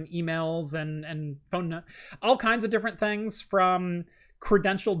numbers and emails and all kinds of different things from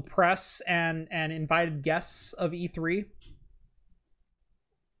credentialed press and invited guests of E3?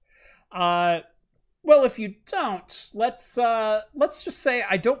 Well, if you don't, let's just say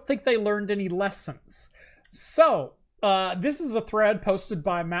I don't think they learned any lessons. So, this is a thread posted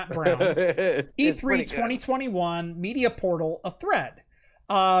by Matt Brown. E3 2021 Media Portal, a thread.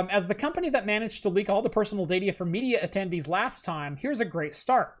 As the company that managed to leak all the personal data from media attendees last time, here's a great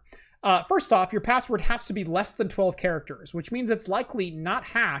start. First off, your password has to be less than 12 characters, which means it's likely not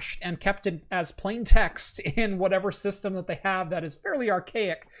hashed and kept as plain text in whatever system that they have that is fairly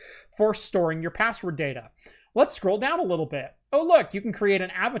archaic for storing your password data. Let's scroll down a little bit. Oh, look, you can create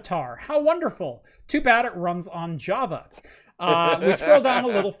an avatar. How wonderful. Too bad it runs on Java. We scroll down a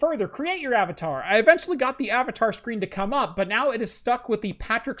little further. Create your avatar. I eventually got the avatar screen to come up, but now it is stuck with the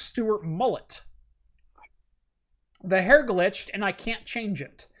Patrick Stewart mullet. The hair glitched, and I can't change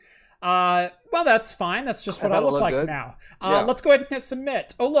it. Well, that's fine. That's just what I look like now. Let's go ahead and hit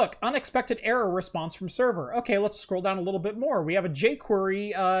submit. Oh, look, unexpected error response from server. Okay, let's scroll down a little bit more. We have a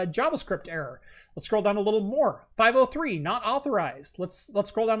jQuery JavaScript error. Let's scroll down a little more. 503, not authorized. Let's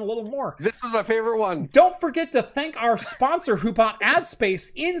scroll down a little more. This was my favorite one. Don't forget to thank our sponsor who bought ad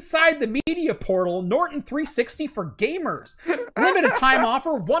space inside the media portal, Norton 360 for gamers. Limited time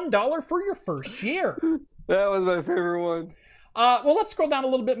offer, $1 for your first year. That was my favorite one. Well, let's scroll down a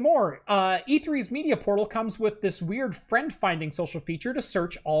little bit more. E3's media portal comes with this weird friend-finding social feature to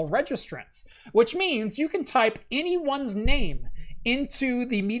search all registrants, which means you can type anyone's name into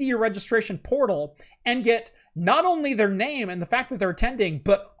the media registration portal and get not only their name and the fact that they're attending,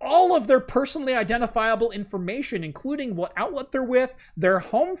 but all of their personally identifiable information, including what outlet they're with, their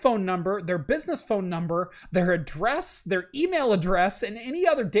home phone number, their business phone number, their address, their email address, and any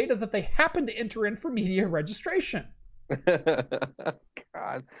other data that they happen to enter in for media registration.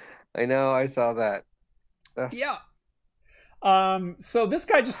 God, I know, I saw that. Yeah. So this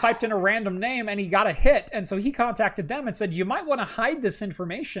guy just typed in a random name and he got a hit, and so he contacted them and said, you might want to hide this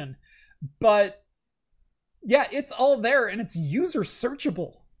information, but yeah, it's all there and it's user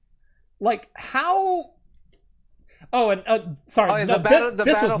searchable. Like, how? Oh, and sorry,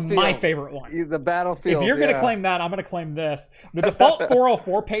 this was my favorite one. The Battlefield. If you're going to claim that, I'm going to claim this. The default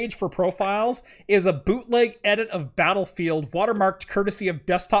 404 page for profiles is a bootleg edit of Battlefield, watermarked courtesy of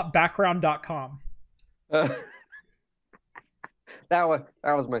desktopbackground.com. That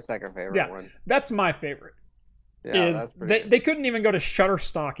was my second favorite one. That's my favorite. Yeah, they couldn't even go to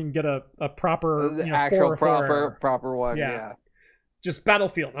Shutterstock and get a proper actual proper one. Yeah. Just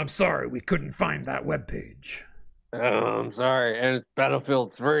Battlefield. I'm sorry, we couldn't find that webpage. Oh, I'm sorry, and it's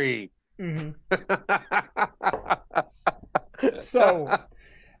Battlefield 3. Mhm. So,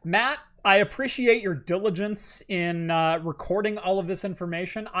 Matt, I appreciate your diligence in recording all of this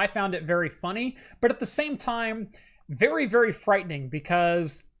information. I found it very funny, but at the same time, very, very frightening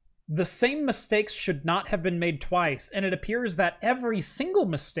because the same mistakes should not have been made twice. And it appears that every single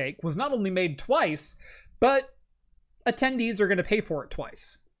mistake was not only made twice, but attendees are going to pay for it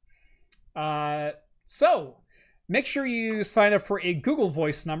twice. So, make sure you sign up for a Google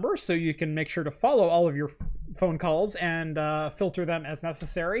Voice number so you can make sure to follow all of your phone calls and filter them as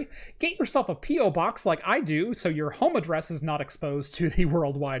necessary. Get yourself a P.O. box like I do so your home address is not exposed to the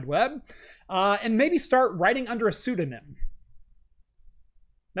World Wide Web. And maybe start writing under a pseudonym.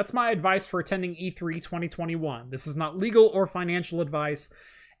 That's my advice for attending E3 2021. This is not legal or financial advice.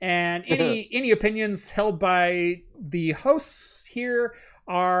 And any opinions held by the hosts here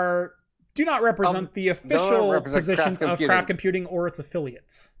do not represent the official positions of Craft Computing or its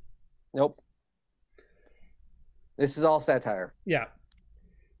affiliates. Nope. This is all satire. Yeah.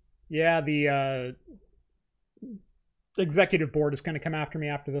 Yeah, the executive board is going to come after me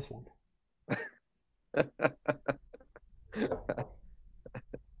after this one.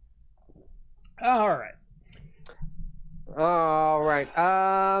 All right. All right.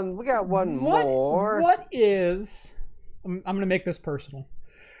 We got one more. What is... I'm going to make this personal.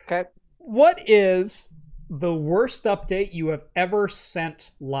 Okay. What is the worst update you have ever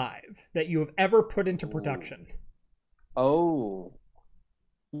sent live that you have ever put into production? Oh.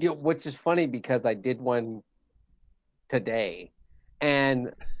 Yeah, which is funny because I did one today,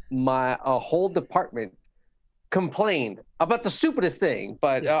 and a whole department complained about the stupidest thing,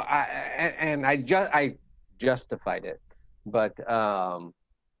 but I justified it. But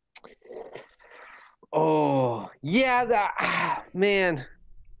oh yeah, man.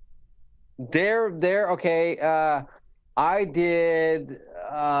 They're okay. I did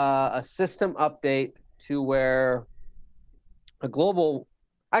a system update to where a global.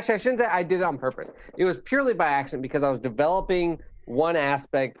 Actually, I shouldn't say I did it on purpose. It was purely by accident because I was developing one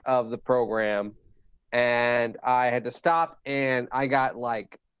aspect of the program, and I had to stop, and I got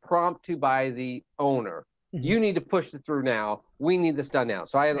like prompted by the owner. Mm-hmm. You need to push it through now. We need this done now.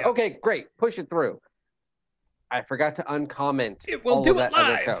 So I had, okay, great, push it through. I forgot to uncomment. It will do it live.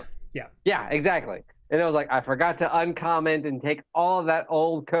 Other code. Yeah, exactly. And it was like, I forgot to uncomment and take all of that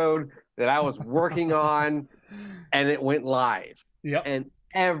old code that I was working on, and it went live. Yep. And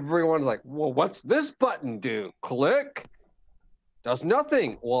everyone's like, well, what's this button do? Click. Does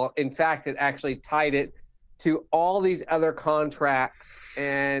nothing. Well, in fact, it actually tied it to all these other contracts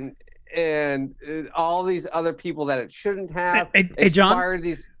and all these other people that it shouldn't have. Hey, John?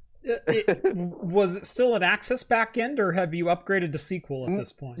 These... Was it still an Access backend, or have you upgraded to SQL at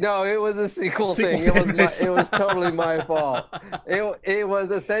this point? No, it was a SQL thing. It was totally my fault. It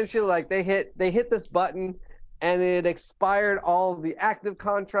was essentially like they hit this button, and it expired all of the active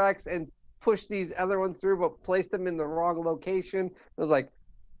contracts and pushed these other ones through, but placed them in the wrong location. It was like,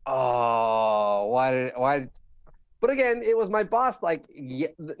 oh, why? But again, it was my boss. Like,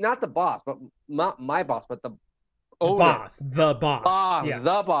 not the boss, but not my boss, but the boss. The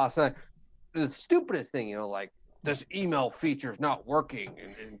boss. The stupidest thing, like this email feature's not working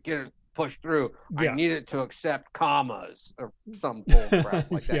and get it pushed through. Yeah. I need it to accept commas or some bull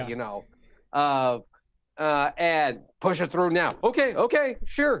crap like that, and push it through now. Okay,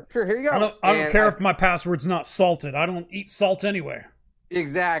 sure, here you go. I don't care if my password's not salted. I don't eat salt anyway.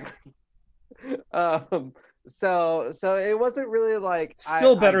 Exactly. So it wasn't really like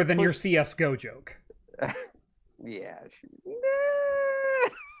still better than your CS:GO joke. Yeah,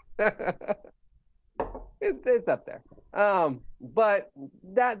 it's up there. But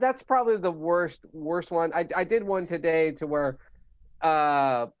that's probably the worst one. I did one today to where,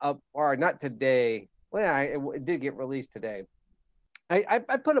 or not today. Well, it did get released today. I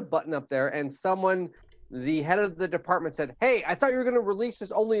put a button up there, and the head of the department said, "Hey, I thought you were going to release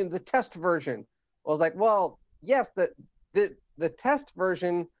this only in the test version." I was like, "Well, yes, the test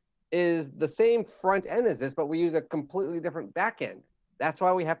version is the same front end as this, but we use a completely different back end. That's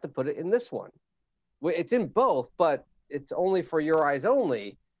why we have to put it in this one. It's in both, but it's only for your eyes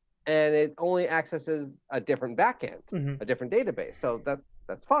only, and it only accesses a different back end, a different database. So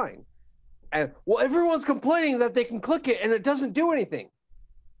that's fine." And well, everyone's complaining that they can click it and it doesn't do anything.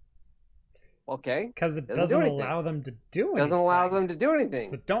 Okay, because it doesn't allow them to do anything. Doesn't allow them to do anything.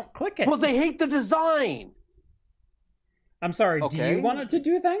 So don't click it. Well, they hate the design. I'm sorry, okay. Do you want it to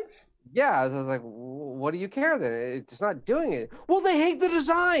do things? Yeah, I was like, what do you care then? It's not doing it. Well, they hate the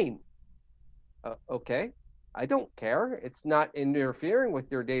design. Okay, I don't care. It's not interfering with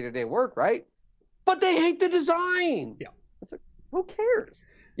your day-to-day work, right? But they hate the design. Yeah. It's like, Who cares?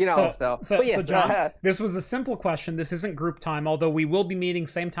 You know, but yes, so John, this was a simple question. This isn't group time, although we will be meeting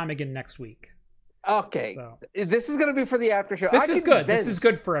same time again next week. Okay, so, this is going to be for the after show. This is good. This is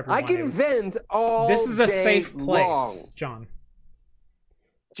good for everyone. I can vent all This is a safe place, long. John.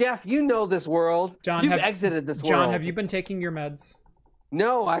 Jeff, you know this world. John, you've exited this world. John, have you been taking your meds?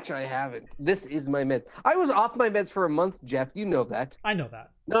 No, actually, I haven't. This is my meds. I was off my meds for a month, Jeff. You know that. I know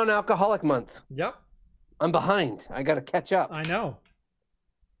that. Non-alcoholic month. Yep. I'm behind. I got to catch up. I know.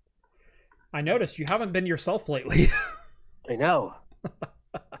 I noticed you haven't been yourself lately. I know.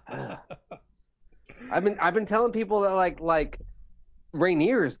 I've been telling people that like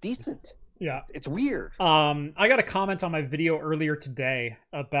Rainier is decent. Yeah. It's weird. I got a comment on my video earlier today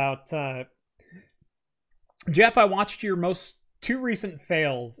about Jeff, I watched your two recent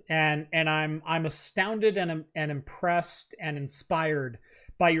fails and I'm astounded and impressed and inspired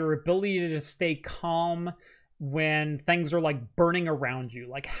by your ability to stay calm when things are like burning around you.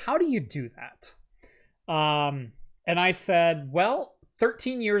 Like, how do you do that? And I said, well,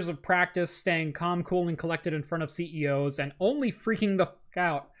 13 years of practice staying calm, cool, and collected in front of CEOs and only freaking the fuck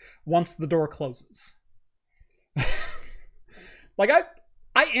out once the door closes. Like,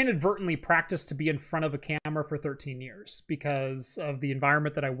 I inadvertently practiced to be in front of a camera for 13 years because of the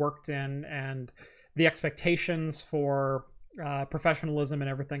environment that I worked in and the expectations for professionalism and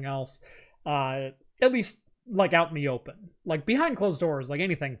everything else. At least like out in the open, like behind closed doors, like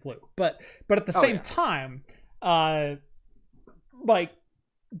anything flew. But at the same time, like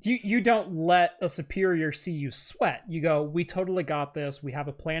you don't let a superior see you sweat. You go, we totally got this. We have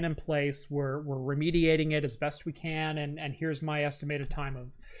a plan in place. We're remediating it as best we can. And here's my estimated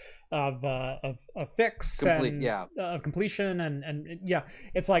time of fix completion. And yeah,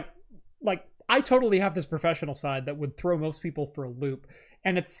 it's like I totally have this professional side that would throw most people for a loop.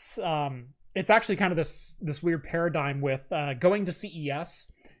 And it's actually kind of this weird paradigm with going to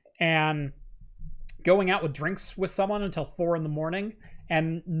CES and going out with drinks with someone until 4 a.m.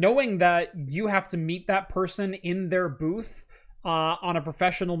 and knowing that you have to meet that person in their booth on a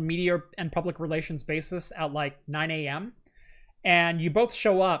professional media and public relations basis at like 9 a.m. And you both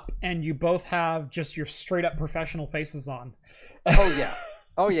show up and you both have just your straight up professional faces on. Oh, yeah.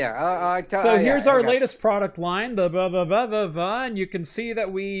 Oh, yeah. So here's our latest product line, the blah, blah, blah, blah, blah, and you can see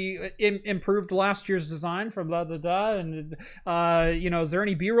that we improved last year's design from blah, blah, blah, and, is there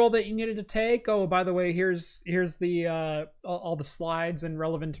any B-roll that you needed to take? Oh, by the way, here's the all the slides and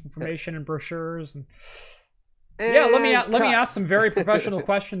relevant information and brochures. And yeah, let me ask some very professional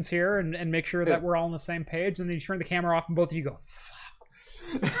questions here and make sure that we're all on the same page, and then you turn the camera off and both of you go,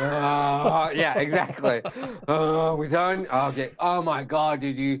 yeah, exactly. We done? Okay. Oh my God,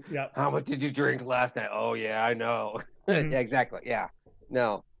 how much did you drink last night? Oh yeah, I know. Mm-hmm. Yeah, exactly. Yeah.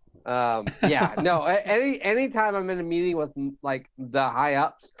 No. Yeah, no. Anytime I'm in a meeting with like the high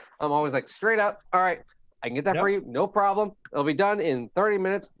ups, I'm always like straight up. All right, I can get that for you. No problem. It'll be done in 30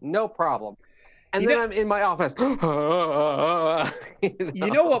 minutes. No problem. And then I'm in my office. You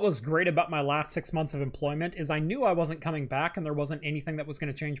know what was great about my last 6 months of employment is I knew I wasn't coming back and there wasn't anything that was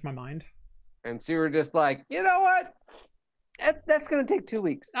going to change my mind. And so you were just like, you know what? That's going to take 2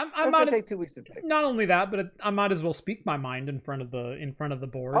 weeks. That's going to take 2 weeks to take. Not only that, but I might as well speak my mind in front of the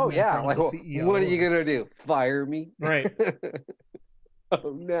board. Oh yeah, like what are you going to do? Fire me? Right.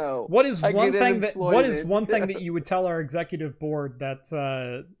 Oh no. What is one thing that you would tell our executive board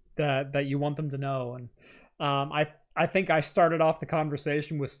that you want them to know? And I think I started off the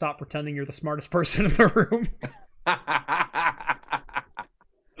conversation with stop pretending you're the smartest person in the room.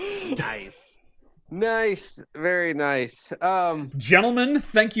 Nice, very nice. Gentlemen,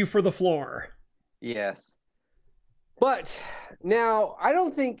 thank you for the floor. Yes, but now I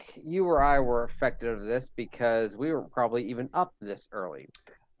don't think you or I were affected of this because we were probably even up this early.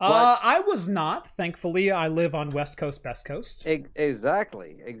 I was not. Thankfully, I live on West Coast, Best Coast.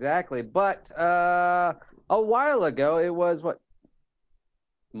 Exactly. But a while ago, it was what?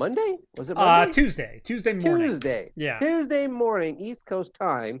 Monday? Was it Monday? Tuesday morning. Tuesday morning, East Coast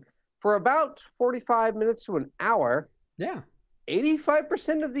time, for about 45 minutes to an hour. Yeah.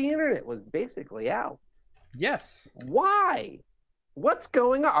 85% of the internet was basically out. Yes. Why? What's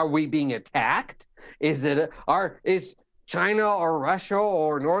going on? Are we being attacked? Is China or Russia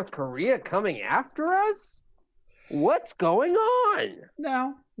or North Korea coming after us? What's going on?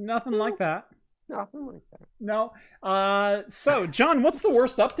 No, nothing like that. Nothing like that. No. So, John, what's the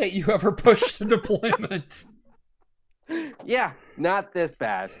worst update you ever pushed to deployment? Yeah, not this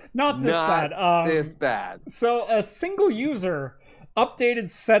bad. Not this bad. So, a single user updated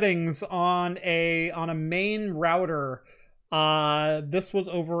settings on a main router. This was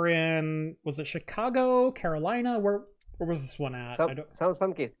over in, was it Chicago, Carolina? Where Where was this one at?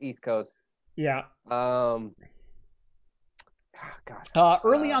 Some case East Coast. Yeah. God.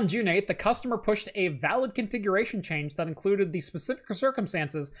 Early on June 8th, the customer pushed a valid configuration change that included the specific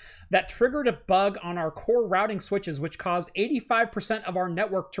circumstances that triggered a bug on our core routing switches, which caused 85% of our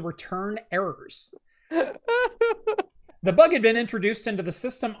network to return errors. The bug had been introduced into the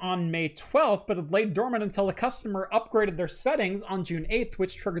system on May 12th, but had laid dormant until the customer upgraded their settings on June 8th,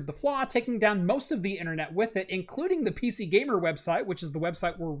 which triggered the flaw, taking down most of the internet with it, including the PC Gamer website, which is the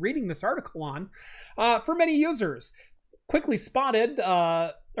website we're reading this article on, for many users. Fastly spotted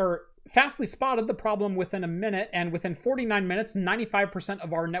the problem within a minute, and within 49 minutes, 95%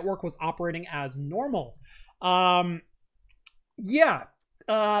 of our network was operating as normal.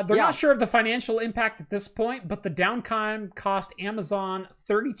 They're not sure of the financial impact at this point, but the downtime cost Amazon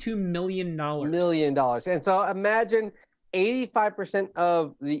 $32 million. And so imagine 85%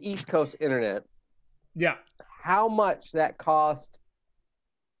 of the East Coast internet. Yeah. How much that cost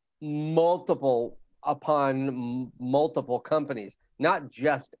multiple companies, not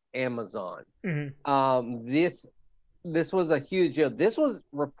just Amazon. Mm-hmm. This was a huge deal. This was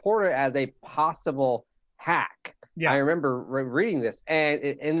reported as a possible hack. Yeah. I remember reading this, and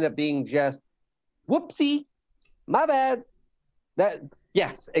it ended up being just, whoopsie, my bad.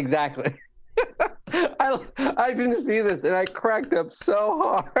 Yes, exactly. I didn't see this, and I cracked up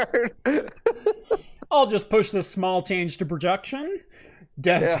so hard. I'll just push this small change to production.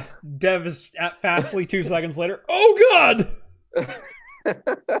 Dev is at Fastly 2 seconds later. Oh God!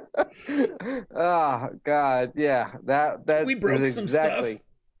 Oh God, yeah. That we broke some stuff.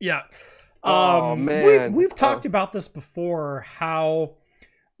 Yeah. Oh man. We've talked about this before, how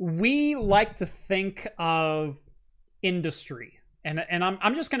we like to think of industry, and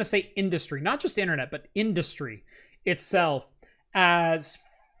I'm just gonna say industry, not just internet, but industry itself as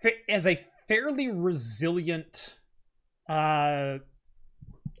a fairly resilient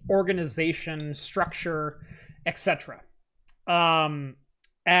organization, structure, etc.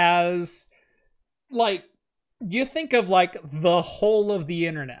 As like, you think of like the whole of the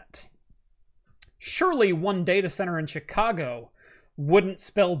internet. Surely one data center in Chicago wouldn't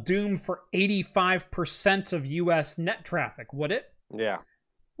spell doom for 85% of US net traffic, would it? Yeah.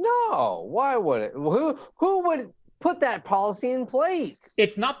 No, why would it? Who would put that policy in place?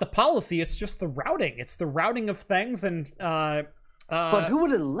 It's not the policy, it's just the routing. It's the routing of things, and but who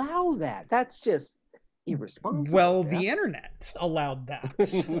would allow that? That's just irresponsible. Well, the internet allowed that.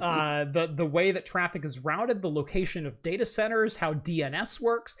 The way that traffic is routed, the location of data centers, how DNS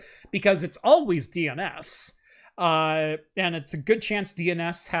works, because it's always DNS. And it's a good chance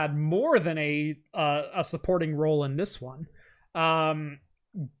DNS had more than a supporting role in this one.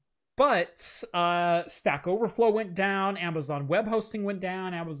 But Stack Overflow went down, Amazon Web Hosting went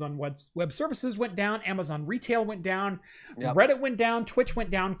down, Amazon Web Services went down, Amazon Retail went down, Reddit went down, Twitch went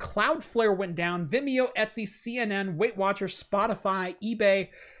down, Cloudflare went down, Vimeo, Etsy, CNN, Weight Watchers, Spotify, eBay.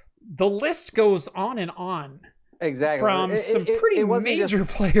 The list goes on and on. Exactly. From some pretty major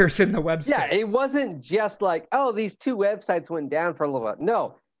players in the web space. Yeah, it wasn't just like, oh, these two websites went down for a little while.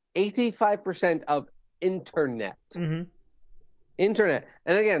 No, 85% of internet. Mm-hmm. Internet.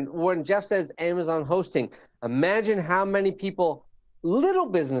 And again, when Jeff says Amazon hosting, imagine how many people, little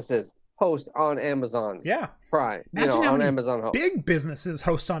businesses, host on Amazon. Yeah. Prime. Imagine how on many Amazon host. big businesses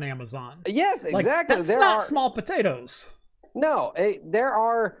host on Amazon. Yes, exactly. That's not small potatoes. No, there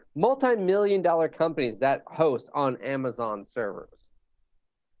are multi-million-dollar companies that host on Amazon servers.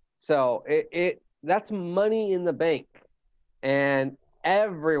 So that's money in the bank, and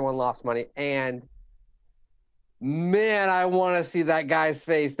everyone lost money. And man, I want to see that guy's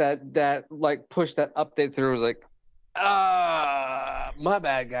face that like pushed that update through. It was like, my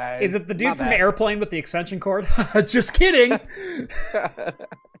bad, guys. Is it the dude from Airplane with the extension cord? Just kidding.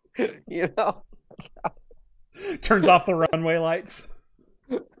 Turns off the runway lights.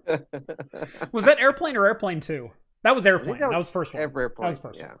 Was that Airplane or Airplane 2? That was Airplane. That was first one. Airplane. That was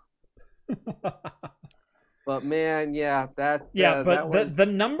first one. But man, but the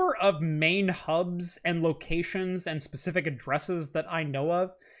number of main hubs and locations and specific addresses that I know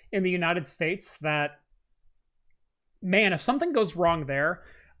of in the United States that, man, if something goes wrong there,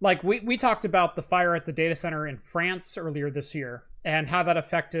 like we talked about the fire at the data center in France earlier this year and how that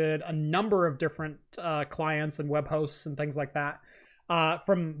affected a number of different clients and web hosts and things like that,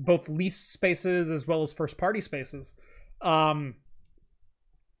 from both leased spaces as well as first-party spaces. Can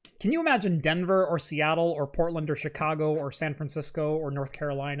you imagine Denver or Seattle or Portland or Chicago or San Francisco or North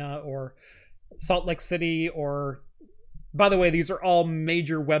Carolina or Salt Lake City or... By the way, these are all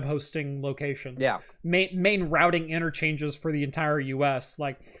major web hosting locations. Yeah. Main routing interchanges for the entire U.S.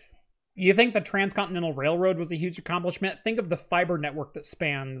 Like, You think the Transcontinental Railroad was a huge accomplishment? Think of the fiber network that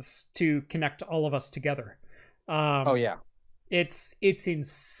spans to connect all of us together. Oh yeah, it's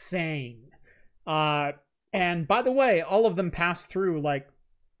insane. And by the way, all of them pass through like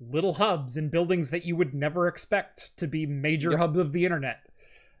little hubs and buildings that you would never expect to be major hubs of the internet,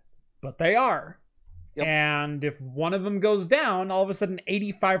 but they are. Yep. And if one of them goes down, all of a sudden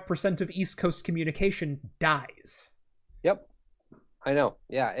 85% of East Coast communication dies. Yep. I know.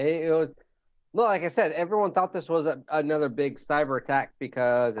 Yeah. It was, well, like I said, everyone thought this was another big cyber attack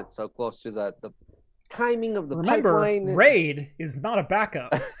because it's so close to the timing of the pipeline. RAID is not a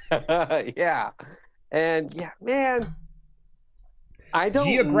backup. Yeah. And yeah, man, I don't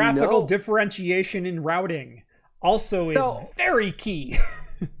Geographical know. differentiation in routing also is very key.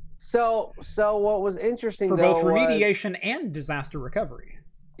 So what was interesting for both remediation and disaster recovery.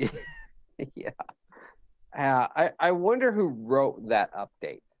 Yeah. I wonder who wrote that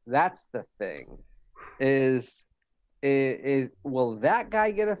update. That's the thing. Is will that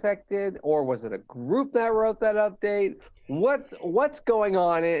guy get affected, or was it a group that wrote that update? What's going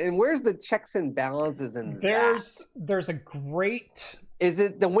on, and where's the checks and balances in that? There's a great. Is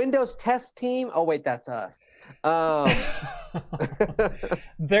it the Windows test team? Oh wait, that's us.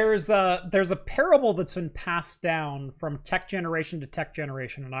 There's a parable that's been passed down from tech generation to tech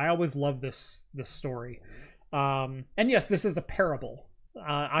generation, and I always love this story. And yes, this is a parable.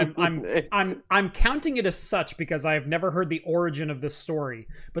 I'm counting it as such because I have never heard the origin of this story,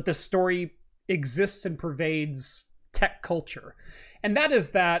 but this story exists and pervades tech culture, and that is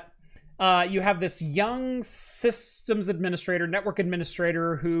that you have this young systems administrator, network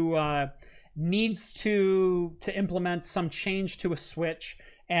administrator who needs to implement some change to a switch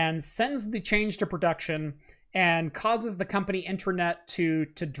and sends the change to production and causes the company intranet to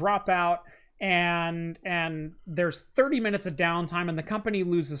drop out. And there's 30 minutes of downtime, and the company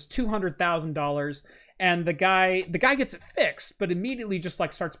loses $200,000. And the guy gets it fixed, but immediately just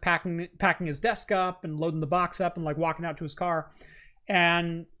like starts packing his desk up and loading the box up and like walking out to his car.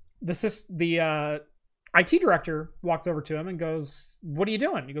 And the IT director walks over to him and goes, "What are you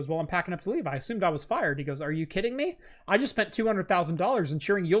doing?" He goes, "Well, I'm packing up to leave. I assumed I was fired." He goes, "Are you kidding me? I just spent $200,000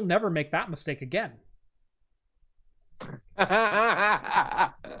 ensuring you'll never make that mistake again."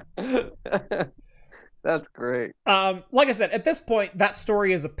 That's great. Like I said, at this point, that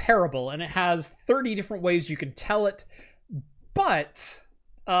story is a parable, and it has 30 different ways you can tell it. But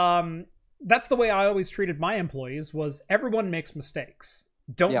that's the way I always treated my employees: was everyone makes mistakes.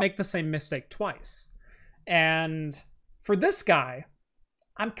 Don't make the same mistake twice. And for this guy,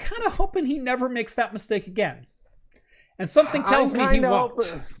 I'm kind of hoping he never makes that mistake again. And something tells me he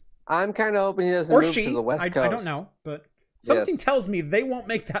won't. I'm kind of hoping he doesn't move to the West Coast. I don't know, but something tells me they won't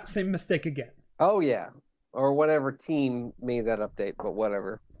make that same mistake again. Oh, yeah. Or whatever team made that update, but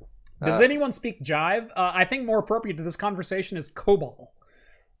whatever. Does anyone speak Jive? I think more appropriate to this conversation is COBOL.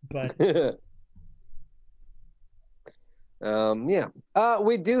 But... yeah.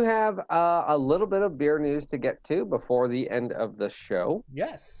 We do have a little bit of beer news to get to before the end of the show.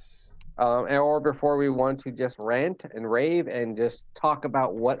 Yes. Or before we want to just rant and rave and just talk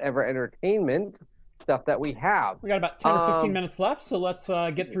about whatever entertainment stuff that we have. We got about 10 or 15 minutes left, so let's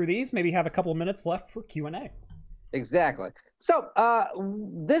get through these. Maybe have a couple of minutes left for Q&A. Exactly. So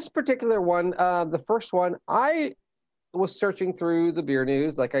this particular one, the first one, I was searching through the beer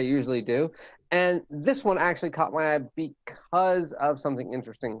news like I usually do, and this one actually caught my eye because of something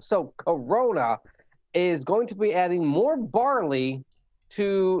interesting. So Corona is going to be adding more barley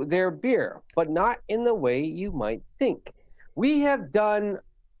to their beer, but not in the way you might think. We have done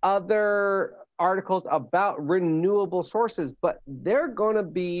other articles about renewable sources, but they're going to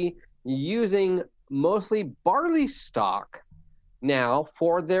be using mostly barley stock now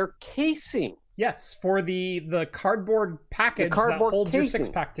for their casing. Yes, for the cardboard package that holds your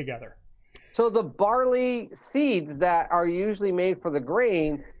six-pack together. So the barley seeds that are usually made for the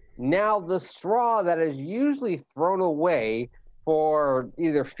grain, now the straw that is usually thrown away for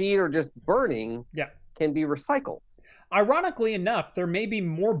either feed or just burning, can be recycled. Ironically enough, there may be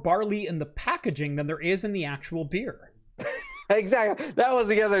more barley in the packaging than there is in the actual beer. Exactly. That was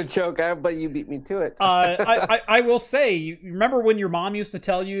the other joke, but you beat me to it. I will say, you remember when your mom used to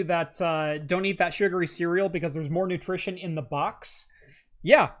tell you that don't eat that sugary cereal because there's more nutrition in the box?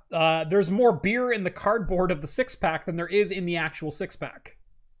 Yeah, there's more beer in the cardboard of the six-pack than there is in the actual six-pack.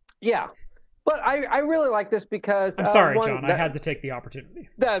 Yeah. But I really like this because... I'm sorry, John. I had to take the opportunity.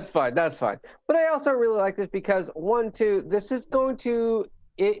 That's fine. That's fine. But I also really like this because, this is going to...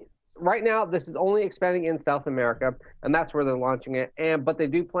 right now this is only expanding in South America, and that's where they're launching it. But they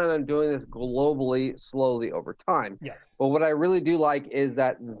do plan on doing this globally, slowly over time. Yes. But what I really do like is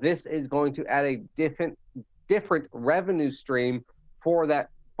that this is going to add a different revenue stream for that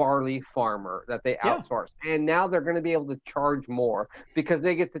barley farmer that they outsource. And now they're going to be able to charge more because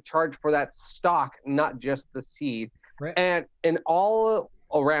they get to charge for that stock, not just the seed. Right. And all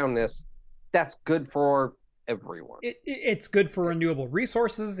around this, that's good for everyone. It's good for renewable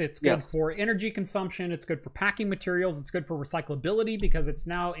resources. It's good for energy consumption. It's good for packing materials. It's good for recyclability because it's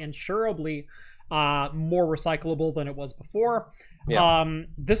now insurably more recyclable than it was before.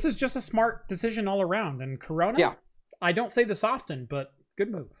 This is just a smart decision all around. And Corona, I don't say this often, but good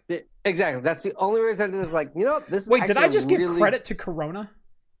move. Exactly. That's the only reason I did this. Like, this. Wait, did I just give credit to Corona?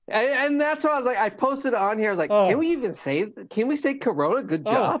 And that's what I was like. I posted on here. I was like, can we even say? Can we say Corona? Good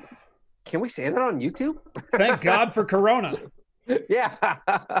job. Can we say that on YouTube? Thank God for Corona. Yeah.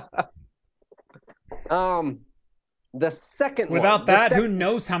 The second one. Without that, who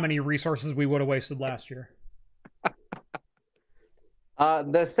knows how many resources we would have wasted last year?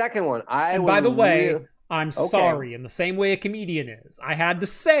 The second one. By the way, I'm sorry. In the same way a comedian is. I had to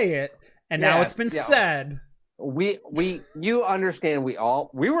say it, and now it's been said. You understand, we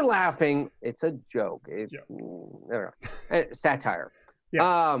were laughing. It's a joke. Satire.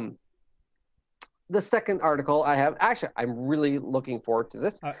 Yes. The second article I have, actually, I'm really looking forward to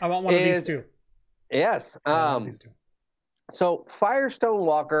this. I want one of these too. Yes. These two. So Firestone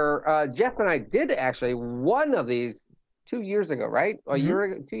Walker, Jeff and I did actually one of these 2 years ago, right? A year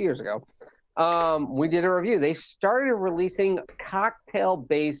ago, 2 years ago. We did a review. They started releasing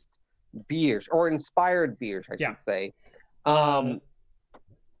cocktail-based beers or inspired beers, I should say.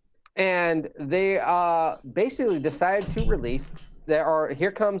 And they basically decided to release.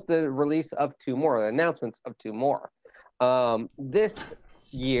 Here comes the release of two more, the announcements of two more. This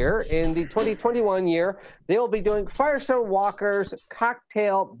year, in the 2021 year, they will be doing Firestone Walker's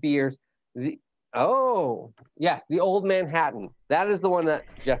cocktail beers. The Old Manhattan. That is the one that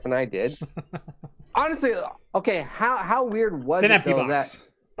Jeff and I did. Honestly, okay, how weird was it though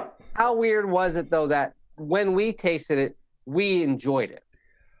how weird was it though that when we tasted it, we enjoyed it?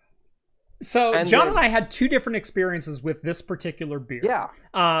 So John and I had two different experiences with this particular beer. Yeah.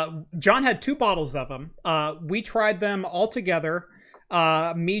 John had two bottles of them. We tried them all together.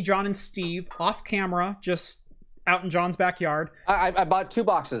 Me, John, and Steve off camera, just out in John's backyard. I bought 2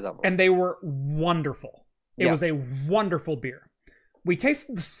 boxes of them. And they were wonderful. It was a wonderful beer. We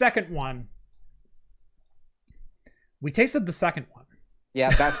tasted the second one. Yeah,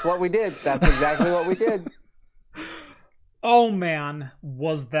 that's what we did. That's exactly what we did. Oh, man,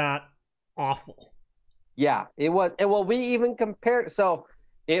 was that awful. Yeah, it was. Well, we even compared. So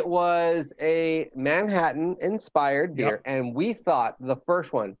it was a Manhattan-inspired beer, and we thought the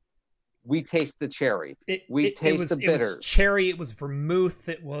first one, we taste the cherry. We taste the bitters. It was cherry. It was vermouth.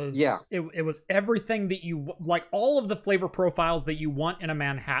 It was it was everything that you like. All of the flavor profiles that you want in a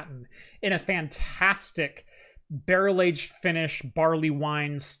Manhattan, in a fantastic barrel-aged finish barley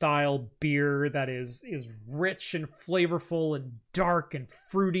wine style beer that is rich and flavorful and dark and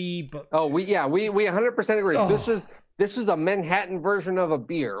fruity. But we 100% agree. This is a Manhattan version of a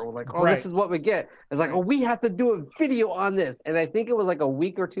beer. We're like, this is what we get. It's like, we have to do a video on this. And I think it was like a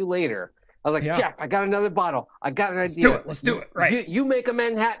week or two later. I was like, Jeff, I got another bottle. I got an idea. Let's do it. Right. You make a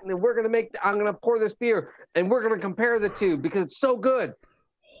Manhattan, and I'm going to pour this beer, and we're going to compare the two because it's so good.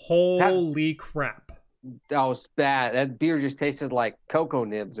 Holy crap. That was bad. That beer just tasted like cocoa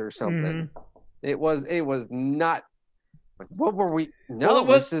nibs or something. It was not. What were we? No,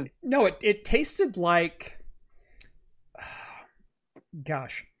 it tasted like.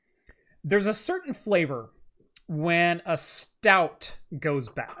 Gosh, there's a certain flavor when a stout goes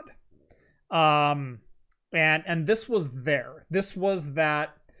bad, and this was there. This was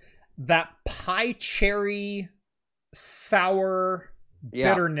that pie cherry sour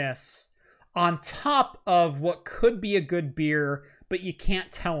bitterness on top of what could be a good beer, but you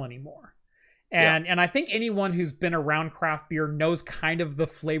can't tell anymore. And I think anyone who's been around craft beer knows kind of the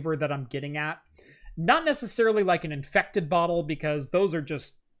flavor that I'm getting at. Not necessarily like an infected bottle, because those are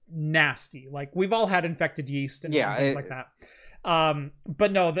just nasty. Like, we've all had infected yeast and things like that.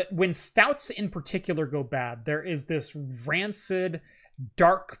 But no, that when stouts in particular go bad, there is this rancid,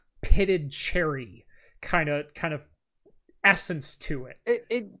 dark pitted cherry kind of essence to it.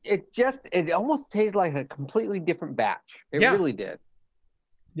 It almost tastes like a completely different batch. It really did.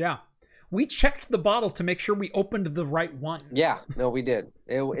 Yeah. We checked the bottle to make sure we opened the right one. Yeah, no, we did.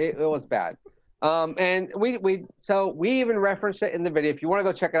 It was bad. And we even referenced it in the video. If you want to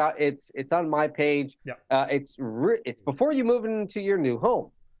go check it out, it's on my page. Yeah. It's before you move into your new home.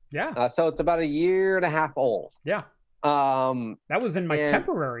 Yeah. So it's about a year and a half old. Yeah. Um, That was in my and-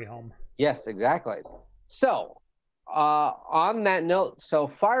 temporary home. yes, exactly. So, on that note, so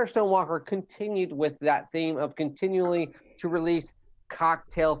Firestone Walker continued with that theme of continually to release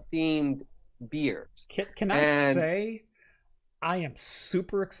cocktail themed beers. Can I say I am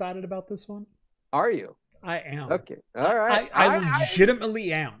super excited about this one? Are you? I am. Okay. All right. I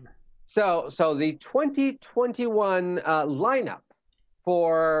legitimately am. So the 2021 lineup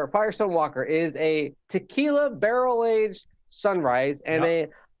for Firestone Walker is a tequila barrel-aged sunrise and a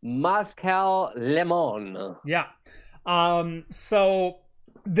mezcal lemon. Yeah. So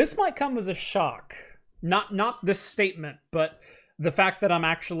this might come as a shock. Not this statement, but the fact that I'm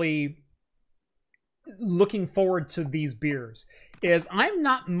actually looking forward to these beers is I'm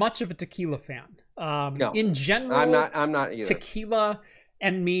not much of a tequila fan. No, in general, I'm not either. Tequila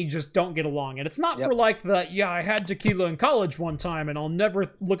and me just don't get along. And it's not for like I had tequila in college one time and I'll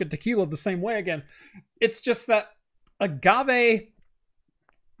never look at tequila the same way again. It's just that agave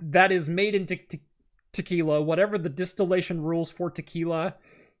that is made into tequila, whatever the distillation rules for tequila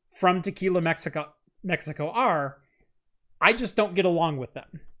from Tequila Mexico are, I just don't get along with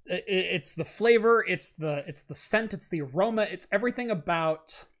them. It's the flavor, it's the scent, it's the aroma, it's everything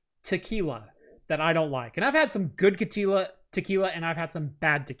about tequila that I don't like. And I've had some good tequila and I've had some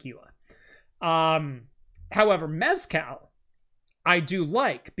bad tequila. However, mezcal I do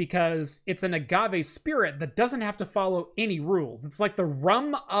like because it's an agave spirit that doesn't have to follow any rules. It's like the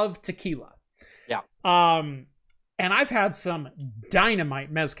rum of tequila. Yeah. And I've had some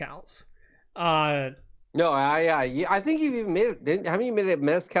dynamite mezcals. No, I think you've even made it. Haven't you made a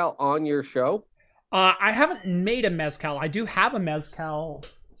mezcal on your show? I haven't made a mezcal. I do have a mezcal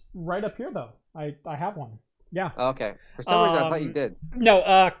right up here, though. I have one. Yeah. Okay. For some reason, I thought you did.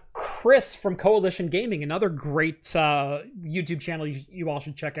 No, Chris from Coalition Gaming, another great YouTube channel you all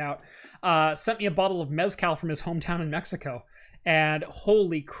should check out, sent me a bottle of mezcal from his hometown in Mexico. And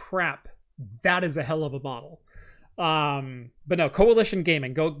holy crap, that is a hell of a bottle. But no, Coalition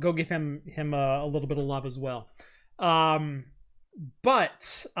Gaming, go give him a little bit of love as well.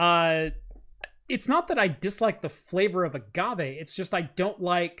 But it's not that I dislike the flavor of agave. It's just I don't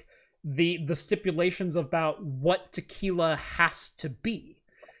like the stipulations about what tequila has to be.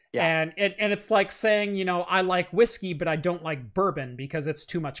 Yeah. And it's like saying, I like whiskey, but I don't like bourbon because it's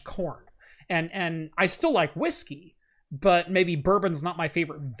too much corn. And I still like whiskey, but maybe bourbon's not my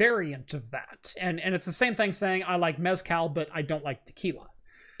favorite variant of that. And it's the same thing saying I like mezcal, but I don't like tequila.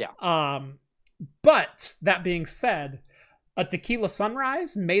 Yeah. But that being said, a tequila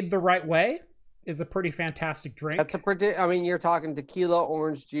sunrise made the right way is a pretty fantastic drink. You're talking tequila,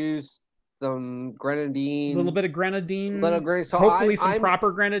 orange juice, some grenadine, a little bit of grenadine, so hopefully some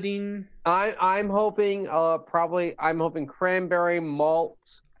proper grenadine. I'm hoping cranberry malt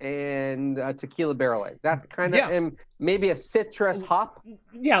and tequila barrel aged. That's kind of and maybe a citrus hop.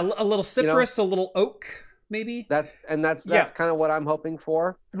 Yeah, a little citrus, a little oak, maybe. That's kind of what I'm hoping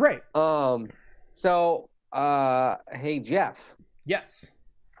for. Right. So hey Jeff. Yes.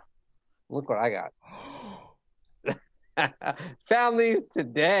 Look what I got. Found these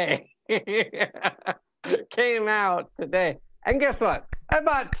today. Came out today. And guess what? I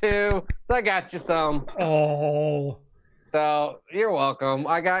bought two. So I got you some. Oh. So you're welcome.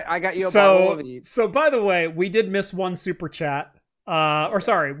 I got you a bottle of each. So by the way, we did miss one super chat.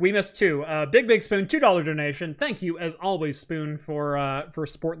 We missed two. Big Spoon, $2 donation. Thank you, as always, Spoon, for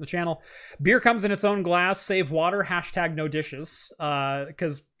supporting the channel. Beer comes in its own glass. Save water. # no dishes.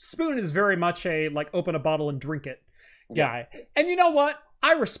 Because Spoon is very much a open a bottle and drink it guy. Yeah. And you know what?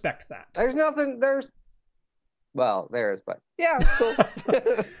 I respect that. There is, but yeah, it's cool.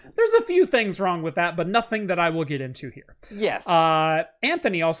 There's a few things wrong with that, but nothing that I will get into here. Yes.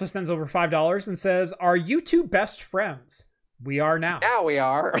 Anthony also sends over $5 and says, "Are you two best friends?" We are now. Now we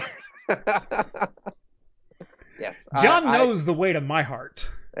are. Yes. John knows the way to my heart,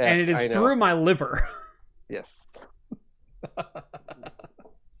 and it is through my liver. Yes.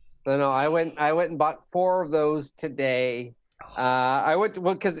 So no, I went and bought 4 of those today. I went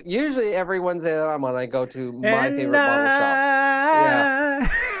because usually every Wednesday that I'm on, I go to my favorite bottle shop. Yeah.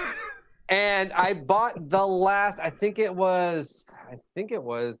 And I bought the last. I think it was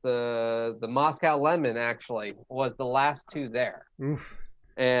the Moscow Lemon. Actually, was the last 2 there. Oof.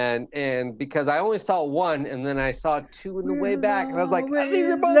 And because I only saw 1, and then I saw 2 in the way back, and I was like, "These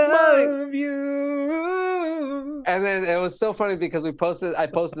are both mine." You. And then it was so funny because I posted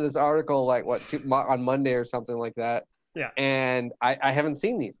this article on Monday or something like that. Yeah. And I haven't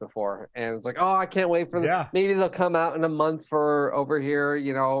seen these before, and it's like, oh, I can't wait for them. Yeah. Maybe they'll come out in a month for over here,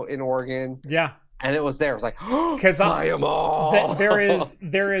 in Oregon. Yeah. And it was there. It was like, because buy them all. there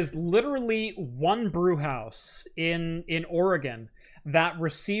is literally one brew house in Oregon that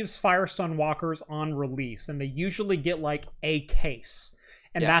receives Firestone Walkers on release, and they usually get like a case.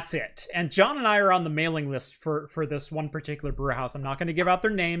 And that's it. And John and I are on the mailing list for this one particular brew house. I'm not going to give out their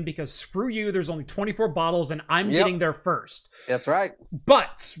name because screw you. There's only 24 bottles and I'm getting there first. That's right.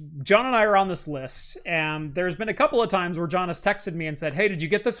 But John and I are on this list. And there's been a couple of times where John has texted me and said, hey, did you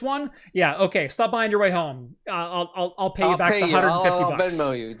get this one? Yeah. Okay. Stop by on your way home. I'll pay you back the 150 bucks. I'll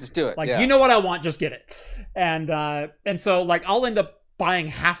Venmo you. Just do it. Like, you know what I want. Just get it. And so like, I'll end up buying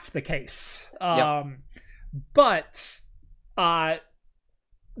half the case. But,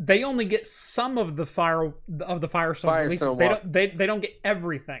 they only get some of the Firestone releases. They don't get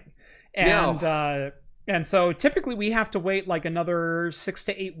everything, and so typically we have to wait like another 6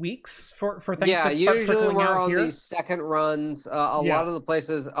 to 8 weeks for things to start trickling out here. Usually these second runs. A lot of the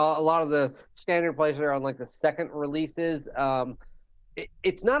places, a lot of the standard places are on like the second releases.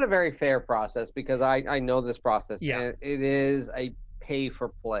 It's not a very fair process because I know this process. Yeah, and it is a pay for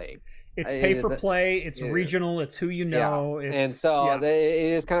play. It's pay for play. It's regional. It's who you know. Yeah. And so it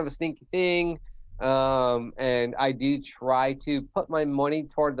is kind of a sneaky thing. And I do try to put my money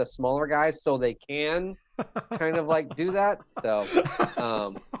toward the smaller guys so they can kind of like do that.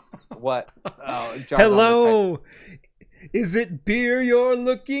 So, what? Hello. Is it beer you're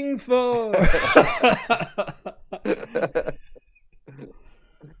looking for?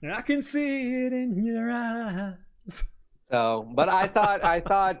 I can see it in your eyes. So, but I thought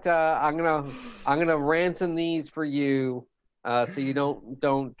I'm gonna ransom these for you, so you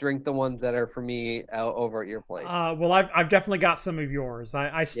don't drink the ones that are for me over at your place. Well, I've definitely got some of yours.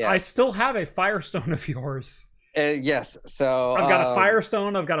 I still have a Firestone of yours. Yes. So I've got a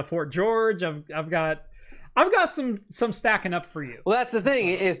Firestone. I've got a Fort George. I've got some stacking up for you. Well, that's the thing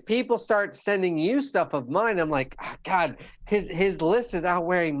is people start sending you stuff of mine. I'm like, oh, God, his list is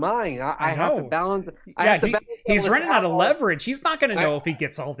outweighing mine. I have to balance. He's running out of leverage. He's not going to know if he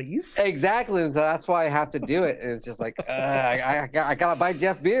gets all these. Exactly. And so that's why I have to do it. And it's just like, I got to buy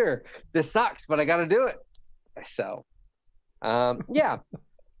Jeff beer. This sucks, but I got to do it. So, yeah.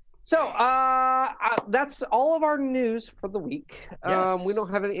 So that's all of our news for the week. Yes. We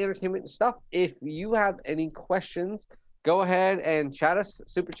don't have any entertainment stuff. If you have any questions, go ahead and chat us,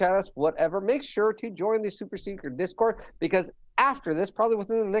 super chat us, whatever. Make sure to join the Super Secret Discord because after this, probably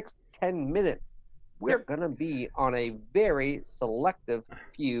within the next 10 minutes, we're going to be on a very selective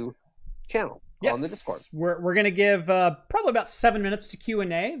few channel. Yes, on the Discord. We're going to give probably about 7 minutes to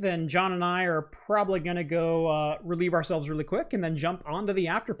Q&A. Then John and I are probably going to go relieve ourselves really quick and then jump onto the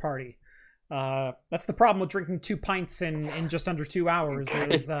after party. That's the problem with drinking 2 pints in just under 2 hours.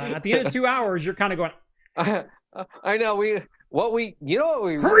 Is at the end of 2 hours, you're kind of going... I know. Hurry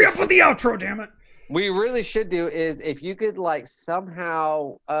up with the outro, damn it! We really should do is if you could like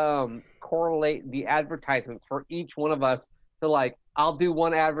somehow correlate the advertisements for each one of us to like I'll do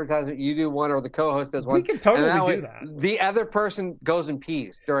one advertisement, you do one, or the co-host does one. We could totally do that. The other person goes in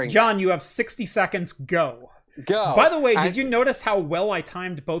peace during. John, you have 60 seconds. Go. By the way, did you notice how well I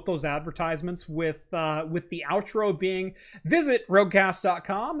timed both those advertisements with the outro being visit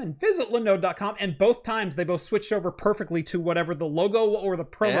roguecast.com and visit linode.com, and both times they both switched over perfectly to whatever the logo or the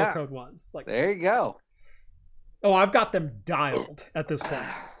promo code was. It's like, there you go. Oh, I've got them dialed at this point.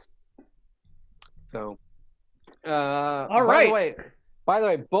 So, all right. By the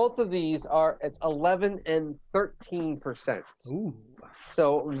way, both of these it's 11 and 13%. Ooh.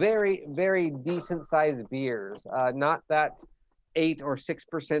 So very, very decent sized beers. Not that 8 or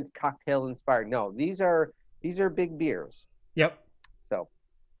 6% cocktail inspired. No, these are big beers. Yep. So.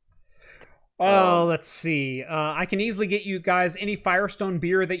 Let's see. I can easily get you guys any Firestone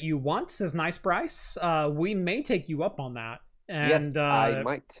beer that you want, says Nice Bryce. We may take you up on that. And, yes, I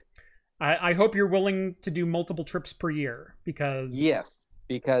might. I hope you're willing to do multiple trips per year because... Yes,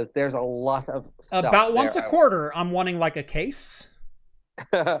 because there's a lot of stuff about once a quarter, I'm wanting like a case.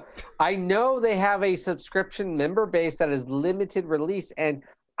 I know they have a subscription member base that is limited release, and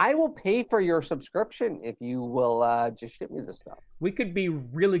I will pay for your subscription if you will just ship me the stuff. We could be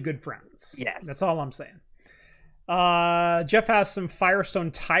really good friends. Yes. That's all I'm saying. Jeff has some Firestone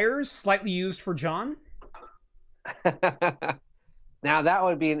tires, slightly used for John. Now that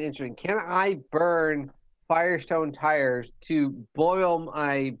would be an interesting. Can I burn Firestone tires to boil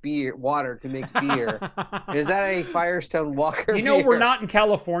my water to make beer? Is that a Firestone Walker? You know, beer? We're not in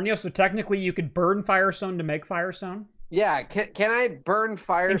California, so technically you could burn Firestone to make Firestone. Yeah, can I burn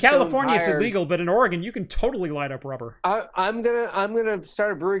Firestone? In California, tires? It's illegal, but in Oregon, you can totally light up rubber. I'm gonna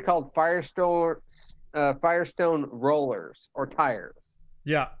start a brewery called Firestone Rollers or Tires.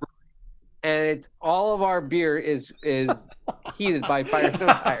 Yeah. and it's all of our beer is heated by Firestone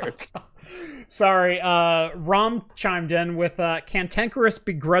tires. Sorry, Rom chimed in with cantankerous,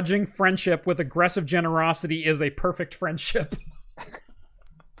 begrudging friendship with aggressive generosity is a perfect friendship.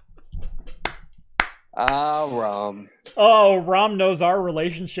 Rom. Oh, Rom knows our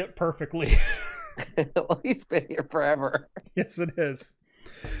relationship perfectly. Well, he's been here forever. Yes, it is.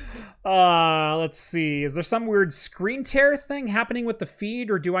 Let's see. Is there some weird screen tear thing happening with the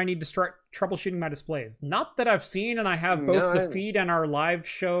feed, or do I need to start troubleshooting my displays? Not that I've seen, and I have both the feed and our live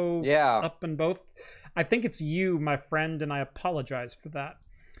show up in both. I think it's you, my friend, and I apologize for that.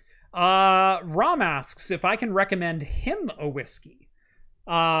 Rom asks if I can recommend him a whiskey.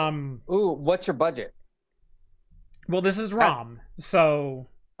 Ooh, what's your budget? Well, this is Rom, so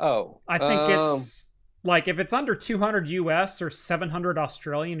I think it's like if it's under 200 US or 700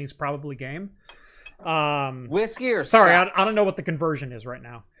 Australian, he's probably game. Whiskey or sorry, I don't know what the conversion is right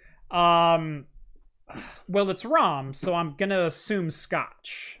now. Well, it's Rom, so I'm gonna assume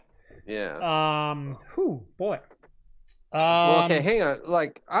Scotch. Yeah. Boy. Well, okay, hang on.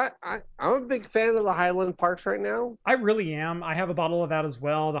 Like, I'm a big fan of the Highland Parks right now. I really am. I have a bottle of that as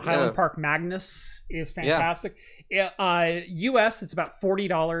well. The Highland Park Magnus is fantastic. US, it's about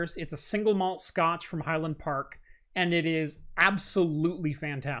 $40. It's a single malt Scotch from Highland Park, and it is absolutely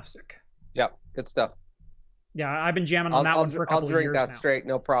fantastic. Yep, good stuff. Yeah, I've been jamming on that one for a couple of years now. I'll drink that straight,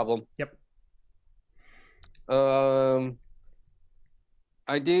 no problem. Yep.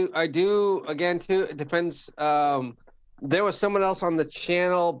 I do again too. It depends. There was someone else on the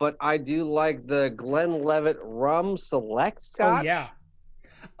channel, but I do like the Glenlivet Rum Select Scotch. Oh yeah.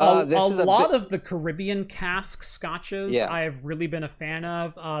 A lot of the Caribbean cask scotches I have really been a fan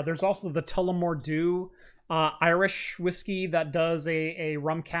of. There's also the Tullamore Dew Irish whiskey that does a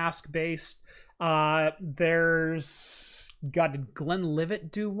rum cask based. There's did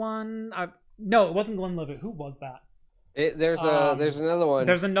Glenlivet do one? No, it wasn't Glenlivet. Who was that? There's another one.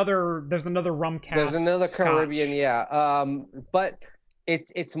 There's another rum cask. There's another Scotch. Caribbean, but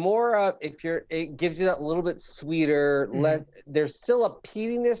it's more it gives you that little bit sweeter, less. There's still a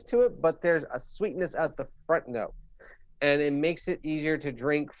peatiness to it, but there's a sweetness at the front note, and it makes it easier to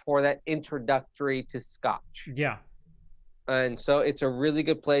drink for that introductory to Scotch. Yeah, and so it's a really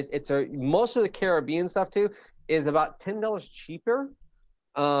good place. Most of the Caribbean stuff too is about $10 cheaper.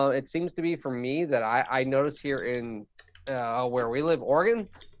 It seems to be for me that I notice here in where we live, Oregon.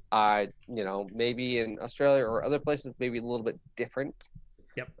 Maybe in Australia or other places, maybe a little bit different.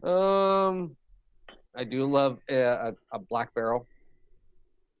 Yep. I do love a Black Barrel.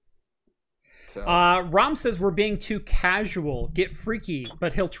 So. Rom says we're being too casual. Get freaky,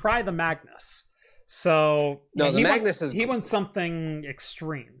 but he'll try the Magnus. So no, the Magnus he wants something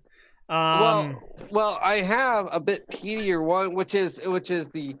extreme. Well, I have a bit peatier one, which is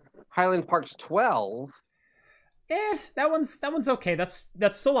the Highland Parks 12. That one's okay. That's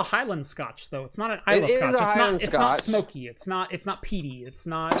still a Highland Scotch though. It's not an Islay Scotch. It's not smoky. It's not peaty. It's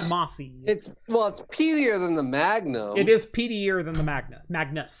not mossy. It's peatier than the Magnum. It is peatier than the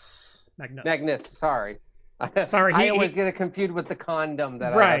Magnus. Sorry. Sorry, I always get it confused with the condom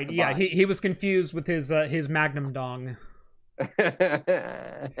that right. I have to buy. He was confused with his Magnum dong.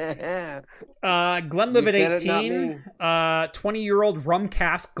 Glenlivet 18, 20-year-old rum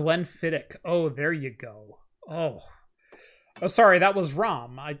cask Glenfiddich. Oh, there you go. Oh, sorry, that was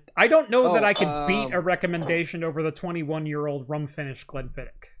Rom. I don't know that I could beat a recommendation over the 21-year-old rum finished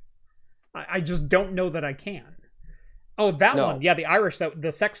Glenfiddich. I just don't know that I can. Oh, that one. Yeah, the Irish,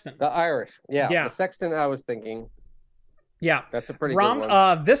 the Sexton. The Irish. Yeah. The Sexton I was thinking. Yeah. That's a pretty good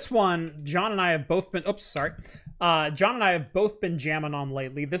one. This one, John and I have both been... Oops, sorry. John and I have both been jamming on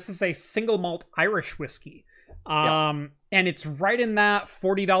lately. This is a single malt Irish whiskey. And it's right in that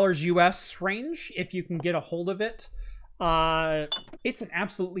 $40 US range, if you can get a hold of it. It's an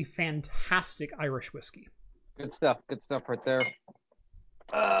absolutely fantastic Irish whiskey. Good stuff right there.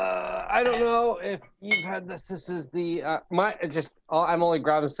 I don't know if you've had this. This is the I'm only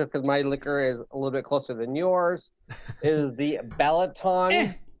grabbing stuff because my liquor is a little bit closer than yours. Is the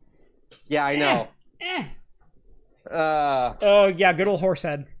Balaton? Yeah, I know. Oh yeah, good old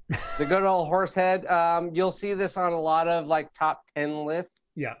Horsehead. The good old Horsehead. You'll see this on a lot of like top 10 lists.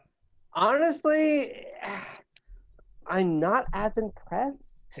 Yeah. Honestly, I'm not as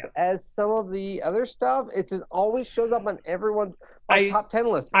impressed as some of the other stuff. It just always shows up on everyone's top 10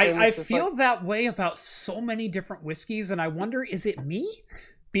 list. I feel that way about so many different whiskeys, and I wonder, is it me?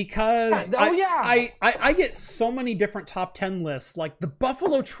 Because I get so many different top 10 lists. Like the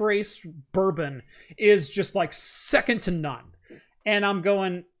Buffalo Trace bourbon is just like second to none. And I'm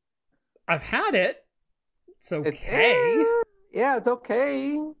going, I've had it. It's okay. Yeah, it's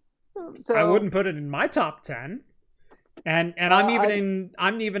okay. So I wouldn't put it in my top 10. And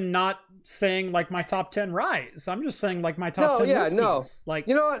I'm even not saying like my top 10 ryes. I'm just saying like my top 10 whiskeys. No. Like,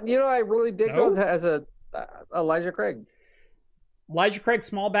 you know what? I really dig those as a Elijah Craig. Elijah Craig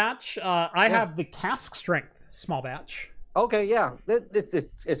small batch. I have the cask strength small batch. Okay, yeah,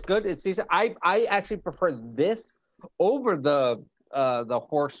 it's good. It's decent. I actually prefer this over the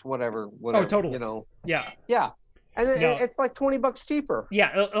horse whatever. Oh, totally. You know. Yeah. And it's like $20 cheaper.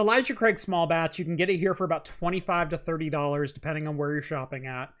 Yeah, Elijah Craig small batch. You can get it here for about $25 to $30, depending on where you're shopping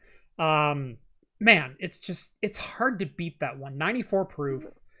at. Man, it's hard to beat that one. 94 proof.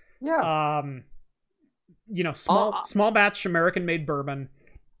 Yeah. Small batch American made bourbon.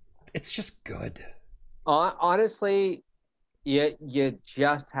 It's just good. Honestly, you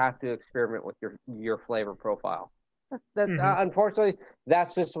just have to experiment with your flavor profile. Unfortunately,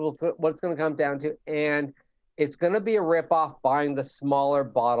 that's just what it's going to come down to, and it's going to be a ripoff buying the smaller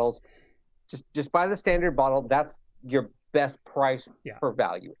bottles. Just buy the standard bottle. That's your best price for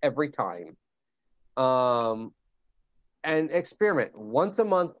value every time. And experiment once a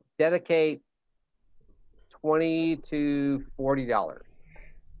month. Dedicate $20 to $40.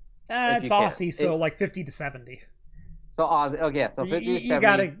 It's Aussie, so like 50 to 70. So Aussie, okay, so 50 to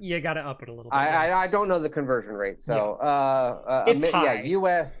 70. You gotta up it a little bit. I don't know the conversion rate, so it's high. Yeah,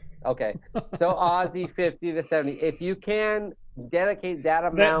 US. Okay, so Aussie 50 to 70. If you can dedicate that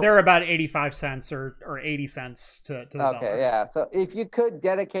amount, they're about 85 cents or 80 cents to the dollar. Okay, yeah. So if you could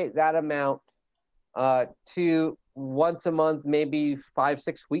dedicate that amount to once a month, maybe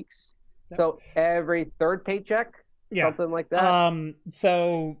 5-6 weeks. So every third paycheck, something like that.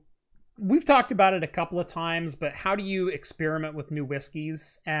 So we've talked about it a couple of times, but how do you experiment with new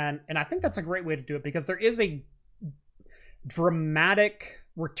whiskeys? And I think that's a great way to do it because there is a dramatic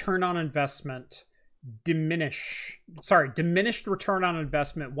return on investment, diminished return on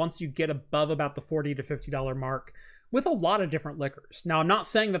investment once you get above about the $40 to $50 mark with a lot of different liquors. Now, I'm not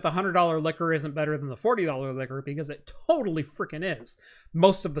saying that the $100 liquor isn't better than the $40 liquor because it totally freaking is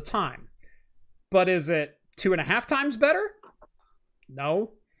most of the time. But is it 2.5 times better?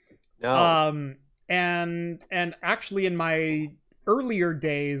 No. And actually in my earlier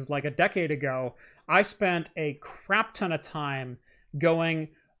days, like a decade ago, I spent a crap ton of time going,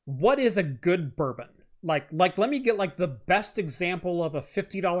 what is a good bourbon? Like let me get like the best example of a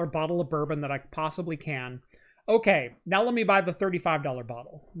 $50 bottle of bourbon that I possibly can. Okay, now let me buy the $35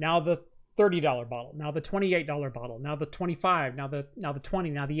 bottle. Now the $30 bottle. Now the $28 bottle. Now the $25. Now the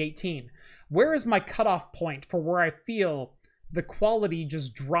 $20. Now the $18. Where is my cutoff point for where I feel the quality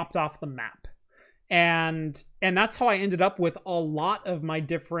just dropped off the map? And that's how I ended up with a lot of my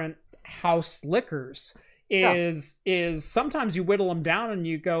different house liquors. Is sometimes you whittle them down and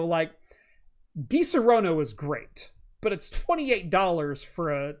you go like, Di Serono is great, but it's $28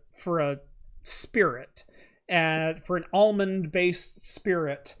 for a spirit. And for an almond-based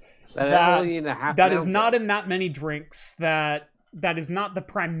spirit that is not in that many drinks, that is not the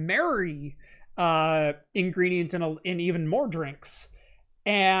primary ingredient in even more drinks.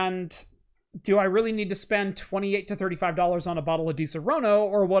 And do I really need to spend $28 to $35 on a bottle of Di Serono,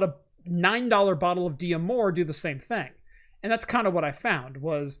 or would a $9 bottle of D'Amour do the same thing? And that's kind of what I found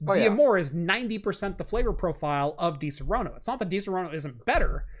was D'Amour is 90% the flavor profile of Di Serono. It's not that Di Serono isn't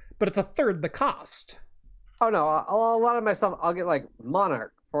better, but it's a third the cost. Oh no, a lot of my stuff I'll get like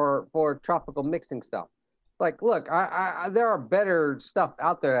Monarch for tropical mixing stuff. Like, look, I there are better stuff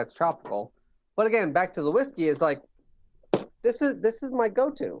out there that's tropical, but again, back to the whiskey is like, this is my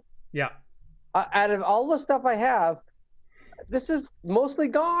go-to. Yeah. Out of all the stuff I have, this is mostly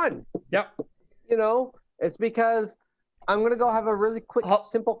gone. Yep. You know, it's because I'm gonna go have a really quick,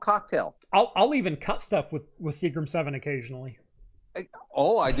 simple cocktail. I'll even cut stuff with Seagram 7 occasionally.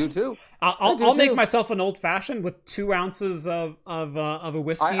 Oh, I do too. I'll make myself an old fashioned with 2 ounces of a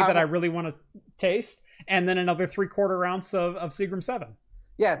whiskey that I really want to taste, and then another 3/4 ounce of Seagram 7.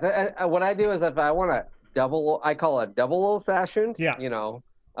 Yeah, what I do is if I want a double, I call it a double old fashioned. Yeah, you know,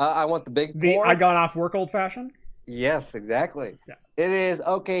 I want the big pour. I got off work old fashioned. Yes, exactly. Yeah, it is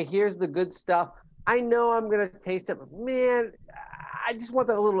okay. Here's the good stuff. I know I'm gonna taste it, but man, I just want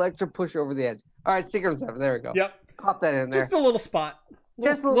that little extra push over the edge. All right, Seagram 7. There we go. Yep. Pop that in there. Just a little spot.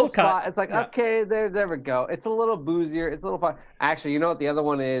 Just a little spot. Cut. It's like, okay, there we go. It's a little boozier. It's a little fun. Actually, you know what the other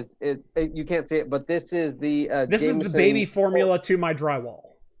one is? You can't see it, but this is the this Jameson is the baby formula to my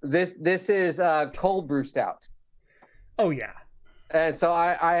drywall. This is cold brew stout. Oh yeah. And so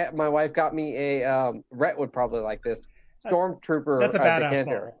my wife got me a Rhett would probably like this Stormtrooper. That's a badass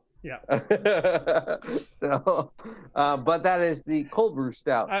bottle. Yeah. So, but that is the cold brew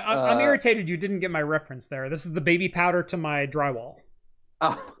stout. I'm irritated you didn't get my reference there. This is the baby powder to my drywall.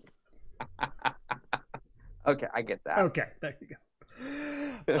 Oh, Okay, I get that. Okay, there you go.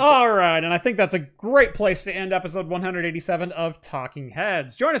 All right, and I think that's a great place to end episode 187 of Talking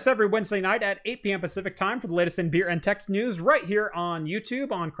Heads. Join us every Wednesday night at 8 p.m. Pacific time for the latest in beer and tech news right here on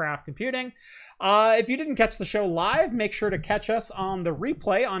YouTube on Craft Computing. If you didn't catch the show live, make sure to catch us on the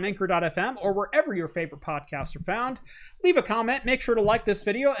replay on Anchor.fm or wherever your favorite podcasts are found. Leave a comment, make sure to like this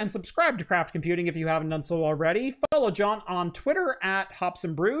video, and subscribe to Craft Computing if you haven't done so already. Follow John on Twitter at Hops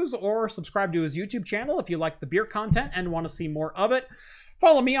and Brews, or subscribe to his YouTube channel if you like the beer content and want to see more of it.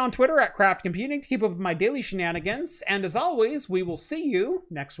 Follow me on Twitter at Craft Computing to keep up with my daily shenanigans. And as always, we will see you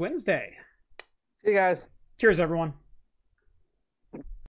next Wednesday. See you guys. Cheers, everyone.